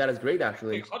 That is great,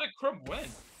 actually. Wait, how did Chrome win?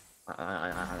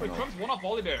 I don't Wait, know. Chrome's one off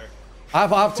Volley Bear. I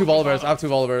have 2 Baller bears.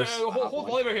 Hold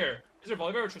Volley Bear here. Is there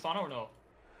Volley Bear or Tristana or no?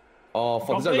 Oh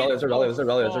fuck! Is there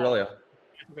Relia?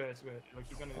 Okay, it's good. Like,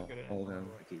 he's gonna get it. Oh, okay.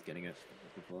 Like he's getting it.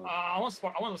 I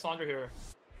want Lysandra here.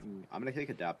 I'm gonna take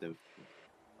adaptive.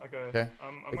 Okay. Okay,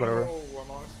 I'm take gonna whatever. go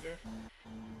Warmonks here.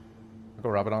 Go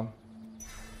Rabadon.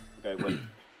 Okay,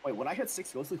 wait. When I hit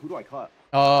 6 Ghostly, who do I cut?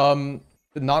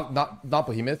 Not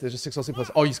Behemoth. It's just 6 Ghostly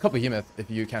plus. Oh, you cut Behemoth if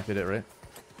you can't fit it, right?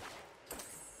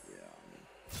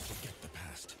 Forget the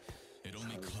past. It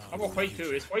only How about Quake 2?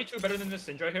 Is Quake 2 better than this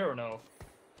Syndra here or no?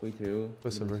 We too.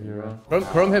 What's over here?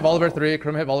 Chrome hit Baller Bear 3.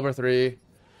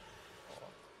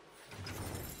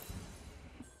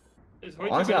 Is Quake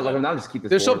 2 Honestly, I better love him than... now. Just keep this.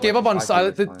 Bishop board, gave like, up on I think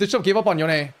Silent. it's fine. Bishop gave up on Yone.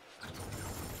 Okay.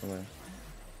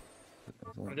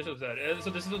 I mean, this was dead. So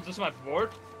this is my board?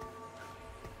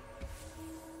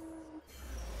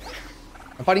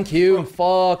 I'm fighting Q.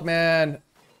 Fuck, man.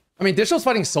 I mean, Dishal's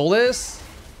fighting Solus.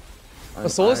 But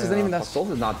Solus isn't even that.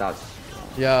 Solus is not that.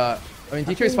 Yeah. I mean,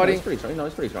 DK is fighting. He's pretty strong. No,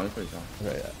 he's pretty strong. Okay,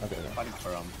 yeah. Okay. Fighting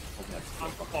for hoping that's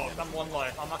I'm fucked. I'm 1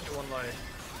 life. I'm actually 1 life.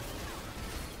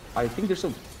 I think there's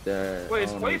some. Wait,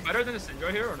 is Quake better than the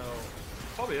Syndra here or no?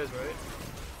 Probably is, right?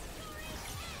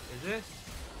 Is it?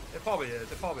 It probably is.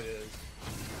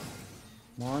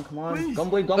 Come on.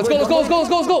 Gunblade, Let's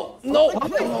go. No.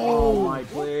 Oh my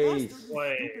place.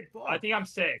 Wait, I think I'm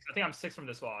 6. I think I'm 6 from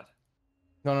this spot.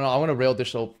 No. I want to rail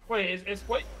dish soap. Wait,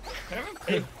 wait. Can I remember?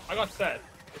 Hey, I got set.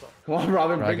 Come on,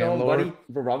 Robin, bring it Dragon home, Lord. buddy.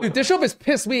 Bro, Robin. Dude, dish soap is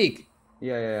piss weak.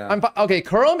 Yeah. Okay,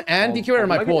 Kurum and DQ are in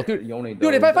my pool. Dude,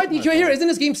 if I fight DQ here, isn't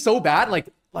this game so bad? Like,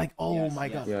 oh my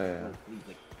god. Yeah.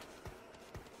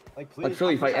 Like, please. Like,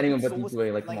 surely fight anyone but Soulless-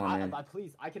 DQA. Like, come on, man.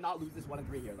 Please, I cannot lose this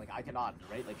 1-3 here. Like, I cannot,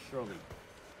 right? Like, surely.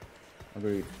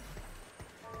 Agreed.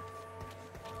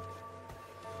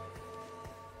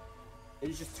 It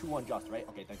is just too unjust, right?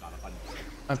 Okay, thank God.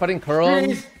 I'm fighting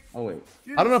Kurum. Oh wait.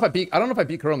 I don't know if I beat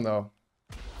Kurum though.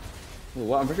 Wait,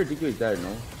 what? I'm pretty sure DQ is dead,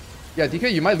 no? Yeah,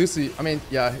 DQ, you might lose to. I mean,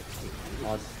 yeah.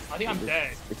 Oh, I think I'm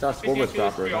dead. It's not scoreless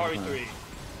dropper. RE3.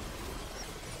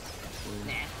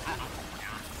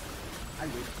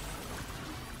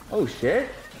 Oh shit!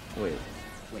 Wait.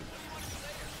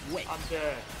 I'm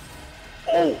dead.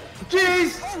 Oh!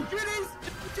 Jeez!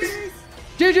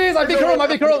 GG's! I beat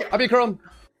Kurum.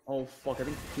 Oh fuck! I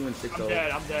think Kiyoon 6 I'm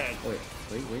dead. I'm dead. Wait.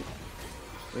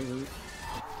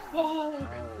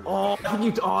 Oh, I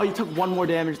think you took one more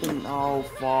damage than. Oh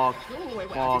fuck. Wait,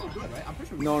 Fuck. I'm pretty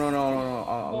sure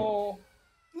No.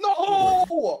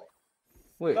 No!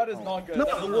 Wait. That is not good. No,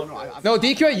 No,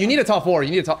 DQ, you need a top 4.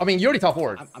 You already top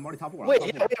 4. I'm already top 4. Wait,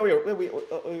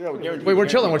 we're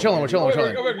chilling. We're chilling. We're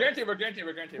guaranteed.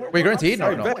 Wait, guaranteed?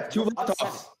 No. Two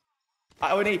laptops.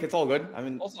 I win 8. It's all good. I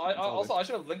mean. Also, I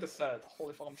should have linked the set.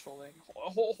 Holy fuck, I'm trolling.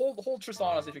 Hold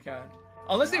Tristanas if you can.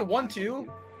 Unless they 1-2,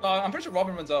 I'm pretty sure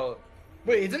Robin runs out.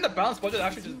 Wait, isn't the balance budget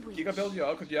actually just giga build you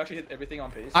out because you actually hit everything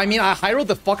on pace? I mean, I high rolled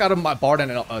the fuck out of my Bard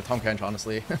and Tom Kench,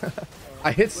 honestly.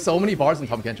 I hit so many bars in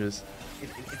Tom Kenches.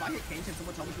 If I hit Kane, can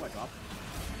someone tell me who I drop?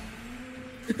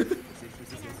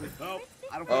 No,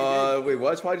 I don't Wait,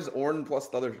 what? It's probably just Ornn plus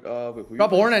the other. Wait, who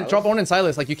Drop Ornn and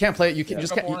Silas. Like, you can't play it. You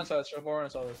just can't. Drop Ornn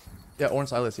and Silas. Yeah, Ornn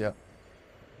Silas, yeah.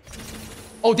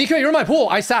 Oh, DQ, you're in my pool.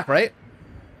 I sack, right?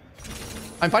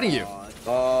 I'm fighting you.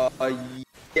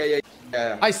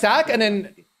 Yeah. I sack, and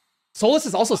then Solus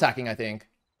is also sacking, I think.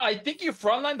 I think you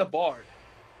frontline the Bard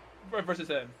versus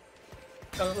him.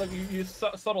 Like you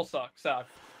subtle sack.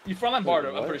 You frontline Bard,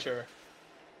 I'm pretty sure.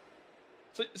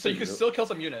 So you can still kill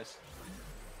some units.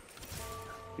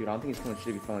 Dude, I don't think he's gonna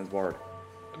should be finding his Bard.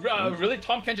 Really,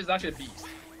 Tom Kench is actually a beast.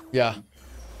 Yeah.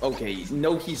 Okay,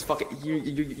 no, he's fucking.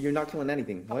 You're not killing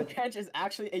anything. What? Kench is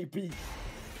actually a beast.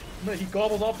 No, he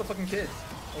gobbles off the fucking kids.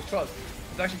 Oh, trust.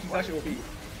 He's actually OP.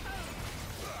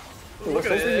 Look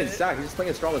at it. Sack. He's just playing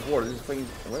as strong as Ward. He's just playing.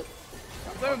 What?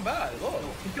 It's not even bad. Look,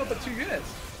 he killed the 2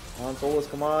 units. Come on, Solus.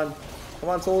 Come on,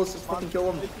 Solus. Just fucking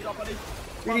kill him.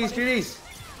 GDs.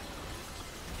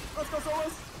 Let's go,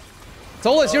 Solus.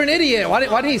 Solus, you're an idiot. Why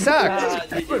didn't he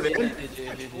sack?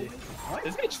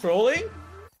 Is he trolling?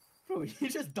 Bro, he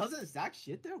just doesn't sack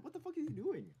shit there. What the fuck is he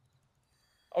doing?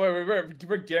 Oh wait,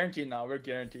 we're guaranteed now. We're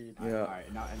guaranteed. Yeah.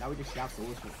 Alright, now we can shaft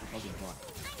Solus for fucking fun.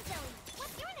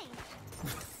 What's your name?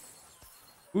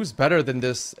 Who's better than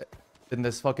this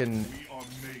fucking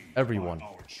everyone?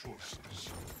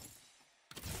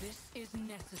 This is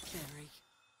necessary.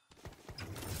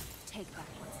 Take back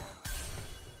what's ours.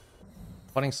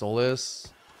 Fighting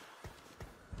Solus.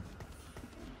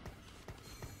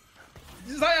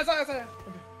 Zaya.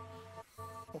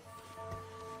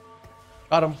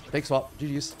 Got him. Big swap.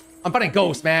 GG's. I'm fighting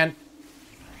Ghost, man.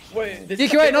 Wait,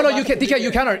 DQ, no, you can't. DQ,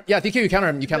 you counter. Yeah, DQ, you counter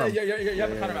him. You counter him. Yeah, you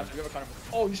have a counter match.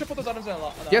 Oh, you should put those items in a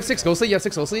lot. You have 6 Ghostly? Yeah.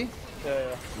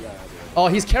 Oh,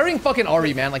 he's carrying fucking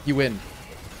Ari, man. Like, you win.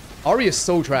 Ari is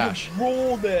so trash.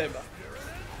 Roll them.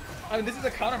 I mean, this is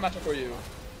a counter matchup for you.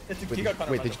 It's a giga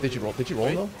counter Wait, matchup. did you roll? Did you roll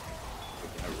though?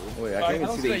 Wait, I can't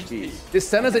even see the HP. This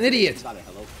Senna's an idiot.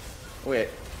 Wait.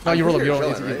 No, you roll him. You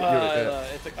roll him. Chilling,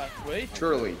 It's a wait.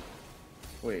 Surely.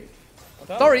 Wait.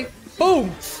 Sorry.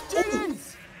 Boom.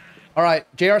 All right,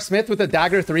 J.R. Smith with a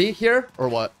dagger 3 here, or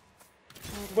what?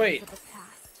 Wait.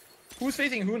 Who's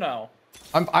facing who now?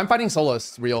 I'm fighting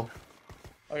Solus, real.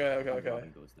 Okay.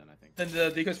 Then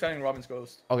the DQ's fighting Robin's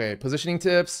Ghost. Okay, positioning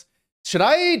tips. Should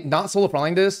I not solo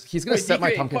frontline this? He's gonna set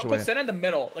my Tom Kench away. Put Sen in the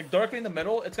middle, like directly in the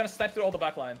middle. It's gonna snipe through all the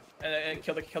backline and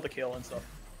kill the kill and stuff.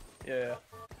 Yeah.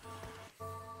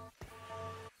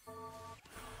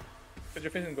 Cause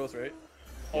you're facing Ghost, right?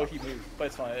 Oh, he moved, but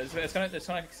it's fine. It's gonna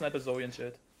snipe the Zoe and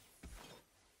shit.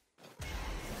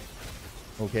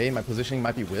 Okay, my positioning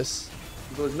might be Whis.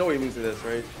 There's no way he moves to this,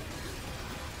 right?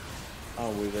 I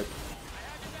don't believe it.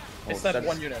 It's that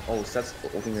one unit. Oh, Seth's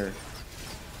ulting here.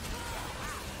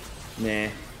 Nah.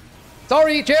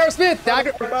 Sorry, J.R. Smith,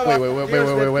 dagger. Wait. Wait.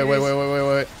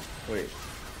 Wait.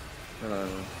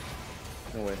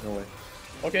 No way.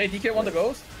 Okay, DK won the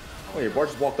Ghost. Wait, Bart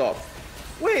just walked off.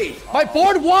 Wait. My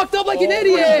board walked up like an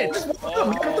idiot.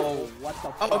 Oh, what the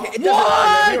fuck? Oh, okay. It doesn't matter. We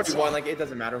What? already won. Like it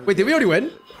doesn't matter. Wait, did we already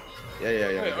win? Yeah.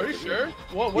 Wait, are you sure?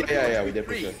 What if Yeah, we go we did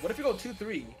for 2-3? sure. What if we go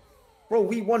 2-3? Bro,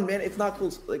 we won, man. It's not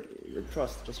close. Like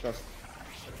trust, just trust.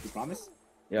 You promise?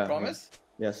 Yeah. Promise?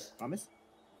 Yeah. Yes. Promise?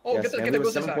 Oh, Yes, get the man, get there the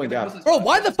was Grizzlies 7 back, point get the gap. Grizzlies Bro, back.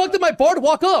 why the fuck did my board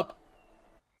walk up?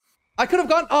 I could have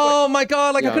gone. Oh my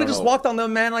god, like I Yeah, I could have don't just know. walked on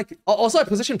them, man. Like also I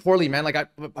positioned poorly, man. Like I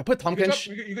put You could, drop,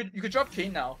 Tomkinch. you could drop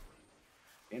Kane now.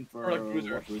 And for Or like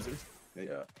bruiser. what, bruiser? Okay.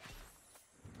 Yeah.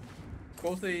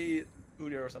 Both the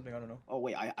Udyr or something, I don't know. Oh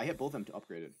wait, I hit both of them to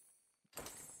upgrade it.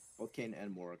 Both Kane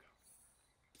and Morg.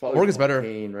 Probably Org is better.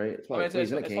 Kane, right? It's I mean, probably, it's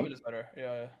isn't it probably Kane? just better.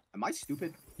 Yeah. Am I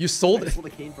stupid? You I sold. just sold a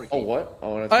Kane for a Oh Kane. what?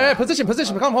 Oh, that's Oh yeah, fine.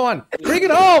 position. Come on. Bring it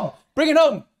home. Bring it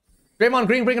home. Draymond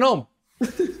Green, bring it home.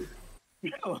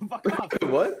 Oh, fuck off.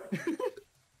 What?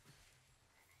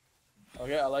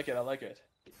 Okay, I like it.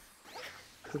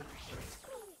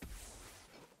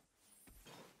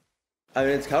 I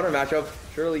mean, it's counter matchup,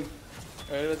 surely.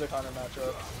 It is a counter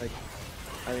matchup. Like,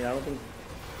 I mean, I don't think.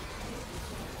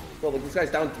 Bro, like this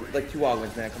guy's down like 2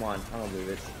 augments, man. Come on, I don't believe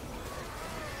it.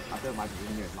 I feel my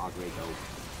position here is not great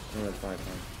though. No, that's fine.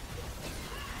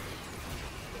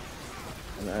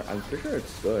 I mean, I'm pretty sure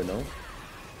it's good, no?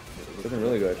 It's looking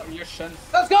really good. Your Shen.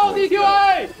 Let's go,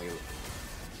 DQA.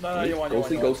 No, you won.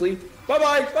 Ghostly.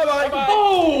 Bye.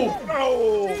 Oh!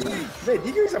 No! Man,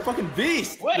 DQ's a fucking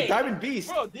beast. Wait, The diamond beast.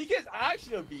 Bro, DK is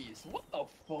actually a beast. What the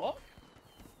fuck?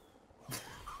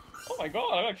 Oh my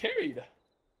god, I got carried.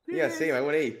 Yeah, same. I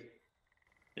went 8th.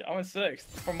 Yeah, I went 6th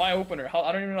for my opener.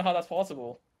 I don't even know how that's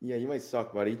possible. Yeah, you might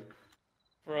suck, buddy.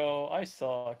 Bro, I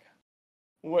suck.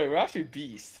 Wait, we're actually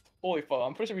beast. Holy fuck,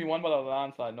 I'm pretty sure we won by the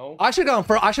landslide, no? I should have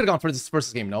gone for this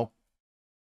first game. No.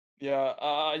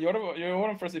 Yeah, you would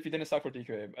have first if you didn't suck for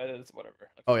DK. It's whatever.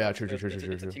 Oh yeah, true.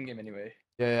 It's a team game anyway.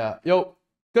 Yeah. Yo,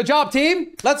 good job,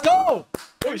 team. Let's go.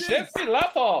 Oh shit,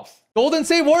 laptops! Golden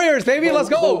State Warriors, baby. Let's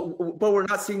go. But we're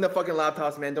not seeing the fucking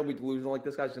laptops, man. Don't be delusional. Like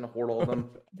this guy's gonna hoard all of them.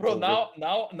 Bro, now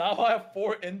I have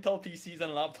 4 Intel PCs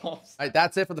and laptops. All right,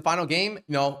 that's it for the final game.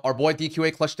 You know, our boy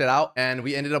DQA clutched it out, and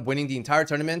we ended up winning the entire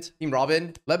tournament. Team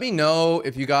Robin, let me know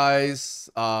if you guys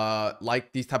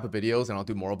like these type of videos, and I'll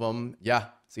do more of them. Yeah,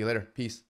 see you later. Peace.